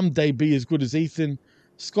might someday be as good as Ethan.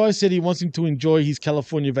 Sky said he wants him to enjoy his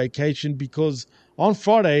California vacation because on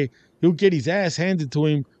Friday, he'll get his ass handed to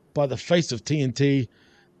him by the face of TNT.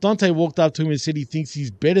 Dante walked up to him and said he thinks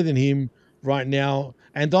he's better than him right now.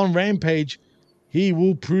 And on Rampage, he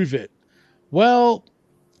will prove it. Well,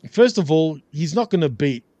 first of all, he's not going to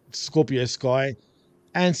beat Scorpio Sky.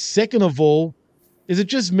 And second of all, is it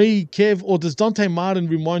just me, Kev, or does Dante Martin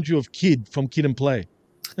remind you of Kid from Kid and Play?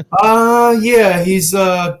 Yeah, he's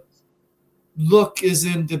look is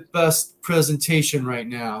in the best presentation right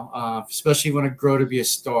now, especially when I grow to be a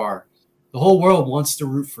star. The whole world wants to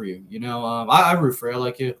root for you. I root for you. I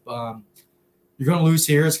like you. You're going to lose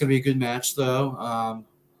here. It's going to be a good match, though.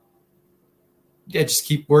 Just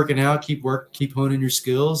keep working out, keep honing your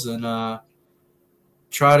skills, and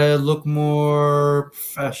try to look more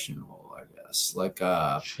professional, I guess.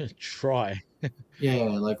 Try.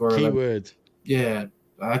 Yeah, keyword. Yeah,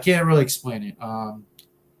 I can't really explain it.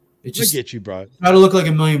 It just I get you, bro. Try to look like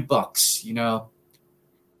 $1 million,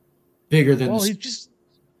 bigger than. Well,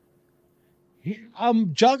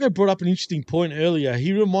 Jargo brought up an interesting point earlier.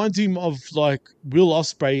 He reminds him of Will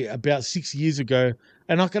Ospreay about 6 years ago,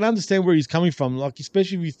 and I can understand where he's coming from.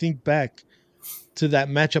 Especially if you think back to that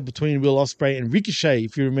matchup between Will Ospreay and Ricochet,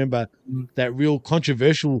 if you remember that real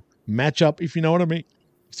controversial matchup, if you know what I mean.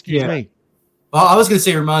 Excuse me. Well, I was gonna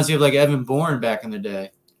say it reminds me of Evan Bourne back in the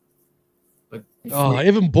day.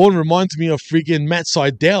 Evan Bourne reminds me of freaking Matt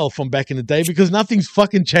Sydal from back in the day because nothing's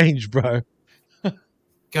fucking changed, bro.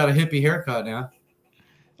 Got a hippie haircut now.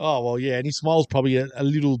 Oh, well, yeah, and he smiles probably a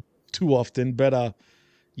little too often, but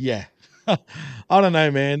yeah. I don't know,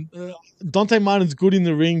 man. Dante Martin's good in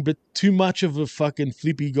the ring, but too much of a fucking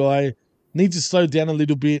flippy guy. Needs to slow down a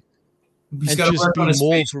little bit. He's got to work on his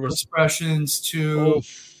facial expressions too. Oh.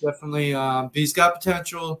 Definitely. He's got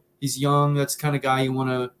potential. He's young. That's the kind of guy you want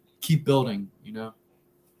to keep building,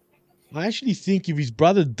 I actually think if his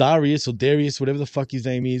brother Darius, whatever the fuck his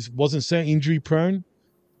name is, wasn't so injury prone,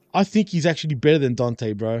 I think he's actually better than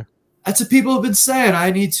Dante, bro. That's what people have been saying.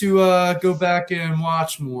 I need to go back and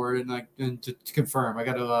watch more and to confirm. I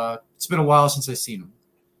got to. It's been a while since I've seen him.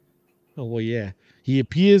 Oh well, yeah. He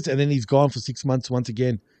appears and then he's gone for 6 months once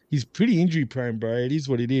again. He's pretty injury prone, bro. It is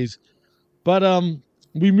what it is. But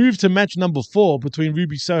we move to match number 4 between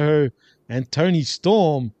Ruby Soho and Toni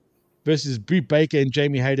Storm versus Britt Baker and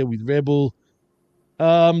Jamie Hayter with Rebel.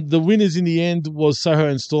 The winners in the end was Soho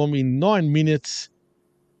and Storm in 9 minutes.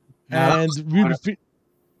 And Ruby.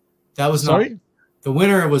 That was sorry. The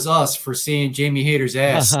winner was us for seeing Jamie Hayter's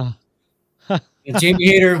ass. And Jamie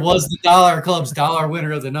Hayter was the Dollar Club's dollar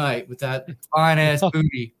winner of the night with that fine ass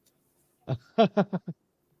booty. I'd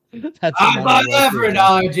buy that for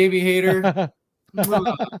 $1, Jamie Hayter.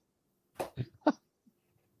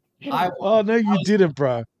 Oh no, you didn't,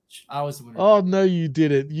 bro. I was the winner. Oh no, you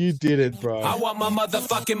didn't. You didn't, bro. I want my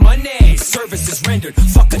motherfucking money. Services rendered.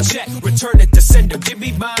 Fuck a check. Return it to sender. Give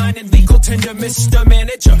me mine and legal tender, Mr.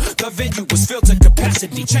 Manager. The venue was filled to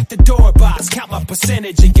capacity. Check the door box. Count my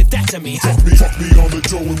percentage and get that to me. Fuck me on the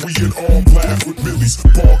dough and we in all black with millies,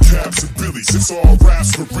 ball caps and billies. It's all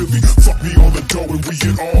raps for really. Fuck me on the dough and we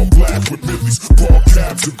in all black with millies, ball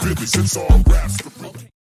caps and billies. It's all raps for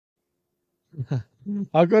really.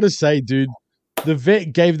 I gotta say, dude. The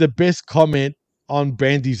vet gave the best comment on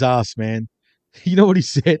Brandy's ass, man. You know what he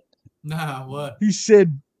said? Nah, what? He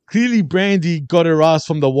said, clearly Brandy got her ass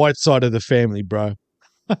from the white side of the family, bro.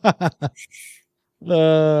 Jamie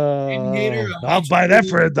Hayter, I'll buy that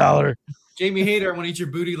for $1. Jamie Hayter, I want to eat your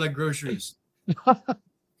booty like groceries.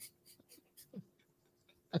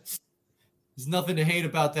 There's nothing to hate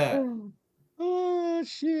about that. Oh,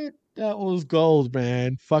 shit. That was gold,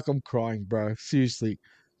 man. Fuck, I'm crying, bro. Seriously.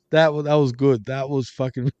 That was good. That was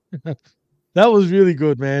fucking... that was really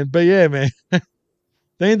good, man. But yeah, man.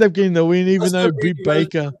 They end up getting the win, even though Britt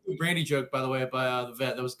Baker... Brandy joke, by the way, by the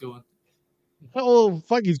vet. That was good one. Oh,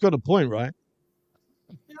 fuck, he's got a point, right?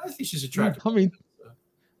 Yeah, I think she's attractive. I mean,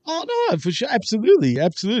 Oh no, for sure, absolutely.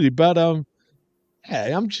 But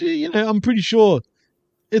yeah, I'm pretty sure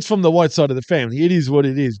it's from the white side of the family. It is what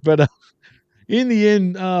it is. But in the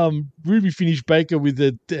end, Ruby finished Baker with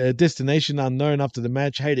a destination unknown after the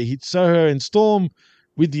match. Hayter hit Soho and Storm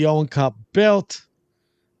with the Owen Cup belt.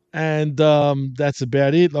 And that's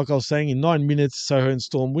about it. Like I was saying, in 9 minutes, Soho and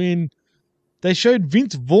Storm win. They showed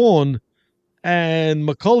Vince Vaughn and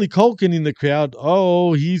Macaulay Culkin in the crowd.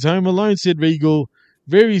 Oh, he's home alone, said Regal.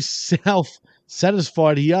 Very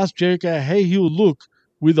self-satisfied. He asked Jericho how he'll look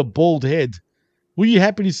with a bald head. Were you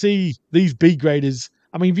happy to see these B-graders?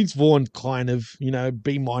 I mean, Vince Vaughn kind of,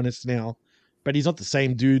 B- now. But he's not the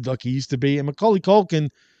same dude like he used to be. And Macaulay Culkin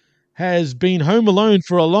has been home alone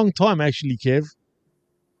for a long time, actually, Kev.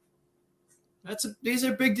 These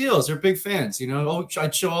are big deals. They're big fans,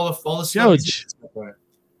 I'd show all the Huge.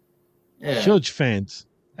 Yeah. Huge fans.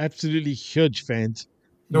 Absolutely huge fans.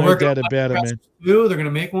 They're No doubt about it, man. They're going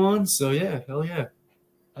to make one, so yeah, hell yeah.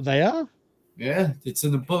 They are? Yeah, it's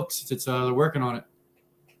in the books. They're working on it.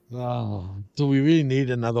 Oh, do we really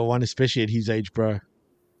need another one, especially at his age, bro?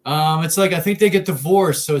 It's like I think they get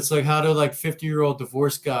divorced, so it's like how do 50-year-old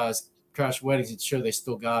divorced guys crash weddings and show they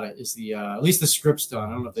still got it. Is the at least the script's done.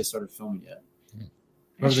 I don't know if they started filming yet.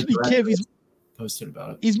 Actually, Kev, is posted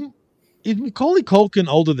about it. Is Macaulay Culkin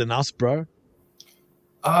older than us, bro?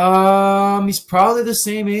 He's probably the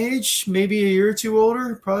same age, maybe a year or two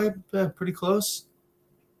older. Probably pretty close.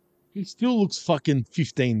 He still looks fucking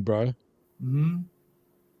 15, bro. Mm-hmm.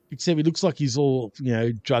 Except he looks like he's all,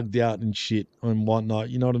 drugged out and shit and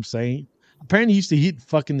whatnot. You know what I'm saying? Apparently he used to hit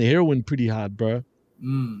fucking the heroin pretty hard, bro.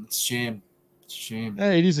 It's a shame. It's a shame.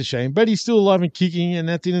 Hey, it is a shame. But he's still alive and kicking, and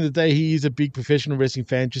at the end of the day, he is a big professional wrestling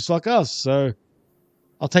fan just like us. So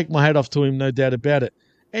I'll take my hat off to him, no doubt about it.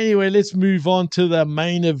 Anyway, let's move on to the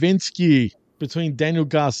main event ski between Daniel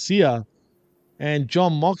Garcia and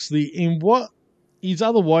Jon Moxley in what is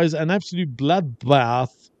otherwise an absolute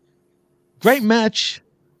bloodbath. Great match.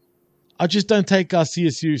 I just don't take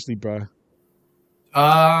Garcia seriously, bro.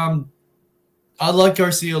 I like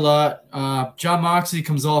Garcia a lot. Jon Moxley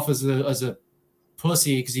comes off as a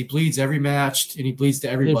pussy because he bleeds every match and he bleeds to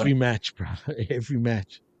everybody. Every match, bro. Every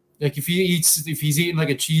match. Like if he's eating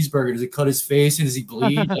like a cheeseburger, does he cut his face and does he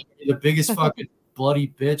bleed? Like, you're the biggest fucking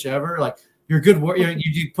bloody bitch ever. Like you're good.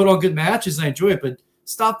 You put on good matches and I enjoy it, but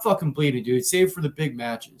stop fucking bleeding, dude. Save it for the big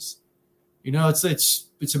matches.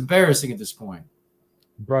 It's embarrassing at this point.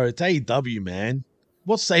 Bro, it's AEW, man.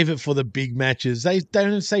 What save it for the big matches? They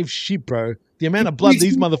don't save shit, bro. The amount of blood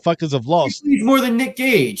these motherfuckers have lost. He's more than Nick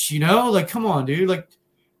Gage, Like, come on, dude. Like,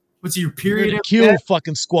 what's your period? Kill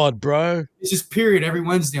fucking squad, bro. It's just period every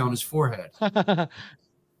Wednesday on his forehead. I'm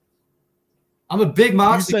a big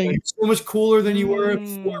Moxley. You're so much cooler than you were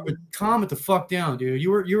before, but calm it the fuck down, dude.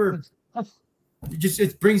 You were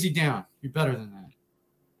it brings you down. You're better than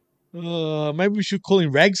that. Maybe we should call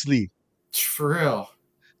him Ragsley. For real.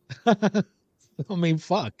 I mean,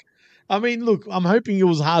 fuck. I mean, look, I'm hoping it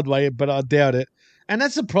was hard way, but I doubt it. And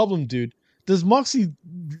that's the problem, dude. Does Moxley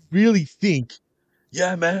really think,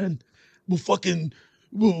 yeah, man, I'll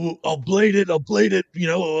blade it,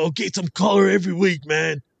 I'll get some color every week,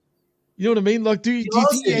 man. You know what I mean? Like, do you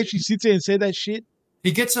think he actually sits there and say that shit?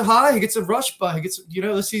 He gets a high, he gets a rush by,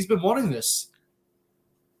 he's been wanting this.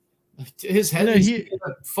 His head is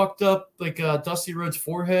fucked up like Dusty Rhodes'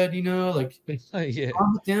 forehead, yeah.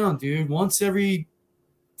 Calm it down, dude. Once every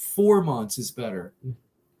 4 months is better.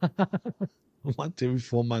 Once every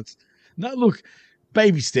 4 months. No, look,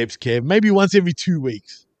 baby steps, Kev. Maybe once every 2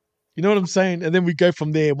 weeks. You know what I'm saying? And then we go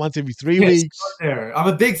from there once every 3 weeks. There. I'm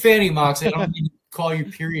a big fan of you, Mox. I don't need to call you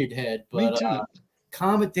period head, but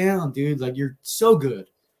calm it down, dude. Like, you're so good.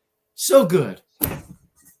 So good.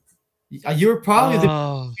 You were probably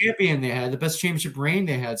the champion they had, the best championship reign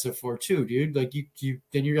they had so far too, dude. Like you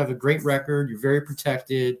have a great record. You're very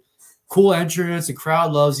protected. Cool entrance. The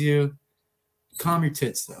crowd loves you. Calm your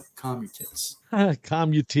tits, though. Calm your tits.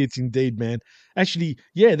 Calm your tits, indeed, man. Actually,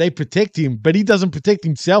 yeah, they protect him, but he doesn't protect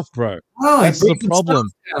himself, bro. Oh, that's the problem.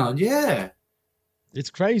 Down. Yeah, it's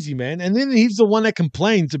crazy, man. And then he's the one that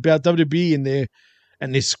complains about WWE and their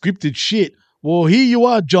scripted shit. Well, here you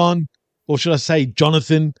are, John, or should I say,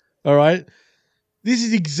 Jonathan? All right. This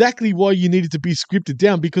is exactly why you needed to be scripted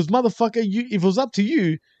down because, motherfucker, if it was up to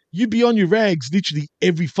you, you'd be on your rags literally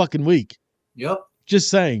every fucking week. Yep.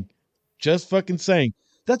 Just saying. Just fucking saying.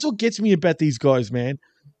 That's what gets me about these guys, man.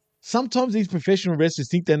 Sometimes these professional wrestlers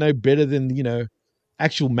think they know better than,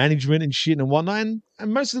 actual management and shit and whatnot.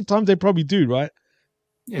 And most of the time they probably do, right?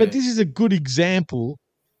 Yeah. But this is a good example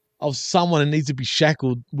of someone that needs to be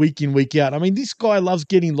shackled week in, week out. I mean, this guy loves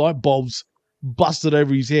getting light bulbs busted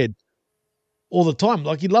over his head. all the time.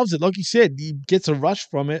 Like, he loves it. Like you said, he gets a rush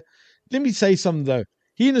from it. Let me say something, though.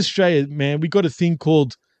 Here in Australia, man, we got a thing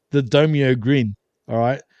called the Domio Grin, all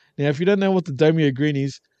right? Now, if you don't know what the Domio Grin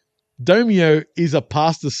is, Domio is a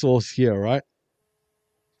pasta sauce here, right?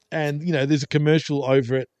 And, there's a commercial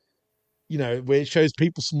over it, where it shows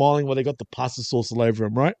people smiling while they got the pasta sauce all over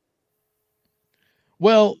them, right?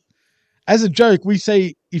 Well, as a joke, we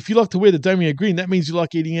say, if you like to wear the Domio Green, that means you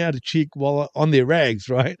like eating out a chick while on their rags,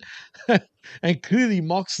 right? And clearly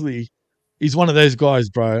Moxley is one of those guys,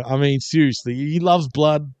 bro. I mean, seriously, he loves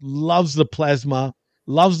blood, loves the plasma,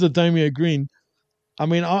 loves the Domio Green. I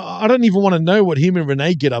mean, I don't even want to know what him and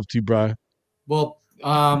Renee get up to, bro. Well,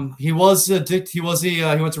 he was addicted. He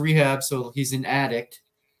went to rehab, so he's an addict.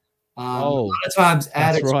 A lot of times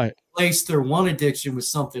addicts replace their one addiction with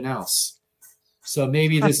something else. So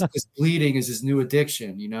maybe this bleeding is his new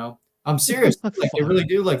addiction, I'm serious. Like, they really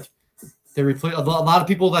do. Like, they replace a lot of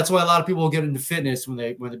people. That's why a lot of people will get into fitness when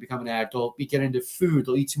they become an addict. They'll get into food.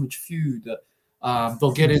 They'll eat too much food.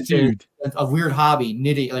 They'll get into a weird hobby,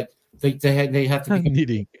 knitting. Like, they have to be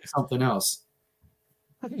knitting something else.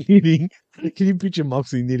 Knitting. Can you picture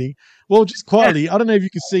Moxley knitting? Well, just quietly. I don't know if you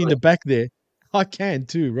can see in the back there. I can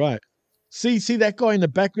too, right? See that guy in the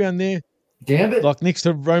background there? Gambit? Like next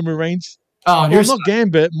to Roman Reigns? Oh, well, not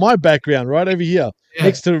Gambit, my background, right over here. Yeah.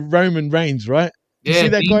 Next to Roman Reigns, right? You see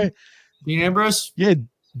that guy? Dean Ambrose? Yeah,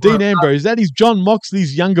 Dean Ambrose. That is John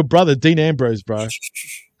Moxley's younger brother, Dean Ambrose, bro.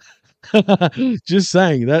 Just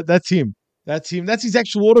saying. That's him. That's him. That's his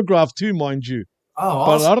actual autograph too, mind you. Oh,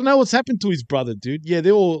 but awesome. I don't know what's happened to his brother, dude. Yeah,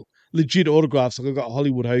 they're all legit autographs. Like, I got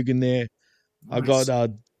Hollywood Hogan there. Nice. I got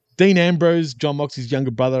Dean Ambrose, John Moxley's younger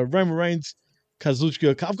brother, Roman Reigns,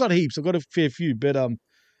 Kazuchika. I've got heaps. I've got a fair few. But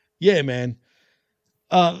yeah, man.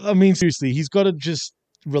 I mean, seriously, he's got to just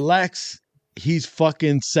relax his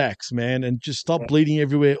fucking sacks, man, and just stop bleeding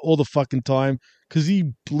everywhere all the fucking time, because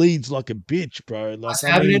he bleeds like a bitch, bro. Like,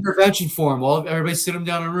 have an intervention for him. Well, everybody sit him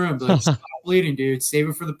down in a room. Like, stop bleeding, dude. Save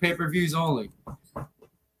it for the pay-per-views only.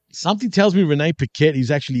 Something tells me Renee Paquette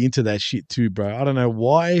is actually into that shit too, bro. I don't know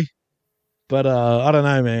why, but I don't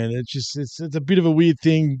know, man. It's a bit of a weird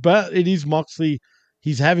thing, but it is Moxley.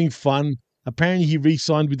 He's having fun. Apparently, he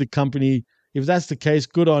re-signed with the company. If that's the case,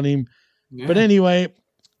 good on him. Yeah. But anyway,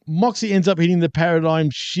 Moxley ends up hitting the paradigm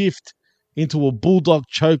shift into a bulldog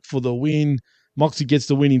choke for the win. Moxley gets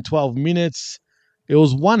the win in 12 minutes. It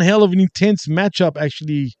was one hell of an intense matchup,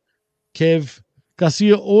 actually, Kev.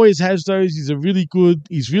 Garcia always has those. He's really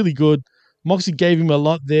good. Moxley gave him a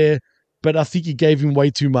lot there, but I think he gave him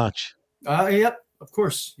way too much. Yep, of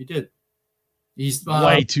course, he did. He's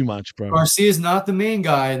way too much, bro. Garcia's not the main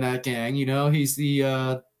guy in that gang, He's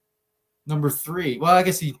the number 3. Well, I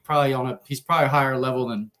guess he's probably a higher level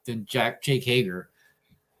than Jake Hager.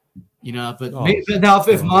 But now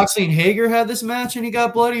if Moxley and Hager had this match and he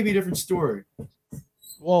got bloody, it'd be a different story.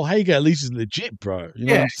 Well, Hager at least is legit, bro. You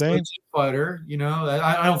know what I'm saying? Legit fighter.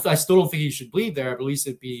 I still don't think he should bleed there, but at least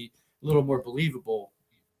it'd be a little more believable.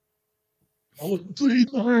 Oh,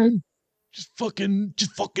 bleed, man! Just fucking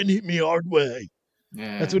hit me hard way.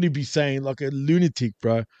 Yeah, that's what he'd be saying, like a lunatic,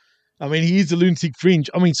 bro. I mean, he is a lunatic fringe.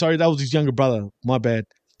 I mean, sorry, that was his younger brother. My bad.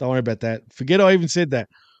 Don't worry about that. Forget I even said that.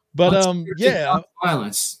 But yeah,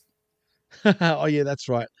 violence. Oh yeah, that's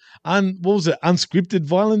right. What was it? Unscripted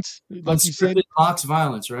violence, like you said. Box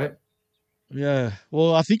violence, right? Yeah.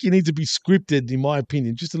 Well, I think you need to be scripted, in my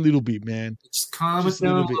opinion, just a little bit, man. Just calm it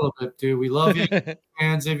down a little bit, dude. We love you,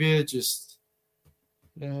 fans of you. Just.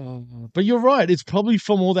 But you're right. It's probably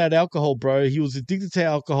from all that alcohol, bro. He was addicted to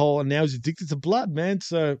alcohol, and now he's addicted to blood, man.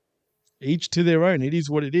 So each to their own. It is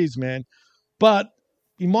what it is, man. But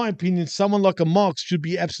in my opinion, someone like a Mox should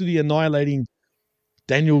be absolutely annihilating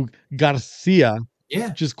Daniel Garcia,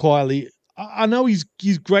 just quietly. I know he's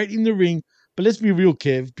great in the ring, but let's be real,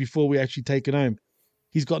 Kev, before we actually take it home.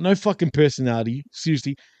 He's got no fucking personality.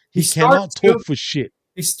 Seriously. He cannot talk for shit.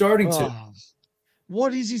 He's starting to.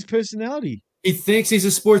 What is his personality? He thinks he's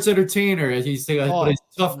a sports entertainer. He's a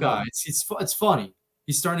tough guy. It's funny.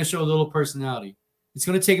 He's starting to show a little personality. It's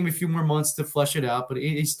going to take him a few more months to flesh it out, but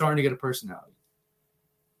he's starting to get a personality.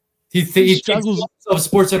 He struggles thinks he's a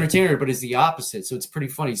sports entertainer, but is the opposite. So it's pretty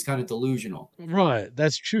funny. He's kind of delusional. Right.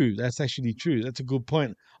 That's true. That's actually true. That's a good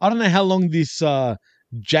point. I don't know how long this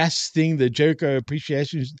JAS thing, the Jericho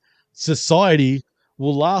Appreciation Society,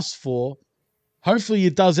 will last for. Hopefully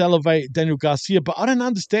it does elevate Daniel Garcia, but I don't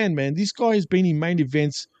understand, man. This guy has been in main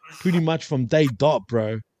events pretty much from day dot,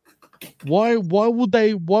 bro. Why would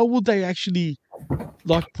they actually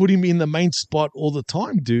like put him in the main spot all the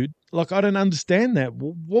time, dude? Like, I don't understand that.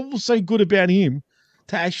 What was so good about him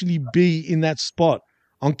to actually be in that spot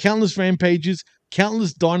on countless rampages,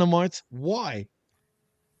 countless dynamites. Why?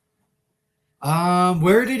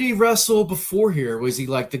 Where did he wrestle before here? Was he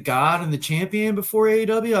like the god and the champion before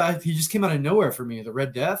AEW? He just came out of nowhere for me. The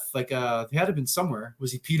Red Death, like he had to have been somewhere.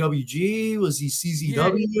 Was he PWG? Was he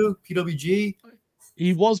CZW? Yeah. PWG?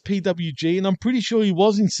 He was PWG, and I'm pretty sure he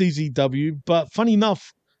was in CZW. But funny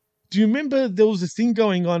enough, do you remember there was a thing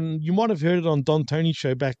going on? You might have heard it on Don Tony's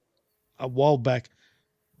show back a while back.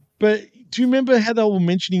 But do you remember how they were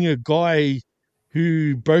mentioning a guy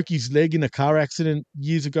who broke his leg in a car accident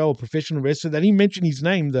years ago, a professional wrestler? They didn't mention his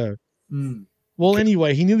name, though. Well,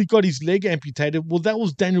 anyway, he nearly got his leg amputated. Well, that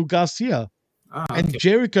was Daniel Garcia. And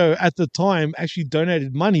Jericho, at the time, actually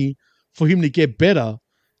donated money for him to get better.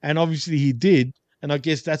 And obviously he did. And I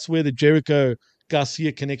guess that's where the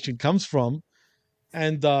Jericho-Garcia connection comes from.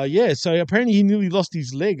 And, so apparently he nearly lost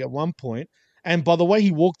his leg at one point. And by the way,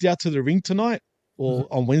 he walked out to the ring tonight, or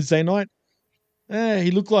on Wednesday night,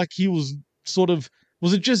 he looked like he was sort of,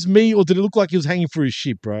 was it just me, or did it look like he was hanging for his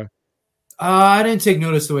shit, bro? I didn't take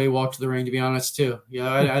notice the way he walked to the ring, to be honest, too.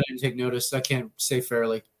 Yeah, I didn't take notice. I can't say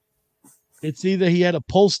fairly. It's either he had a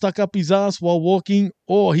pole stuck up his ass while walking,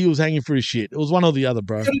 or he was hanging for his shit. It was one or the other,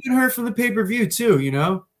 bro. Could have been hurt from the pay-per-view, too, you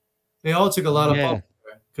know? They all took a lot of bump.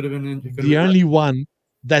 Could have been the only one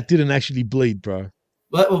that didn't actually bleed, bro.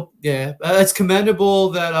 Well, yeah, it's commendable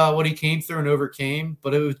that what he came through and overcame,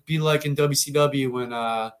 but it would be like in WCW when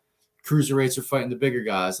cruiserweights are fighting the bigger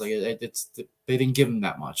guys. Like they didn't give him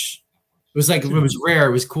that much. It was like, it was rare.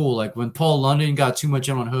 It was cool. Like when Paul London got too much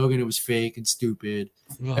in on Hogan, it was fake and stupid.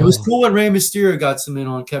 It was cool when Rey Mysterio got some in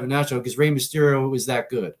on Kevin Nash because Rey Mysterio was that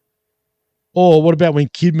good. Or what about when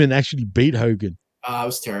Kidman actually beat Hogan? It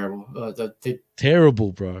was terrible.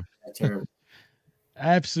 Terrible, bro. Terrible.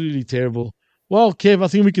 Absolutely terrible. Well, Kev, I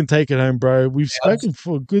think we can take it home, bro. We've spoken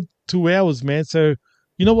for a good 2 hours, man. So,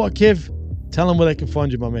 you know what, Kev? Tell them where they can find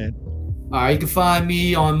you, my man. All right, you can find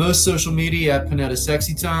me on most social media at Panetta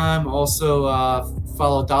Sexy Time. Also,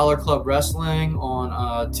 follow Dollar Club Wrestling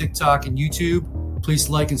on TikTok and YouTube. Please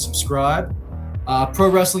like and subscribe. Pro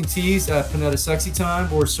Wrestling Tees at Panetta Sexy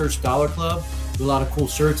Time, or search Dollar Club. Do a lot of cool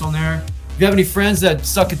shirts on there. If you have any friends that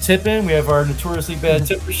suck at tipping, we have our Notoriously Bad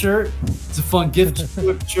Tipper shirt. It's a fun gift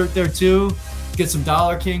shirt there, too. Get some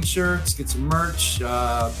Dollar King shirts, get some merch.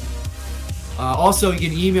 Also, you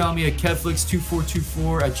can email me at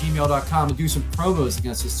kevflix2424@gmail.com and do some promos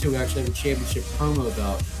against us, too. We actually have a championship promo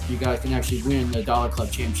belt. You guys can actually win the Dollar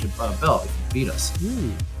Club Championship belt if you beat us.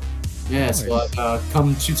 Yeah, nice. So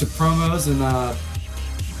come shoot some promos and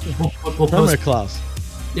we'll promo post class.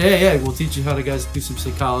 Yeah, we'll teach you how to guys do some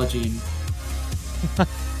psychology.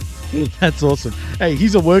 That's awesome. Hey,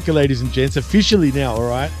 he's a worker, ladies and gents, officially now, all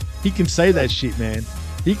right? He can say that shit, man.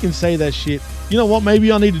 He can say that shit. You know what?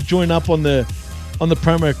 Maybe I need to join up on the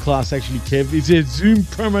promo class, actually, Kev. Is there Zoom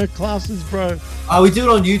promo classes, bro? We do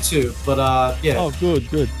it on YouTube, but yeah. Oh, good.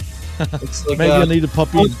 It's like, maybe I need to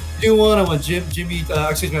pop in. Do one. I want Jimmy.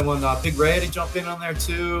 I want Big Ray to jump in on there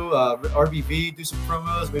too. RBV, do some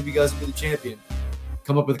promos. Maybe you guys will be the champion.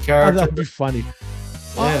 Come up with a character. That'd be funny.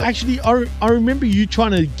 Yeah. Actually, I remember you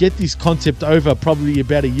trying to get this concept over probably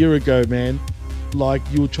about a year ago, man. Like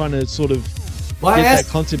you were trying to sort of get that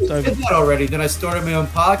concept over. I did that already. Then I started my own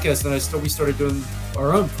podcast, and we started doing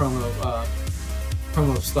our own promo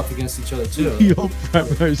stuff against each other too. Your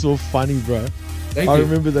promos were funny, bro. Thank I you.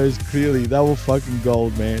 remember those clearly. They were fucking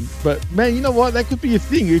gold, man. But man, you know what? That could be a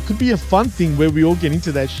thing. It could be a fun thing where we all get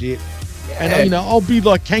into that shit. Yeah. And I'll be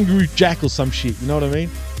like Kangaroo Jack or some shit. You know what I mean?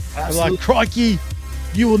 Absolutely. Like, crikey,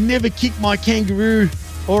 you will never kick my kangaroo,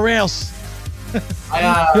 or else. You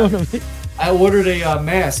know what I mean? I ordered a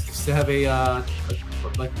mask to have a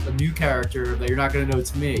new character that you're not going to know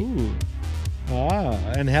it's me. Ooh.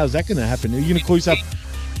 And how's that going to happen? Are you going to call yourself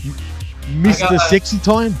Mr. Sexy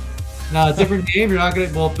Time? No, a different name. You're not going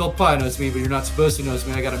to. Well, Bill probably knows me, but you're not supposed to know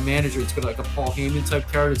me. I got a manager. It's going to like a Paul Heyman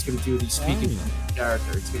type character. It's going to do the speaking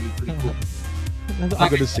character. It's going to be pretty cool. I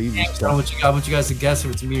got to see this. I want you guys to guess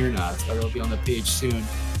if it's me or not. So it'll be on the page soon.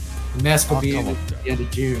 The mask will be in at the end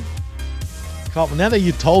of June. Well, now that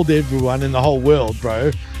you told everyone in the whole world,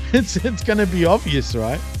 bro, it's going to be obvious,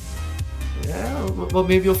 right? Yeah. Well,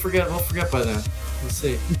 maybe you'll forget. We'll forget by then. We'll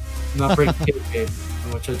see. I'm not breaking kayfabe,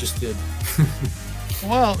 which I just did.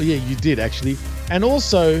 Well, yeah, you did actually, and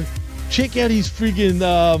also check out his friggin'.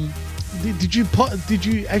 Did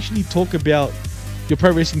you actually talk about your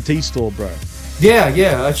pro wrestling tee store, bro?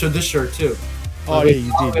 Yeah, I showed this shirt too. Oh yeah,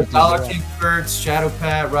 you did. Dollar King shirts, Shadow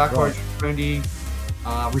Pat, Rock Hard Trendy,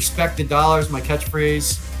 Respect the Dollars, my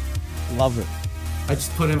catchphrase. Love it. I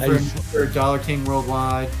just put in for Dollar King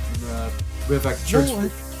Worldwide. And, we have like shirts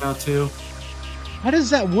now too. How does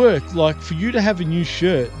that work? Like, for you to have a new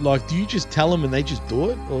shirt, like, do you just tell them and they just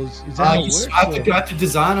do it? Or is that how it works? I have to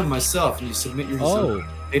design them myself, and you submit your design. Oh.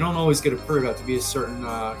 They don't always get approved. Have to be a certain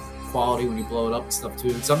quality when you blow it up and stuff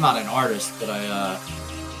too. So I'm not an artist, but I'm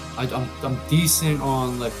decent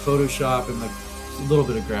on like Photoshop and like a little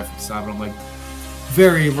bit of graphic design, but I'm like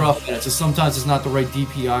very rough at it. So sometimes it's not the right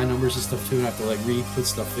DPI numbers and stuff too, and I have to like put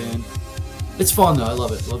stuff in. It's fun though. I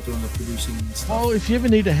love it. Love doing the producing and stuff. Oh, if you ever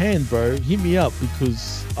need a hand, bro, hit me up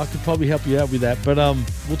because I could probably help you out with that. But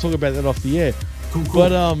we'll talk about that off the air. Cool.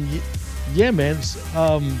 But yeah, man.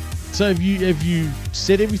 So have you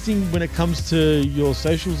said everything when it comes to your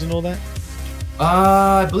socials and all that?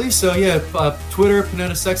 I believe so. Yeah. Twitter,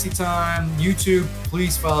 Panetta Sexy Time. YouTube,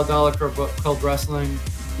 please follow Dollar Club Wrestling.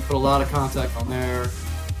 We put a lot of contact on there.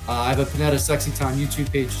 I have a Panetta Sexy Time YouTube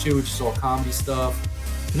page too, which is all comedy stuff.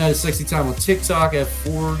 Panetta Sexy Time on TikTok. I have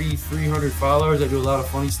 4,300 followers. I do a lot of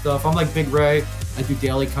funny stuff. I'm like Big Ray. I do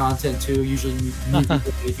daily content too, usually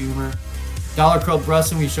movie humor. Dollar Club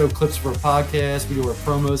Wrestling, we show clips for our podcast. We do our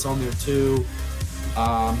promos on there too.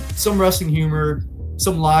 Some wrestling humor,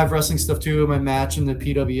 some live wrestling stuff too. My match in the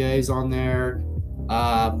PWA is on there.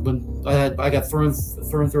 When I got thrown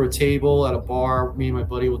through a table at a bar, me and my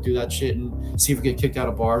buddy will do that shit and see if we get kicked out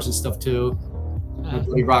of bars and stuff too. My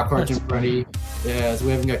buddy Rock Hard Jim Freddy. Yeah, so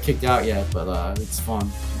we haven't got kicked out yet, but it's fun.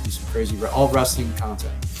 We do some crazy all wrestling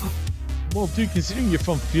content. Well, dude, considering you're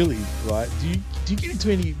from Philly, right? Do you get into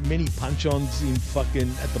many punch-ons in fucking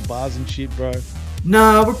at the bars and shit, bro?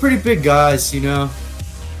 Nah, we're pretty big guys, you know.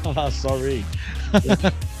 Oh, sorry.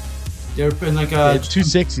 They're been like too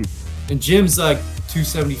sexy. And Jim's like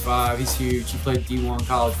 275. He's huge. He played D1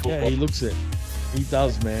 college football. Yeah, he looks it. He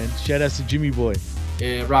does, man. Shout out to Jimmy Boy.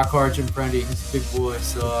 Yeah, Rock Hard Jim Prendy. He's a big boy,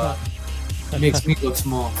 so it makes me look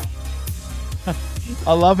small.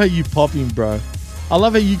 I love how you pop him, bro. I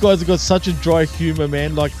love how you guys have got such a dry humor,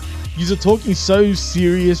 man. Like, you're talking so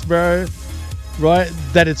serious, bro, right?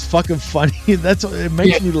 That it's fucking funny. It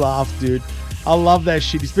makes me laugh, dude. I love that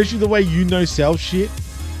shit, especially the way sell shit.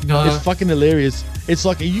 No. It's fucking hilarious. It's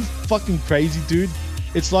like, are you fucking crazy, dude?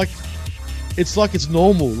 It's like it's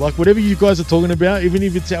normal. Like, whatever you guys are talking about, even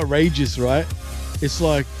if it's outrageous, right? It's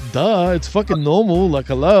like, duh, it's fucking normal. Like,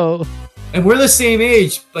 hello. And we're the same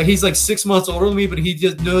age. Like, he's like 6 months older than me, but he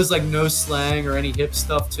just knows like no slang or any hip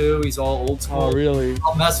stuff too. He's all old school. Oh, really?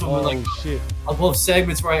 I'll mess with him. Like, shit. I'll pull up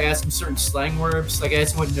segments where I ask him certain slang words. Like, I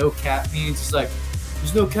ask him what no cap means. He's like,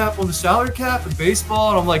 there's no cap on the salary cap in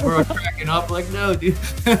baseball. And I'm like, we're cracking up. Like, no, dude.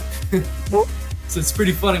 So it's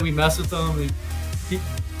pretty funny. We mess with him. And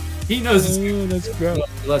he knows it's good. That's great.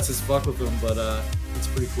 He lets us fuck with him, but it's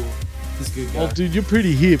pretty cool. He's a good guy. Well, dude, you're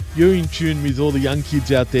pretty hip. You're in tune with all the young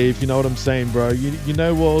kids out there, if you know what I'm saying, bro. You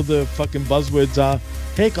know what all the fucking buzzwords are.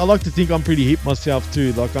 Heck, I like to think I'm pretty hip myself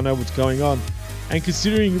too. Like, I know what's going on. And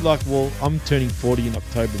considering, like, well, I'm turning 40 in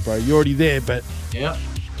October, bro. You're already there, but yeah.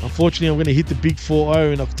 Unfortunately, I'm going to hit the big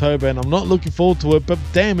 40 in October, and I'm not looking forward to it. But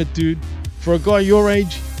damn it, dude. For a guy your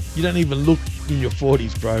age, you don't even look in your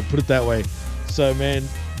 40s, bro. Put it that way. So, man,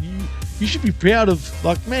 you should be proud of,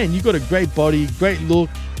 like, man, you got a great body, great look.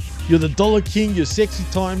 You're the Dollar King. You're Sexy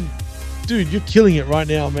Time. Dude, you're killing it right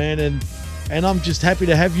now, man. And I'm just happy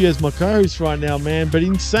to have you as my co-host right now, man. But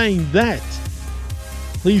in saying that,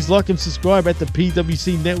 please like and subscribe at the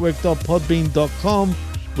pwcnetwork.podbean.com,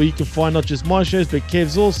 where you can find not just my shows, but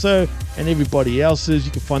Kev's also, and everybody else's.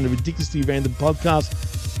 You can find the Ridiculously Random podcast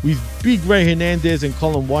with Big Ray Hernandez and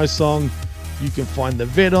Colin Wysong. You can find the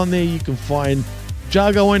Vet on there. You can find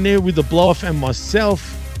Jargo on there with the Blow-Off and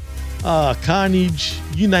myself. Carnage,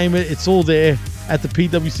 you name it, it's all there at the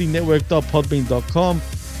pwcnetwork.podbean.com.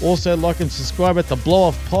 Also, like and subscribe at the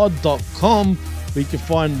blowoffpod.com, where you can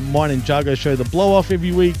find mine and Jargo show The Blow Off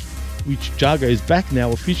every week, which Jargo is back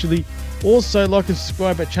now officially. Also, like and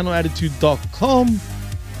subscribe at channelattitude.com,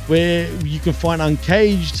 where you can find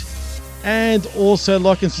Uncaged. And also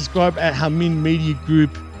like and subscribe at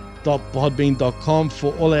haminmediagroup.podbean.com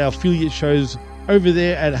for all our affiliate shows over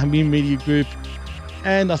there at Hamin Media Group.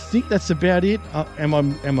 And I think that's about it. Am I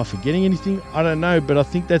forgetting anything? I don't know, but I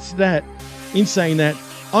think that's that. In saying that,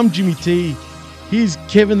 I'm Jimmy T. He's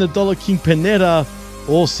Kevin the Dollar King Panetta,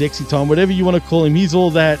 or Sexy Time, whatever you want to call him. He's all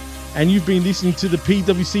that. And you've been listening to the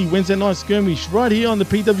PWC Wednesday Night Skirmish right here on the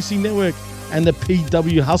PWC Network and the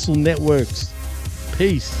PW Hustle Networks.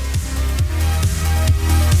 Peace.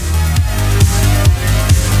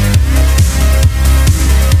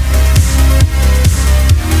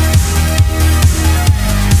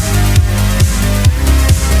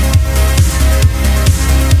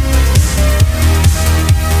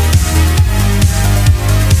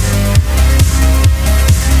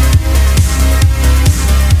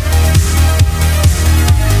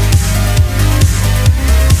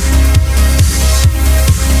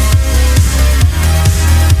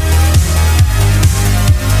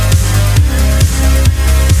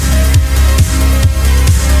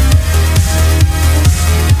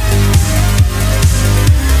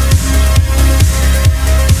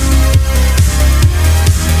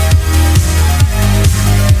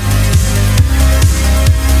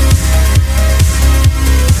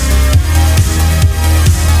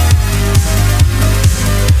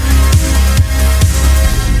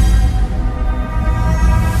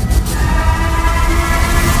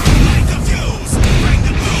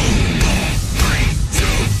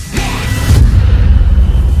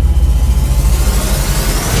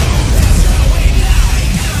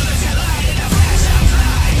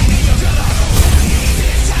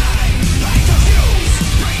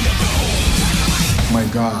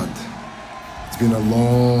 been a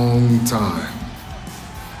long time.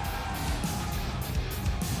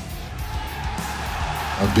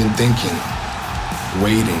 I've been thinking,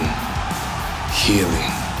 waiting,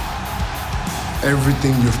 healing.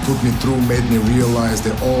 Everything you've put me through made me realize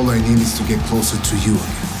that all I need is to get closer to you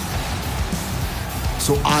again.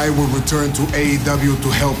 So I will return to AEW to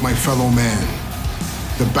help my fellow man.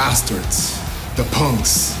 The bastards, the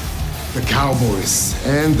punks, the cowboys,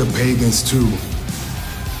 and the pagans too.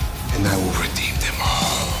 And I will redeem them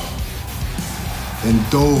all. And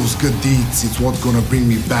those good deeds is what's gonna bring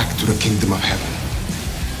me back to the kingdom of heaven,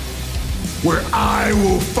 where I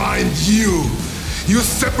will find you. You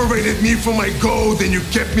separated me from my gold and you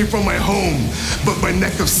kept me from my home, but my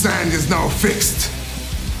neck of sand is now fixed.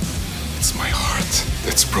 It's my heart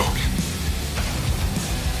that's broken.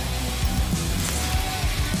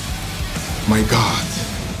 My God,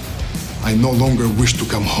 I no longer wish to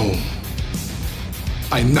come home.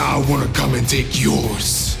 I now want to come and take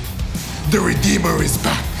yours. The Redeemer is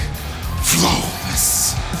back,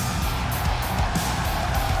 flawless.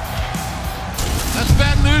 That's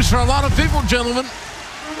bad news for a lot of people, gentlemen.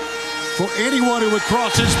 For anyone who would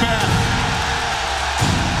cross his path.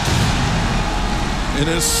 And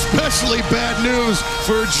especially bad news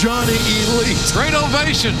for Johnny Elite. Great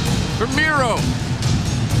ovation for Miro.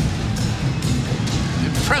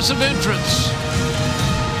 Impressive entrance.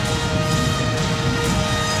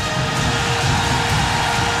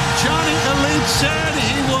 Johnny Elite said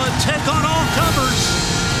he would take on all comers.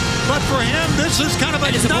 But for him, this is kind of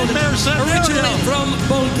a nightmare scenario. Originally from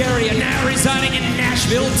Bulgaria, now residing in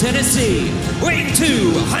Nashville, Tennessee, weighing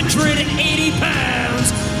 280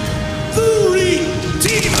 pounds, the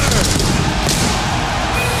Redeemer,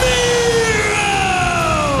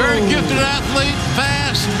 Miro! Very gifted athlete,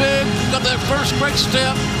 fast, big, got that first great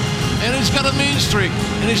step, and he's got a mean streak.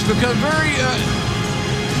 And he's become very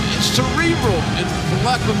cerebral, for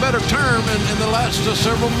lack of a better term, in the last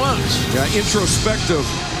several months. Yeah, introspective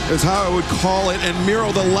is how I would call it. And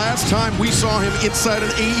Miro, the last time we saw him inside an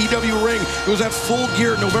AEW ring, it was at Full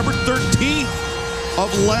Gear, November 13th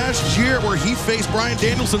of last year, where he faced Bryan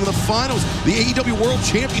Danielson in the finals, the AEW World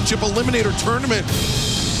Championship Eliminator Tournament.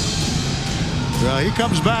 He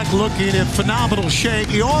comes back looking in phenomenal shape.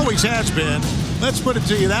 He always has been. Let's put it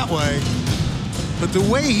to you that way. But the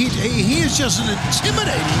way he is just an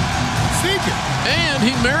intimidating figure. And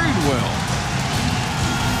he married well.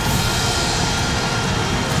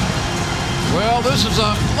 Well, this is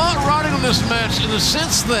a lot riding on this match in the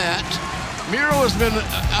sense that Miro has been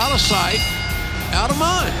out of sight, out of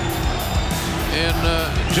mind. And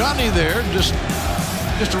Johnny there just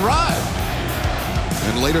arrived.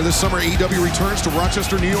 And later this summer, AEW returns to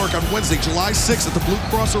Rochester, New York on Wednesday, July 6th at the Blue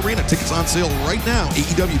Cross Arena. Tickets on sale right now,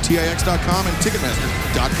 AEWTIX.com and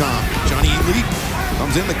Ticketmaster.com. Johnny Elite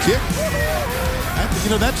comes in the kick.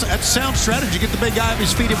 That's sound strategy. Get the big guy off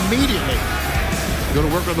his feet immediately. Go to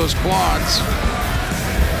work on those quads.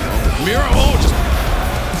 Miro, just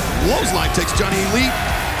clothesline takes Johnny Elite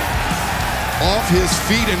off his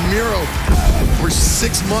feet, and Miro, for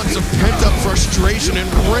 6 months of pent-up frustration and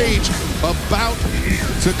rage, about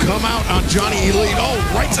to come out on Johnny Elite. Oh,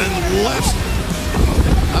 rights and lefts.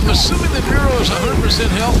 I'm assuming that Miro is 100%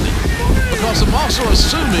 healthy, because I'm also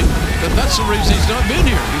assuming that that's the reason he's not been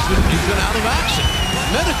here. He's been out of action,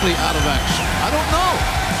 medically out of action. I don't know.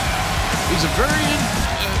 He's a very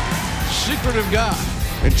secretive guy.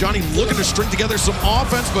 And Johnny looking to string together some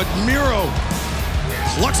offense, but Miro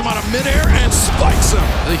plucks him out of midair and spikes him.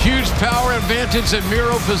 The huge power advantage that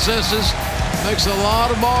Miro possesses makes a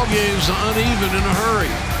lot of ball games uneven in a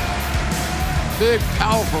hurry. Big,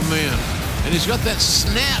 powerful man. And he's got that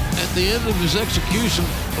snap at the end of his execution,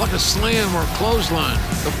 like a slam or a clothesline.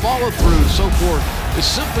 The follow-through and so forth is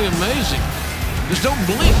simply amazing. Just don't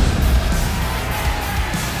blink.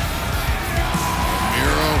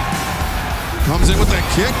 Comes in with that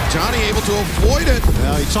kick. Johnny able to avoid it.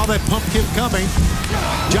 Well, he saw that pump kick coming.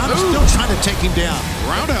 Johnny's still trying to take him down.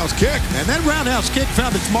 Roundhouse kick. And that roundhouse kick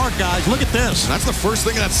found its mark, guys. Look at this. And that's the first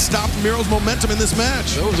thing that stopped Miro's momentum in this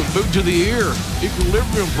match. That was a boot to the ear.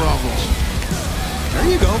 Equilibrium problems. There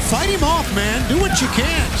you go. Fight him off, man. Do what you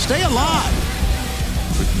can. Stay alive.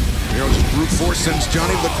 Miro just brute force sends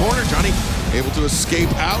Johnny to the corner. Johnny able to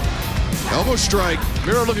escape out. Elbow strike.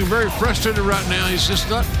 Miro looking very frustrated right now. He's just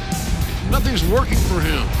not... Nothing's working for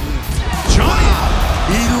him. Johnny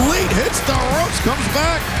Elite hits the ropes, comes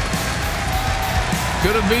back.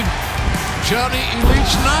 Could have been Johnny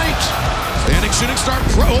Elite's night. Standing shooting star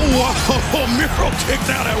pro. Oh, Miro kicked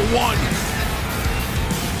out at 1.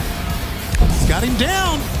 He's got him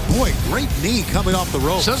down. Boy, great knee coming off the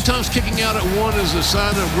ropes. Sometimes kicking out at 1 is a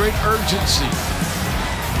sign of great urgency.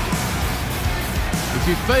 If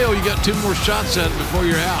you fail, you got 2 more shots at it before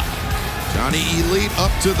you're out. Johnny Elite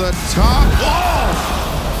up to the top.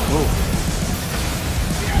 Oh!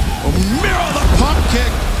 Miro the pump kick.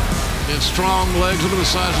 And strong legs. Look at the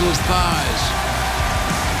size of those thighs.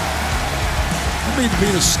 That may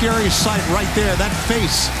be the scariest sight right there. That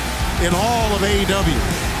face in all of AEW.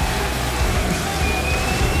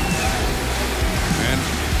 And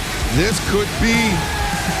this could be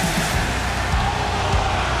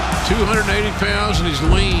 280 pounds and he's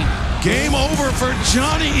lean. Game over for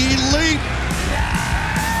Johnny Elite.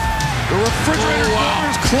 The refrigerator door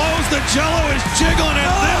is closed. The Jello is jiggling,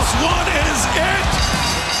 and this one is it.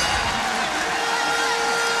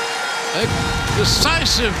 A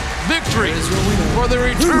decisive victory for the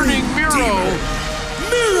returning Miro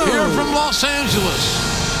here from Los Angeles.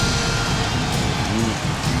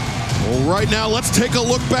 All right, now let's take a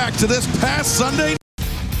look back to this past Sunday.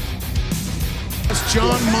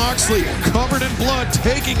 Jon Moxley, covered in blood,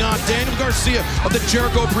 taking on Daniel Garcia of the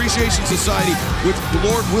Jericho Appreciation Society with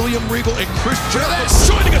Lord William Regal and Chris Jericho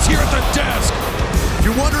joining us here at the desk. If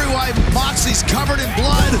you're wondering why Moxley's covered in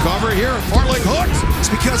blood, cover here, Farley hooked. It's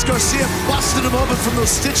because Garcia busted him open from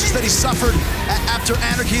those stitches that he suffered after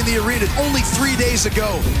Anarchy in the Arena only 3 days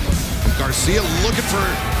ago. Garcia looking for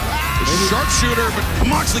a sharpshooter, but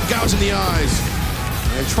Moxley gouging the eyes.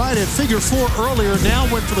 They tried at figure 4 earlier, now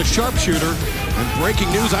went for the sharpshooter. And breaking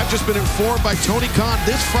news, I've just been informed by Tony Khan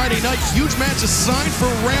this Friday night, huge match is signed for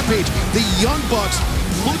Rampage. The Young Bucks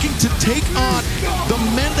looking to take on the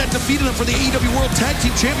men that defeated them for the AEW World Tag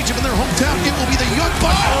Team Championship in their hometown. It will be the Young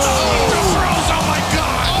Bucks. Oh my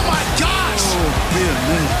God! Oh my gosh!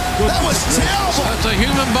 That was terrible! That's a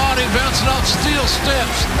human body bouncing off steel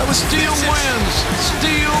steps. That was steel wins.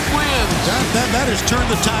 Steel wins. That has turned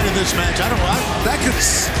the tide of this match. That could.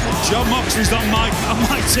 John Moxley's on my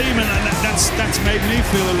team, and that's made me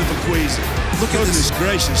feel a little queasy. Look at this.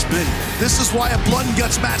 Gracious me. This is why a blood and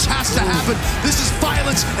guts match has to happen. This is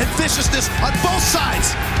violence and viciousness on both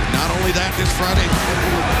sides. Not only that, this Friday.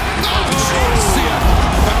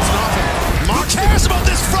 Who cares about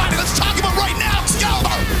this Friday? Let's talk about right now.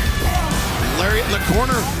 Excalibur. Lariat in the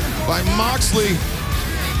corner by Moxley.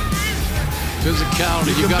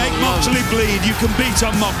 Physicality. You can make Moxley bleed. You can beat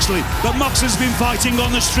on Moxley. But Moxley's been fighting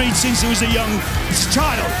on the street since he was a young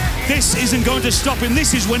child. This isn't going to stop him.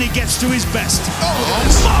 This is when he gets to his best.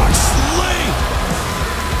 Moxley!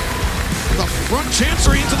 The front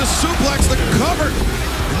chancery into the suplex, the cover.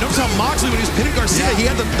 And notice how Moxley, when he was pinning Garcia, he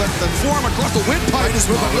had the forearm across the windpipe.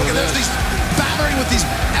 Look at this. These battering with these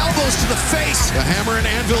elbows to the face. The hammer and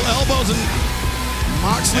anvil elbows, and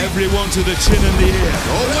Moxley. Everyone to the chin and the ear.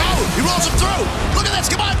 Oh, wow. He rolls him through. Look at this.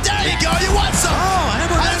 Come on. There you go. You want some.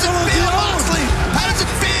 How does it feel, Moxley? How does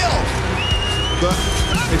it feel?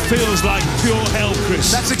 It feels like pure hell, Chris.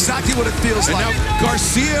 That's exactly what it feels and like. Now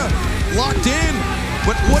Garcia locked in.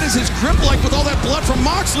 But what is his grip like with all that blood from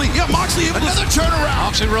Moxley? Yeah, Moxley able Another turnaround.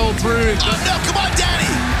 Moxley rolled through. Oh, no. Come on, Danny.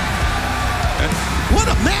 What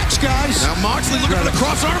a match, guys. Now Moxley looking for the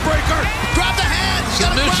cross-arm breaker. Grab the hand. You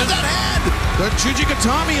gotta grab that hand. The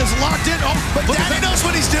Chichikatami is locked in. Oh, but Danny knows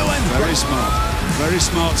what he's doing. Very smart. Very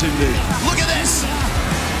smart indeed. Look at this.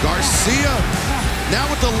 Garcia now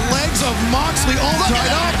with the legs of Moxley all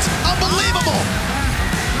tied up. Unbelievable.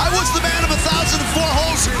 I was the man of 1,004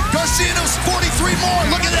 holes. Garcia knows 43 more.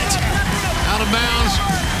 Look at it. Out of bounds.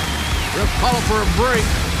 Ref calling for a break.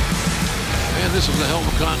 Man, this was a hell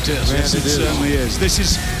of a contest. Yes, it certainly is. This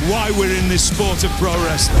is why we're in this sport of pro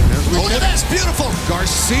wrestling. Look at this. Beautiful.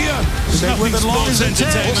 Garcia. There's nothing sports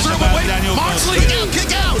entertainment about Daniel Moxley.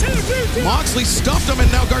 Kick out. Moxley stuffed him,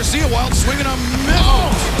 and now Garcia wild swinging a middle.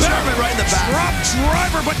 Oh, German right in the back. Drop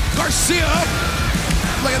driver, but Garcia up.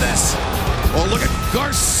 Look at this. Oh, look at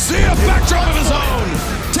Garcia. Backdrop of his own.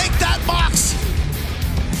 Take that, Mox.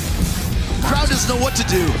 Crowd doesn't know what to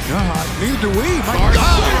do. God, neither do we. My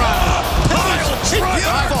God.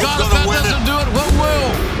 Beautiful. God, if that doesn't do it, what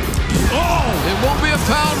will? Oh, it won't be a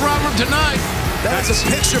pile driver tonight. That's a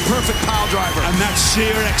picture-perfect pile driver. And that's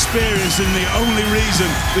sheer experience and the only reason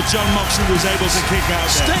that Jon Moxley was able to kick out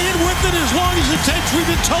there. Stay in with it as long as it takes. We've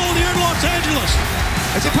been told here in Los Angeles.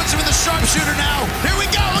 As he puts him in the sharpshooter now. Here we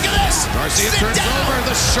go. Look at this. Garcia turns over.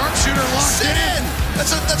 The sharpshooter locked in.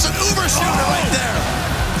 That's an Uber shooter right there.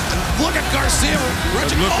 Look at Garcia. Look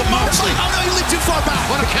at Moxley. Oh, no, you leap too far back.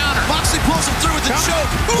 What a counter. Moxley pulls him through with the choke.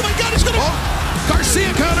 Oh, my God, he's going to... Garcia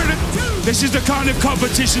countered it. This is the kind of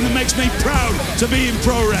competition that makes me proud to be in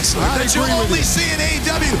pro wrestling. That you'll only see in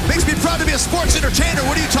AEW. Makes me proud to be a sports entertainer.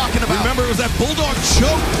 What are you talking about? Remember, it was that Bulldog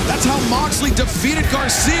choke. That's how Moxley defeated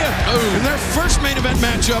Garcia in their first main event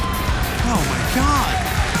matchup. Oh, my God.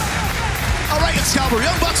 All right, Excalibur.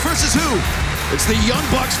 Young Bucks versus who? It's the Young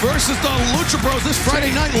Bucks versus the Lucha Bros this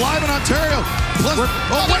Friday night live in Ontario. Plus,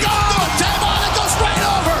 oh my God! It goes right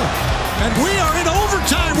over! And we are in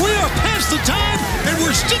overtime. We are past the time, and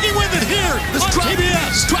we're sticking with it here on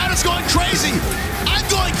TBS. Crowd is going crazy. I'm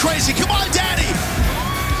going crazy. Come on, Daddy.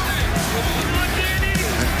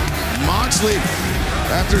 Moxley,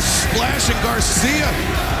 after splashing Garcia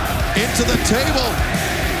into the table.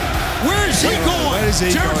 Where is he going? Where is he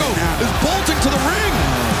Jericho going is bolting to the ring.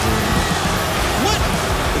 What?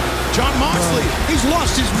 John Moxley. He's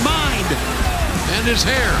lost his mind. And his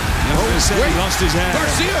hair. He lost his hair.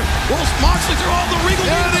 Garcia rolls Moxley through all the regal.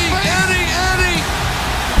 Eddie.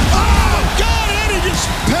 Oh, God, Eddie just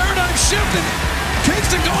paradigm shifted.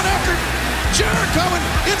 Kingston going after Jericho and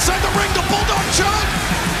inside the ring, the Bulldog Chug.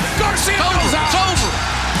 Garcia goes out. It's over.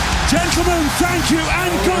 Gentlemen, thank you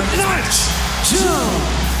and good night. John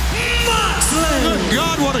Moxley. Good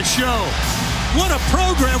God, what a show. What a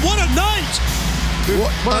program. What a night.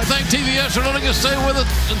 Well, I thank TBS for letting us stay with it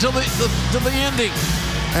until the ending.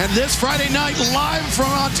 And this Friday night, live from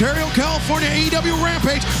Ontario, California, AEW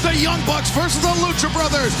Rampage, the Young Bucks versus the Lucha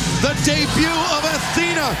Brothers. The debut of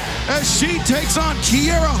Athena as she takes on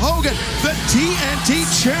Kiera Hogan. The TNT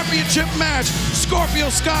Championship match.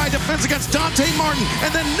 Scorpio Sky defends against Dante Martin.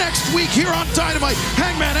 And then next week here on Dynamite,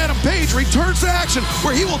 Hangman Adam Page returns to action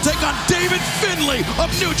where he will take on David Finlay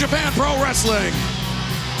of New Japan Pro Wrestling.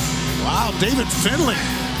 Wow, David Finlay.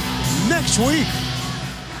 Next week.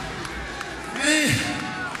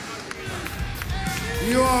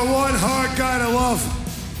 You are one hard guy to love.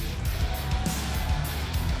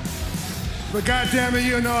 But goddammit,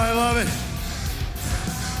 you know I love it.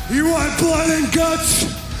 You want blood and guts?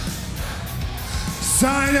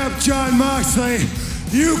 Sign up, John Moxley.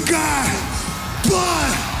 You got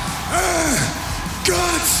blood and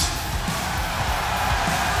guts.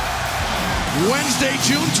 Wednesday,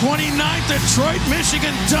 June 29th, Detroit,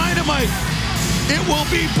 Michigan, Dynamite. It will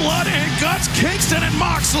be blood and guts, Kingston and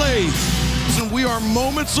Moxley. And we are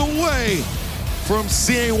moments away from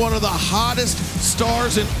seeing one of the hottest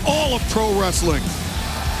stars in all of pro wrestling.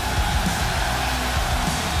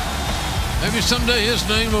 Maybe someday his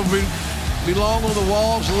name will belong on the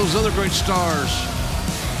walls of those other great stars.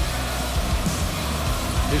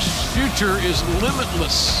 His future is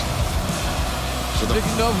limitless.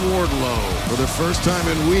 Speaking of Wardlow. For the first time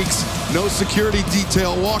in weeks, no security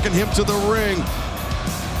detail walking him to the ring.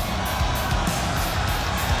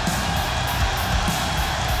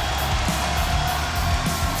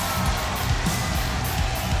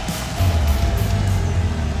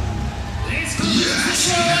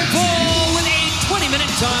 With a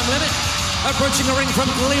 20-minute time limit, approaching the ring from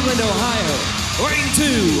Cleveland, Ohio, weighing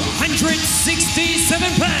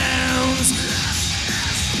 267 pounds.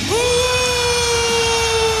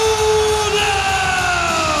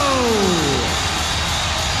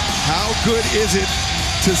 How good is it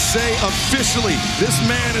to say officially this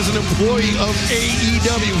man is an employee of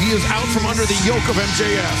AEW? He is out from under the yoke of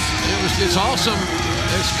MJF. It's awesome,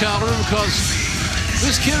 Calvin, because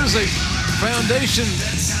this kid is a foundation,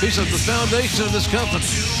 piece of the foundation of this company.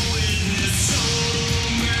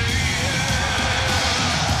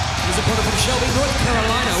 He's a product from Shelby, North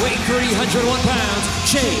Carolina, weighing 301 pounds,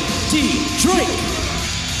 J.D. Drake.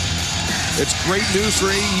 It's great news for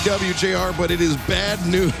AEW, JR, but it is bad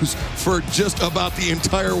news for just about the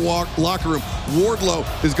entire locker room. Wardlow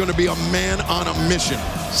is going to be a man on a mission.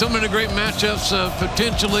 So many great matchups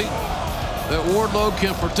potentially that Wardlow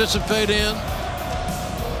can participate in.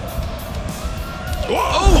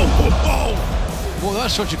 Oh! Well,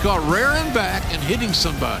 that's what you call rearing back and hitting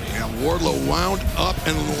somebody. Yeah, Wardlow wound up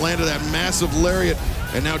and landed that massive lariat.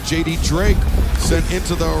 And now J.D. Drake sent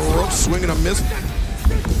into the rope, swinging a miss.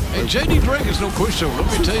 And J.D. Drake is no pushover,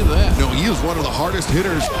 let me tell you that. No, he is one of the hardest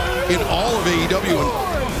hitters in all of AEW.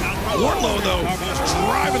 And Wardlow, though,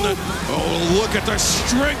 driving the... Oh, look at the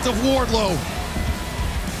strength of Wardlow.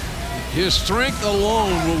 His strength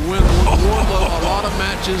alone will win Wardlow a lot of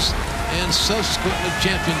matches and subsequently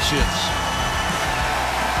championships.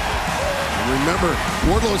 And remember,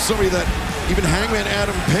 Wardlow is somebody that even Hangman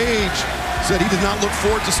Adam Page said he did not look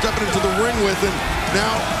forward to stepping into the ring with. And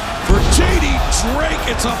now for J.D. Drake,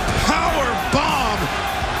 it's a power bomb.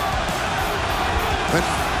 And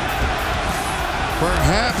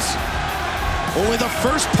perhaps only the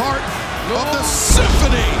first part of the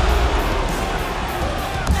symphony.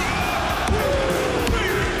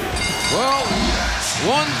 Well,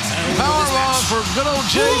 one power bomb for good old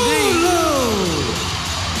J.D.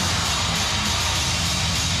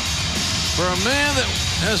 For a man that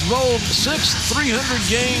has bowled 6 300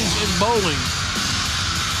 games in bowling,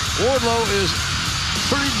 Wardlow is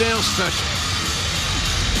pretty damn special.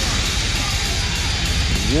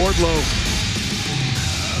 Wardlow,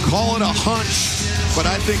 call it a hunch, but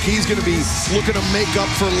I think he's going to be looking to make up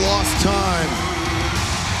for lost time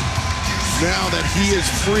now that he is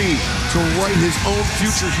free to write his own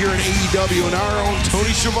future here in AEW, and our own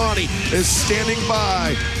Tony Schiavone is standing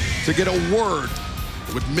by to get a word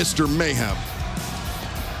with Mr. Mayhem.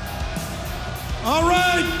 All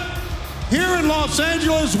right, here in Los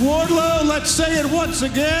Angeles, Wardlow, let's say it once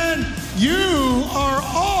again. You are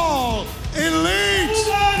all elite.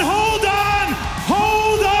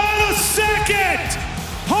 Hold on a second.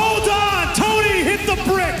 Hold on, Tony hit the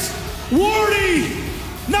bricks. Wardy,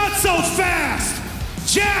 not so fast.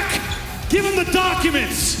 Jack, give him the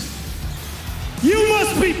documents. You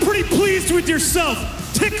must be pretty pleased with yourself,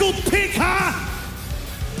 tickled pink, huh?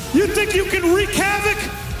 You think you can wreak havoc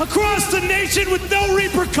across the nation with no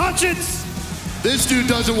repercussions? This dude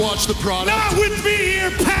doesn't watch the product. Not with me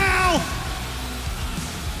here, pal!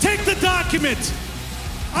 Take the document.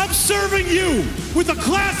 I'm serving you with a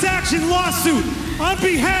class action lawsuit on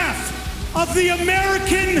behalf of the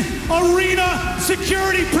American Arena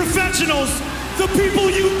Security Professionals, the people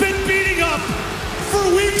you've been beating up for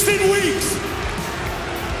weeks and weeks.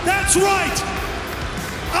 That's right.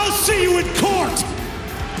 I'll see you in court.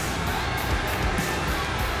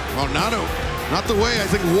 Well, not the way I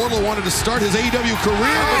think Wardlow wanted to start his AEW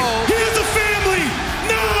career. He has a family.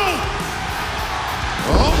 No.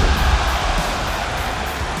 Oh.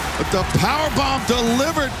 But the powerbomb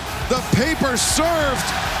delivered. The paper served.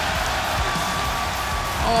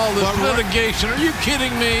 All this litigation. Are you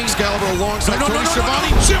kidding me? Excalibur alongside Tony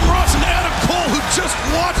Schiavone, Jim Ross, and Adam Cole, who just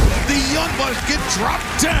watched the Young Bucks get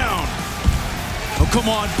dropped down. Oh, come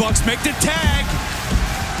on, Bucks. Make the tag.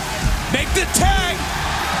 Make the tag.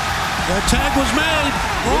 That tag was made.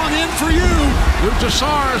 On in for you.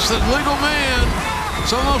 Luchasaurus, the legal man.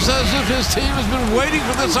 It's almost as if his team has been waiting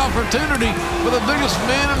for this opportunity for the biggest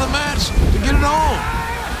man in the match to get it on.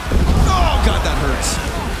 Oh, God, that hurts.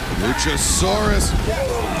 Luchasaurus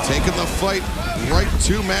taking the fight right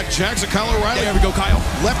to Matt Jackson. Kyle O'Reilly. There we go, Kyle.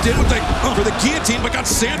 Left in with for the guillotine, but got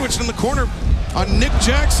sandwiched in the corner on Nick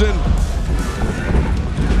Jackson.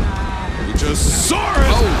 Luchasaurus.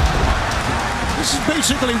 Oh. This is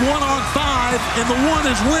basically 1-on-5, and the one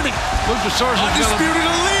is winning. Luchasaurus undisputed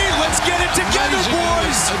elite. Let's get it together,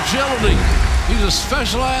 boys. Agility. He's a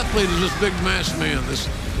special athlete. He's this big masked man, this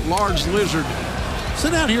large lizard.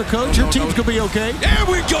 Sit down here, Coach. Your team's going to be okay. There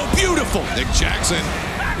we go. Beautiful. Nick Jackson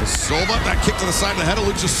sold up that kick to the side of the head of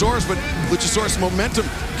Luchasaurus, but Luchasaurus' momentum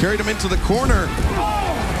carried him into the corner.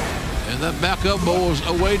 And that back elbow was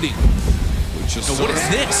awaiting. So what is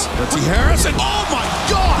this? Bertie Harrison. Oh my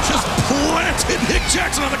God! Just planted Nick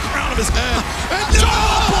Jackson on the crown of his head. And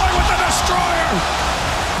oh boy, with the destroyer!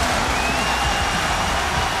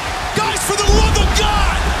 Guys, for the love of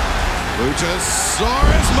God!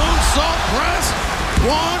 Luchasaurus moonsault press. 1,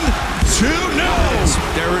 2, no!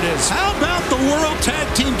 There it is. How about the World Tag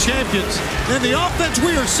Team Champions and the offense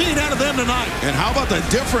we are seeing out of them tonight? And how about the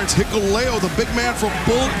difference Hikuleo, the big man from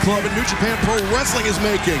Bullet Club in New Japan Pro Wrestling, is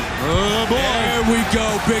making? Oh boy! There we go,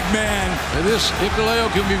 big man. And this Hikuleo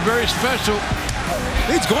can be very special.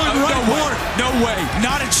 He's going right for it. No way.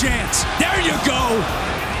 Not a chance. There you go.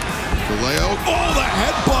 Hikuleo. Oh, the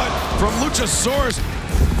headbutt from Luchasaurus.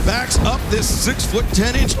 Backs up this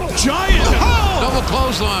 6'10" giant. Oh! Double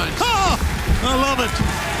clothesline. Oh! I love it.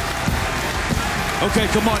 Okay,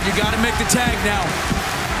 come on. You got to make the tag now.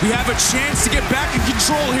 We have a chance to get back in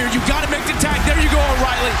control here. You got to make the tag. There you go,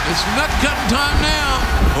 O'Reilly. It's nut cutting time now.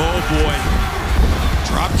 Oh, boy.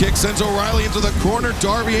 Drop kick sends O'Reilly into the corner.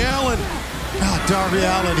 Darby Allin. Darby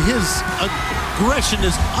Allin, his aggression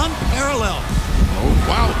is unparalleled. Oh,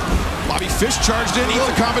 wow. Bobby Fish charged in, eats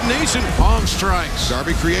the combination. Palm strikes.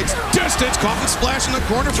 Darby creates distance. Coffin splash in the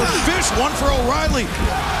corner for Fish. 1 for O'Reilly.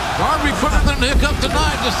 Darby quicker than Hiccup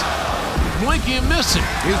tonight. Just blinking and missing.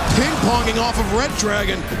 He's ping-ponging off of Red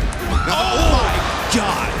Dragon. Oh my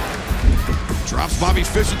God. Drops Bobby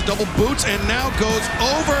Fish with double boots and now goes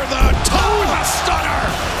over the top with a stunner.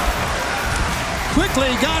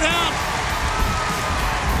 Quickly got out.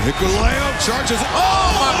 Hikuleo charges.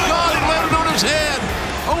 Oh my God, he landed on his head.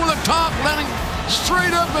 Over the top, landing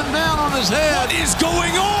straight up and down on his head. What is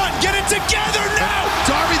going on? Get it together now.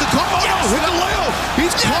 Darby, the call. Oh no, Hikuleo.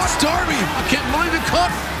 He's caught Darby. I can't believe he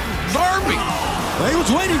caught Darby. Well, he was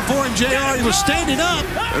waiting for him, JR. He was standing up.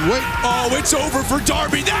 And wait. Oh, it's over for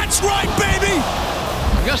Darby. That's right, baby.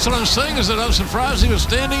 I guess what I'm saying is that I'm surprised he was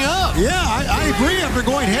standing up. Yeah, I agree. After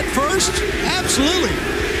going head first, absolutely.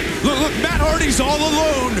 Look, Matt Hardy's all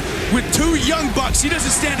alone with 2 young bucks. He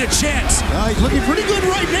doesn't stand a chance. He's looking pretty good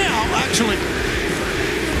right now, actually.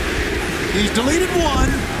 He's deleted 1.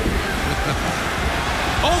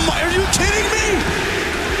 Oh my, are you kidding me?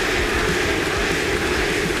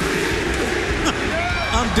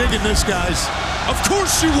 I'm digging this, guys. Of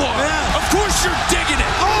course you are. Yeah. Of course you're digging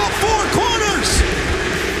it. All four corners.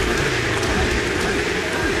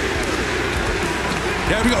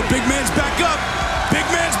 There we go. Big man's back up. Big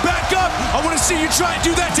man's back up. I want to see you try and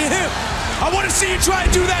do that to him. I want to see you try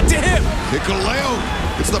and do that to him. Hikuleo,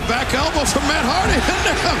 it's the back elbow from Matt Hardy.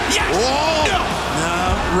 Yes. Whoa. No,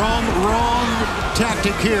 wrong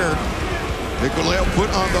tactic here. Hikuleo put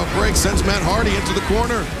on the brake, sends Matt Hardy into the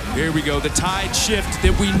corner. Here we go, the tide shift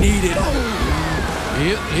that we needed.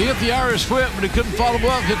 He hit the Irish whip, but he couldn't follow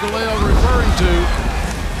up. Hikuleo referring to.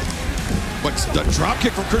 But the drop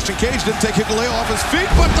kick from Christian Cage didn't take Hikuleo off his feet,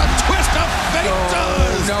 but the twist of fate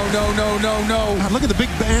does. No. God, look at the big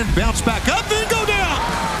man bounce back up and go down.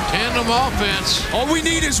 Tandem offense. All we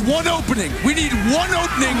need is one opening. We need one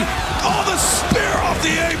opening. Oh, the spear off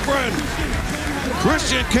the apron.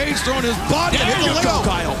 Christian Cage throwing his body at There you Hikuleo. go,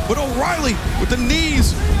 Kyle. But O'Reilly with the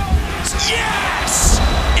knees. Yes!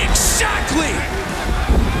 Exactly!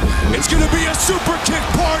 It's gonna be a super kick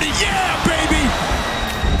party. Yeah, baby!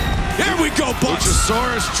 There we go, Bucks.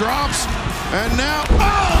 Luchasaurus drops. And now,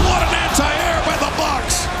 oh, what an anti-air by the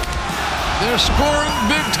Bucks. They're scoring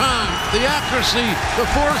big time. The accuracy, the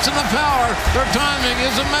force, and the power. Their timing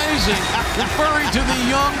is amazing. Referring to the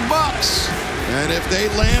Young Bucks. And if they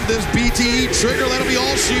land this BTE trigger, that'll be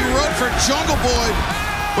all she wrote for Jungle Boy.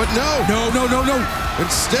 But no. No.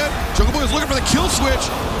 Instead, Jungle Boy is looking for the kill switch.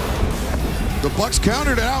 The Bucks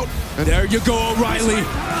countered out. And there you go, O'Reilly.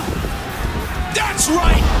 That's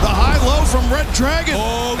right. The high-low from Red Dragon.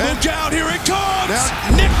 Oh, look out. Here it comes. Now,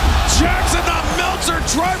 Nick Jackson, the Meltzer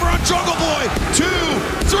driver on Jungle Boy. 2,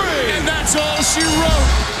 3. And that's all she wrote.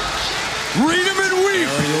 Read him and weep.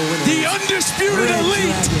 The Undisputed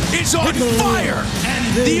Elite is on fire.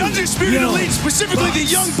 The Undisputed Elite, specifically the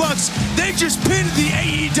Young Bucks, they just pinned the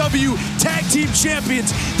AEW Tag Team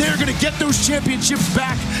Champions. They're going to get those championships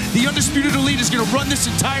back. The Undisputed Elite is going to run this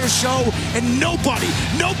entire show, and nobody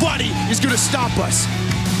is going to stop us.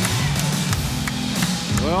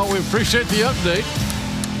 Well, we appreciate the update.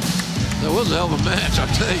 That was a hell of a match, I'll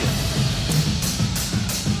tell you.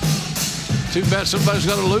 Too bad somebody's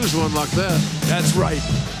got to lose one like that. That's right.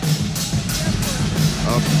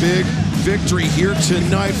 A big victory here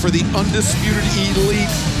tonight for the Undisputed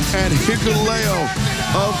Elite and Hikuleo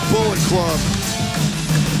of Bullet Club.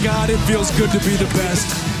 God, it feels good to be the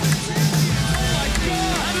best.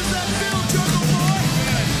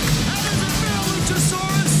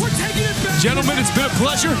 Gentlemen, it's been a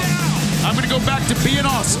pleasure. I'm going to go back to being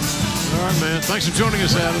awesome. All right, man. Thanks for joining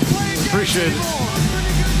us, Adam. Appreciate it.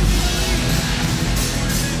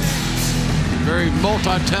 Very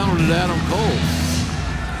multi-talented Adam Cole.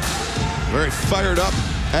 Very fired up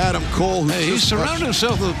Adam Cole. Hey, he's surrounded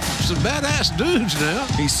himself with some badass dudes now.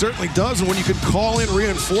 He certainly does, and when you can call in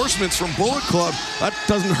reinforcements from Bullet Club, that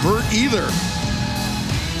doesn't hurt either.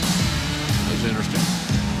 That's interesting.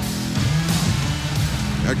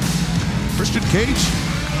 Christian Cage.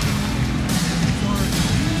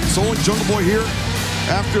 Solo Jungle Boy here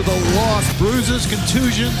after the loss. Bruises,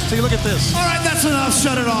 contusions. See, look at this. All right, that's enough.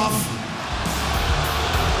 Shut it off.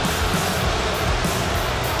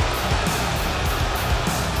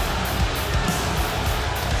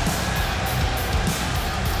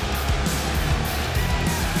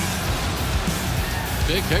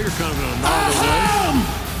 Jake Hager kind of in a gnarly way.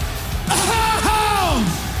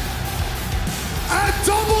 At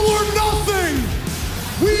Double or Nothing,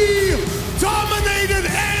 we dominated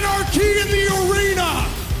anarchy in the arena.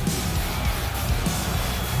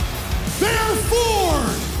 Therefore,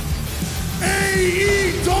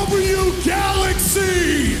 AEW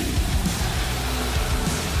Galaxy,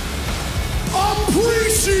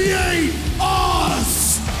 appreciate us.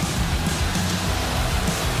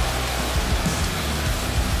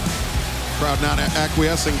 Crowd not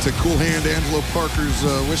acquiescing to Cool Hand Angelo Parker's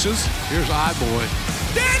wishes. Here's I-Boy.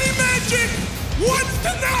 Danny Magic wants to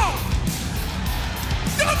know.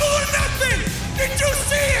 Double or Nothing, did you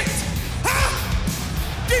see it? Huh?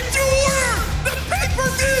 Did you order the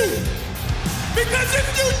pay-per-view? Because if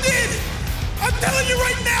you did, I'm telling you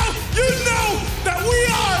right now, you know that we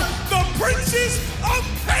are the Princes of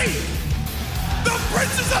Pain. The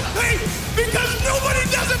Princes of Pain, because nobody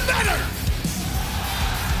does it better.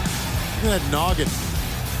 Look at that noggin.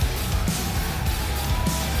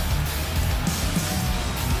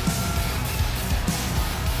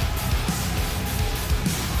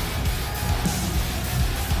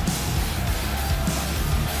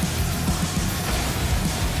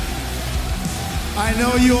 I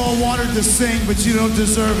know you all wanted to sing, but you don't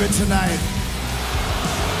deserve it tonight.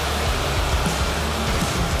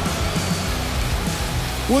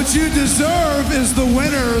 what you deserve is the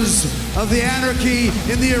winners of the Anarchy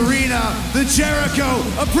in the Arena, the Jericho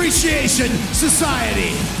Appreciation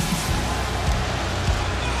Society.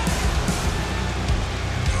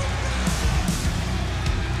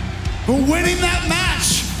 But winning that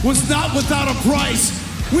match was not without a price.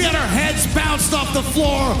 We had our heads bounced off the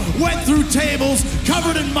floor, went through tables,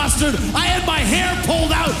 covered in mustard. I had my hair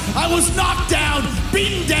pulled out. I was knocked down,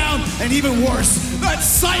 beaten down, and even worse, that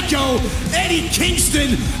psycho Eddie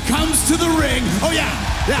Kingston comes to the ring. Oh yeah,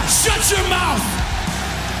 shut your mouth.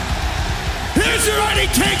 Here's your Eddie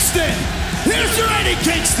Kingston. Here's your Eddie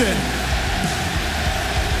Kingston.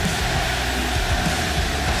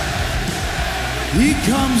 He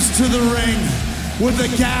comes to the ring with a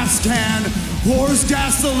gas can, pours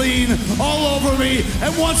gasoline all over me,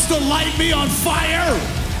 and wants to light me on fire?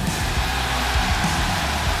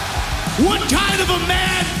 What kind of a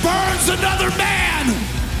man burns another man?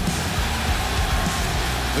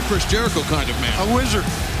 The Chris Jericho kind of man. A wizard.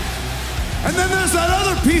 And then there's that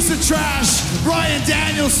other piece of trash, Bryan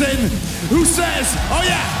Danielson, who says, oh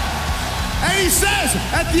yeah, and he says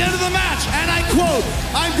at the end of the match, and I quote,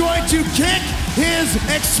 I'm going to kick his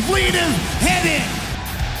expletive head in.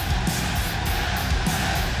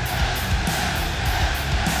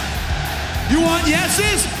 You want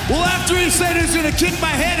yeses? Well, after he said he was gonna kick my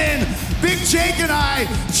head in, Big Jake and I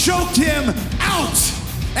choked him out,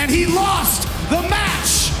 and he lost the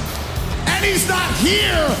match, and he's not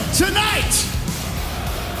here tonight.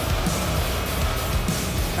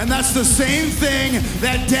 And that's the same thing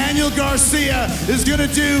that Daniel Garcia is gonna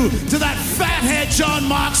do to that fathead Jon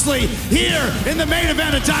Moxley here in the main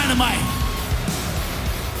event of Dynamite.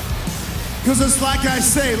 Because it's like I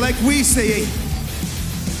say, like we say,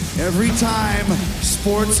 every time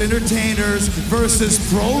sports entertainers versus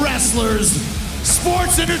pro wrestlers,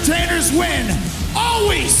 sports entertainers win.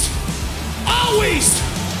 Always! Always!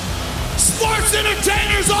 Sports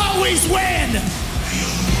entertainers always win!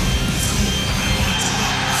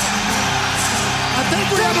 I think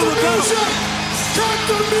we have a rebuttal. Cut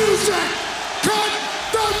the music! Cut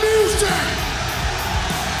the music!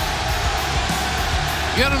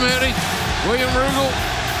 Get him, Eddie. William Regal.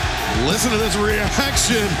 Listen to this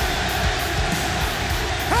reaction.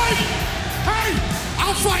 Hey!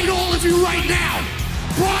 I'll fight all of you right now!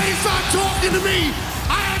 Brian's not talking to me!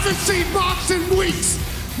 I haven't seen Mox in weeks!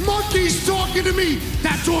 Monkey's talking to me!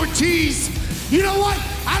 That's Ortiz! You know what?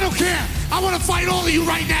 I don't care! I want to fight all of you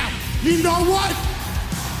right now! You know what?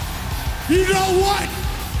 You know what?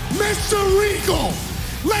 Mr. Regal!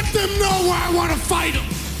 Let them know where I want to fight them!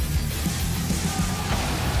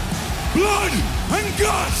 Blood and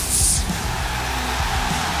guts!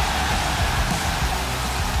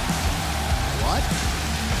 What?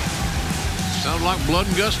 Sounds like blood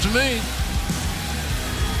and guts to me.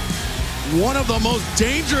 One of the most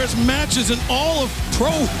dangerous matches in all of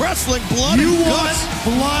pro wrestling. Blood you and want guts.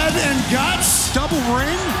 blood and guts? Double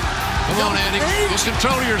ring? Come on, Eddie. Just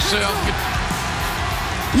control yourself.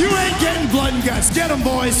 You ain't getting blood and guts. Get them,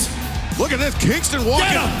 boys. Look at this. Kingston walking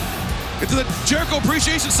Get him. into the Jericho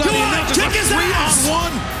Appreciation Society. Come on, kick his ass.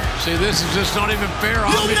 3-on-1. See, this is just not even fair.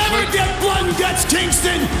 You'll never get blood and guts,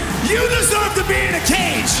 Kingston. You deserve to be in a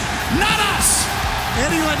cage, not us.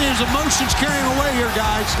 Eddie letting his emotions carrying away here,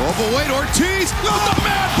 guys. Oh, but wait, Ortiz with the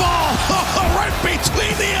mad ball right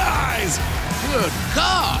between the eyes. Good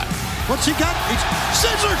God. What's he got?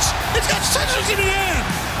 Scissors. It's got scissors in the end.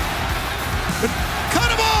 Cut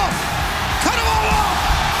him off. Cut him all off.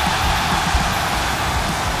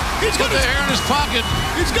 He's got the hair in his pocket.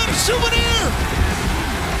 He's got a souvenir.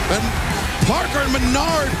 And Parker and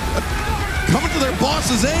Menard coming to their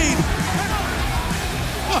boss's aid.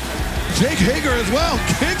 Jake Hager as well.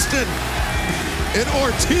 Kingston and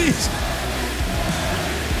Ortiz.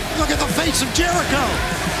 Look at the face of Jericho.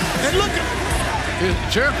 And look at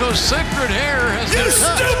Jericho's sacred hair has You been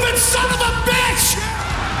cut. stupid son of a bitch!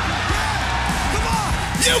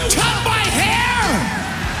 You cut my hair!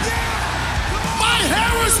 My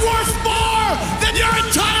hair is worth more than your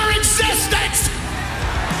entire existence!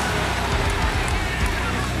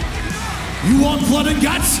 You want blood and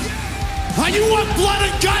guts? You want blood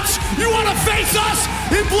and guts? You want to face us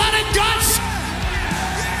in blood and guts?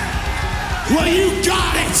 Well, you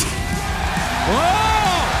got it!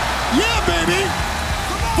 Oh! Yeah, baby!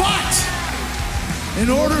 But in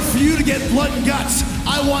order for you to get blood and guts,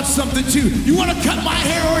 I want something too. You want to cut my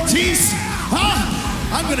hair, Ortiz? Huh?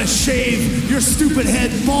 I'm gonna shave your stupid head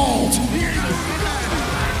bald.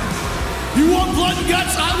 You want blood and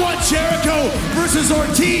guts? I want Jericho versus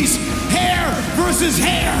Ortiz. Hair versus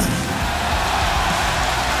hair.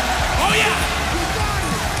 Oh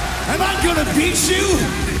yeah! And I'm gonna beat you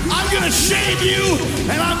I'm gonna shave you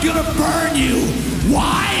and I'm gonna burn you.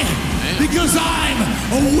 Why? Because I'm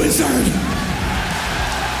a wizard.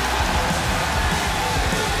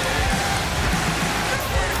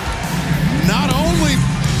 Not only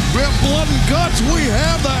we have blood and guts, we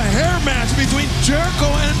have the hair match between Jericho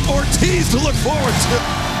and Ortiz to look forward to.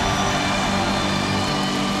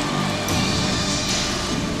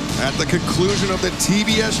 At the conclusion of the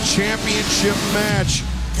TBS Championship match,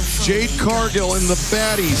 Jade Cargill and the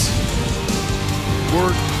Baddies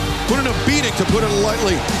were putting a beating, to put it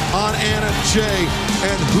lightly, on Anna Jay.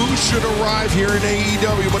 And who should arrive here in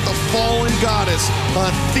AEW but the fallen goddess,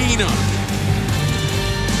 Athena.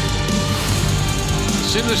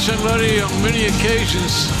 Seen this young lady on many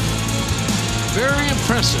occasions. Very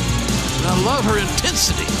impressive. And I love her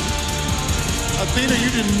intensity. Athena, you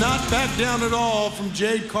did not back down at all from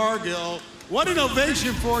Jade Cargill. What an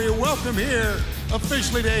ovation for you. Welcome here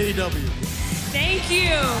officially to AEW. Thank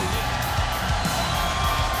you.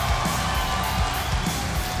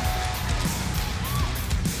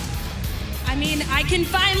 I mean, I can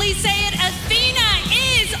finally say it. Athena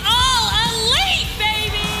is all elite,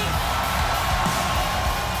 baby.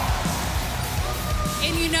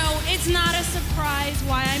 And you know, it's not a surprise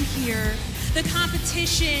why I'm here. The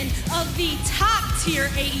competition of the top-tier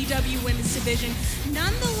AEW Women's Division,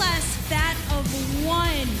 nonetheless that of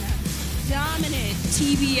one dominant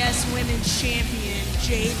TBS Women's Champion,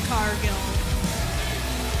 Jade Cargill.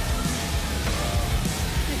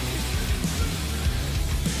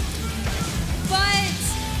 But,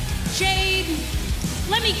 Jade,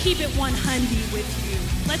 let me keep it 100 with you.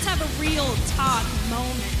 Let's have a real talk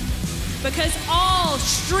moment. Because all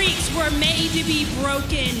streaks were made to be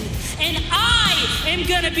broken, and I am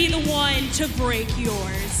gonna be the one to break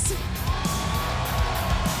yours.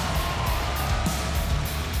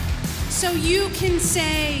 So you can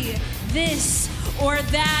say this or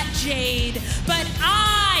that, Jade, but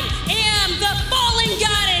I am the fallen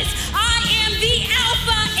goddess. I am the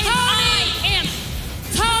alpha, and I am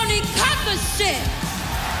Tony, cut the shit.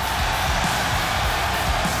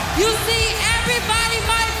 You see, everybody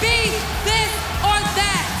might be this or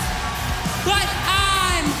that, but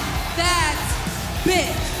I'm that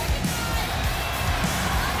bitch.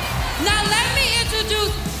 Now let me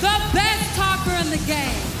introduce the best talker in the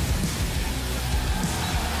game.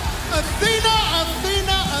 Athena,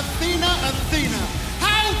 Athena, Athena, Athena.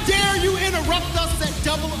 How dare you interrupt us at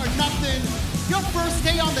Double or Nothing? Your first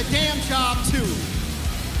day on the damn job, too.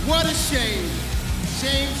 What a shame.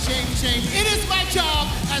 Shame, shame, shame. It is my job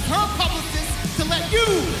as her publicist to let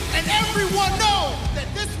you and everyone know that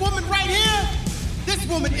this woman right here, this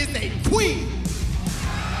woman is a queen.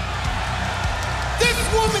 This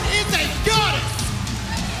woman is a goddess.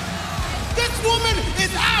 This woman is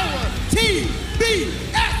our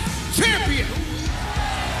TBS champion.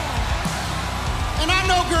 And I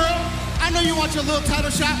know, girl, I know you want your little title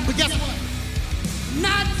shot, but guess what?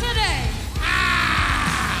 Not today.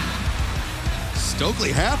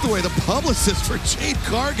 Stokely Hathaway, the publicist for Jade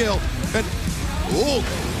Cargill. And,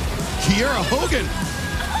 Kiera Hogan.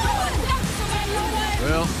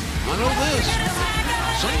 Well, I know this.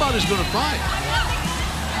 Somebody's going to fight.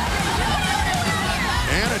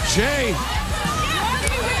 Anna Jay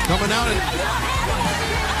coming out, and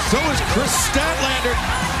so is Chris Statlander.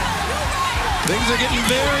 Things are getting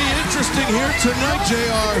very interesting here tonight,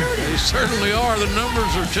 JR. They certainly are. The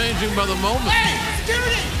numbers are changing by the moment. Hey,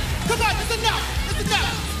 security! Come on, it's enough. It's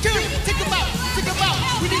enough. Security, take them out. Take them out.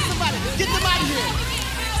 We need somebody. Get them out of here.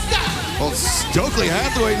 Stop. Well, Stokely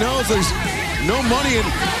Hathaway knows there's no money in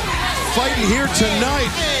fighting here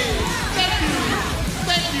tonight. Hey, thank you.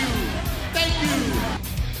 Thank you. Thank you.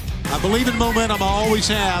 I believe in momentum. I always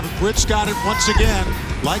have. Britt's got it once again,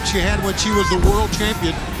 like she had when she was the world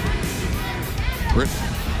champion. Britt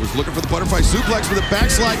was looking for the butterfly suplex for the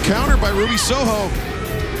backslide counter by Ruby Soho.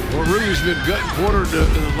 Well, Ruby's been gut quartered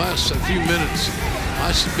in the last few minutes.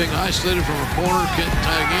 Being isolated from a corner, can't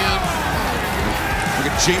tag in.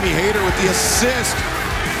 Look at Jamie Hayter with the assist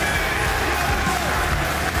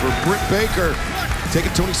for Britt Baker.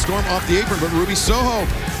 Taking Toni Storm off the apron, but Ruby Soho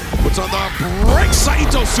puts on the break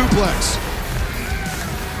Saito suplex.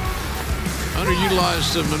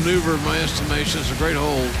 Underutilized maneuver, in my estimation. It's a great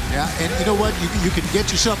hold. Yeah, and you know what? You can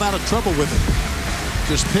get yourself out of trouble with it.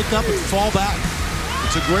 Just pick up and fall back.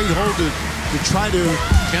 It's a great hold to try to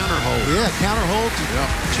counter hold. Yeah, counter hold to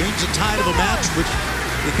change the tide of a match, which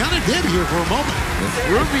they kind of did here for a moment.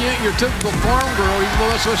 Ruby ain't your typical farm girl, even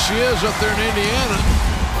though that's what she is up there in Indiana.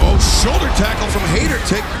 Oh, shoulder tackle from Hayter.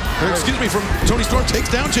 From Toni Storm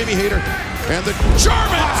takes down Jamie Hayter. And the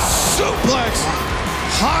German suplex.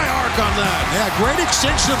 high arc on that. Yeah, great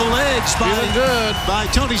extension of the legs by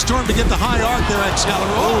Tony Storm to get the high arc there,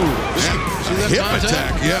 Excalibur. Oh, See that hip contact?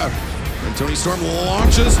 attack, yeah. And Tony Storm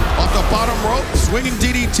launches off the bottom rope, swinging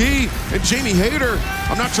DDT. And Jamie Hayter,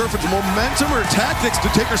 I'm not sure if it's momentum or tactics to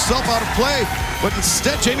take herself out of play, but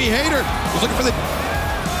instead Jamie Hayter was looking for the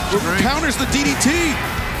counters the DDT.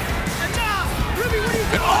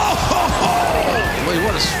 And Boy,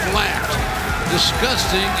 what a splat.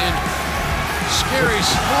 Disgusting and scary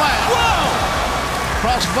splat. Whoa!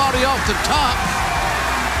 Crossbody off the top.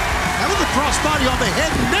 That was a crossbody on the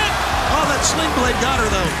head and neck. Oh, that sling blade got her,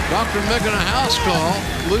 though. Doctor making a house call,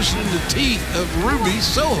 loosening the teeth of Ruby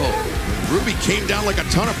Soho. Ruby came down like a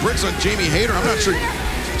ton of bricks on Jamie Hayter. I'm not sure.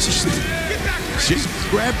 She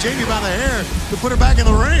grabbed Jamie by the hair to put her back in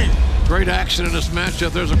the ring. Great action in this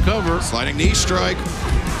matchup. There's a cover. Sliding knee strike.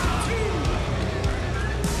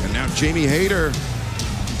 And now Jamie Hayter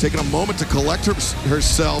taking a moment to collect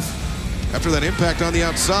herself after that impact on the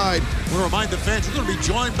outside. I want to remind the fans, we're going to be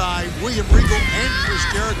joined by William Regal and Chris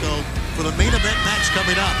Jericho for the main event match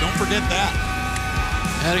coming up. Don't forget that.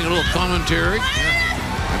 Adding a little commentary.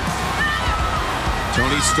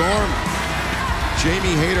 Tony Storm,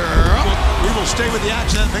 Jamie Hayter. We will stay with the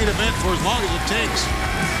action of that main event for as long as it takes.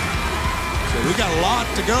 So we got a lot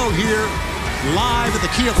to go here live at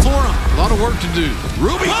the Kia Forum. A lot of work to do.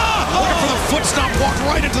 Ruby looking for the foot stomp, walked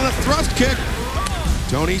right into the thrust kick.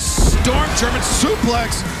 Tony Storm, German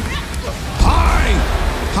suplex.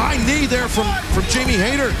 High knee there from Jamie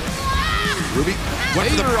Hayter. Ruby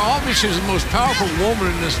Hayter obviously is the most powerful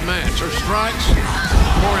woman in this match. Her strikes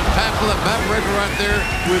more impactful. That backbreaker right there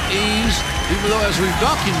with ease. Even though, as we've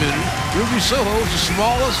documented, Ruby Soho is the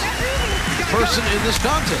smallest person in this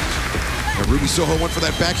contest. And Ruby Soho went for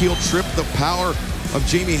that back heel trip. The power of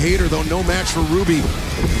Jamie Hayter, though no match for Ruby.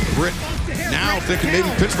 Britt now thinking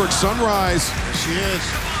maybe Pittsburgh Sunrise. She is.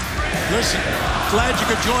 Listen, glad you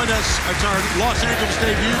could join us. It's our Los Angeles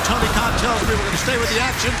debut. Tony Khan tells me we're going to stay with the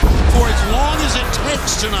action for as long as it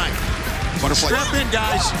takes tonight. Butterfly. Strap in,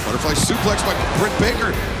 guys. Butterfly suplex by Britt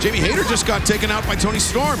Baker. Jamie Hayter just got taken out by Tony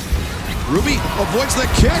Storm. Ruby avoids the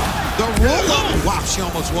kick. The roll-up. Wow, she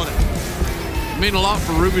almost won it. Mean a lot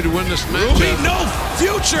for Ruby to win this match. Ruby, no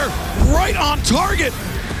future. Right on target.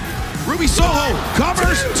 Ruby Soho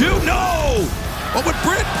covers. No. Oh, but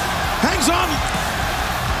Britt hangs on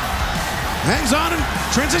and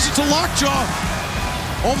transitions to lockjaw.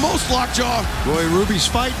 Almost lockjaw. Boy, Ruby's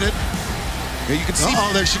fighting it. Yeah, you can see. Oh,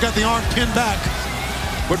 there she got the arm pinned back.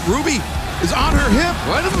 But Ruby is on her hip.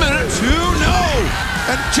 Wait a minute. 2-0.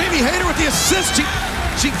 And Jamie Hayter with the assist.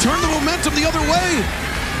 She turned the momentum the other way.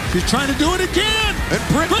 She's trying to do it again. And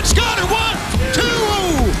Britt's got her. 1, 2.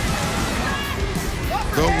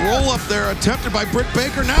 The roll up there attempted by Britt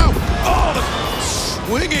Baker now. Oh, the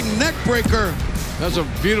swinging neck breaker. That's a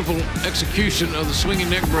beautiful execution of the swinging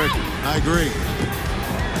neck breaker. I agree.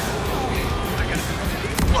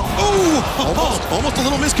 Oh, almost a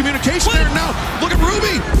little miscommunication there. Now, look at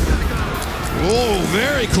Ruby. Oh,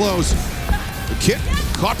 very close. The kick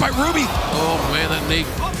caught by Ruby. Oh, man, that knee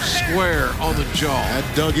square on the jaw. That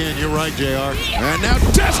dug in. You're right, JR. And now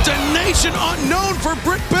destination unknown for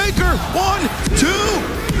Britt Baker. 1, 2,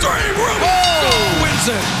 3. Ruby wins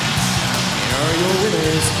it. Here are your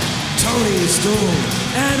winners, Tony Storm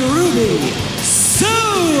and Ruby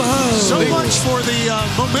Soho. So much for the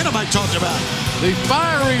momentum I talked about. The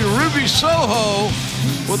fiery Ruby Soho,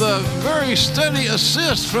 with a very steady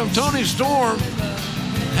assist from Tony Storm,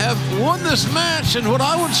 have won this match. And what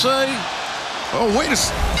I would say,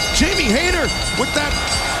 Jamie Hayter with that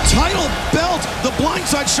title belt, the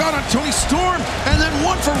blindside shot on Tony Storm, and then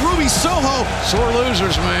one for Ruby Soho. Sore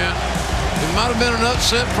losers, man. It might have been an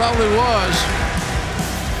upset, probably was.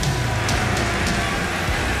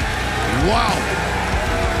 Wow.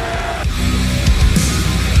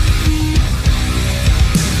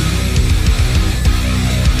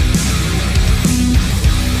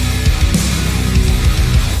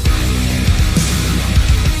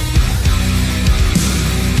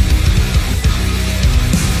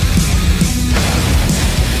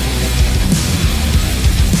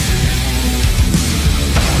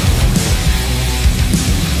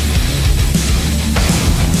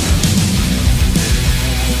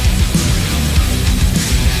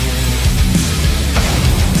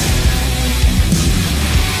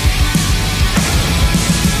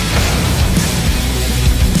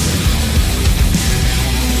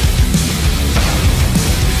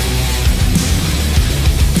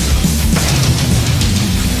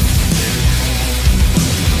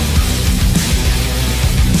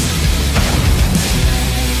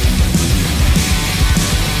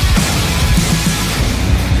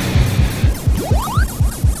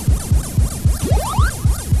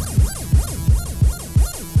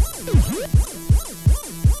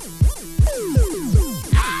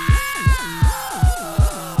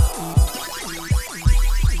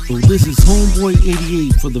 This is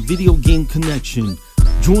Homeboy88 for the Video Game Connection.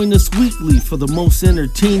 Join us weekly for the most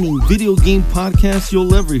entertaining video game podcast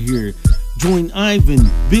you'll ever hear. Join Ivan,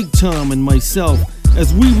 Big Tom, and myself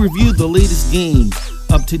as we review the latest games,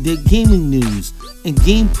 up-to-date gaming news, and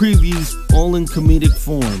game previews all in comedic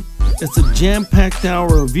form. It's a jam-packed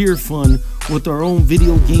hour of ear fun with our own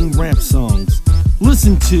video game rap songs.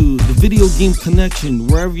 Listen to the Video Game Connection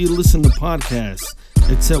wherever you listen to podcasts,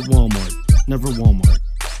 except Walmart. Never Walmart.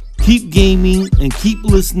 Keep gaming and keep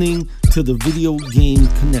listening to the Video Game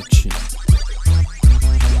Connection.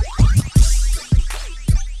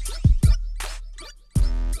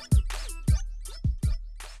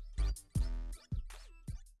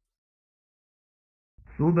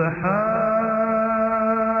 سبحان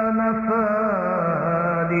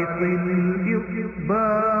فالق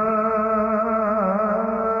الإصباح.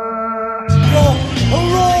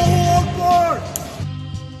 Allahu Akbar!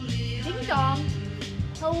 Ding dong.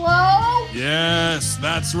 Hello? Yes,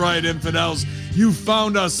 that's right, infidels. You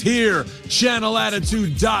found us here,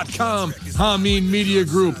 channelattitude.com, Hameen Media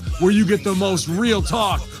Group, where you get the most real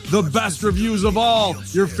talk, the best reviews of all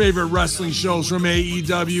your favorite wrestling shows from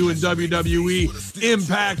AEW and WWE,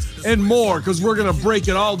 Impact, and more, because we're going to break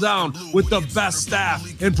it all down with the best staff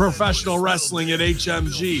in professional wrestling at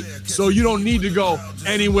HMG. So you don't need to go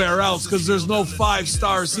anywhere else, because there's no 5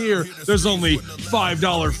 stars here. There's only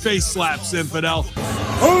 $5 face slaps, infidel.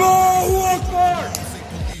 Allahu Akbar!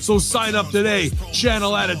 So sign up today,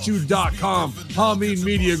 channelattitude.com, Hameen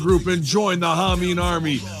Media Group, and join the Hameen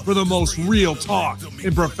Army for the most real talk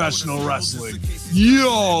in professional wrestling.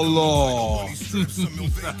 YOLO!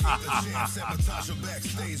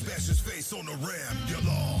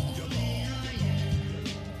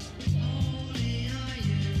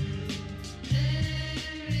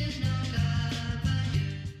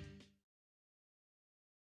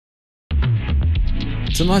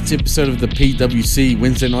 Tonight's episode of the PWC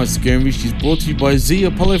Wednesday Night Skirmish is brought to you by Z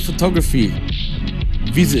Apollo Photography.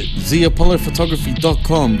 Visit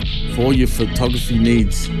zapollowphotography.com for all your photography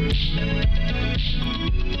needs.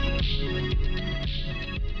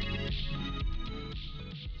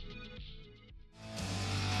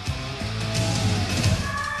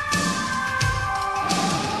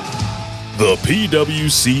 The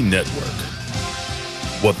PWC Network.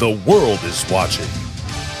 What the world is watching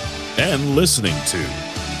and listening to.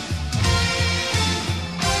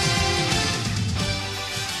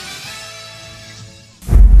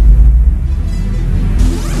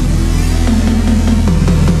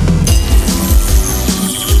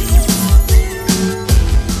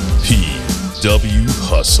 PW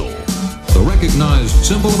Hustle. The recognized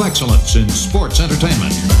symbol of excellence in sports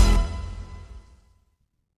entertainment.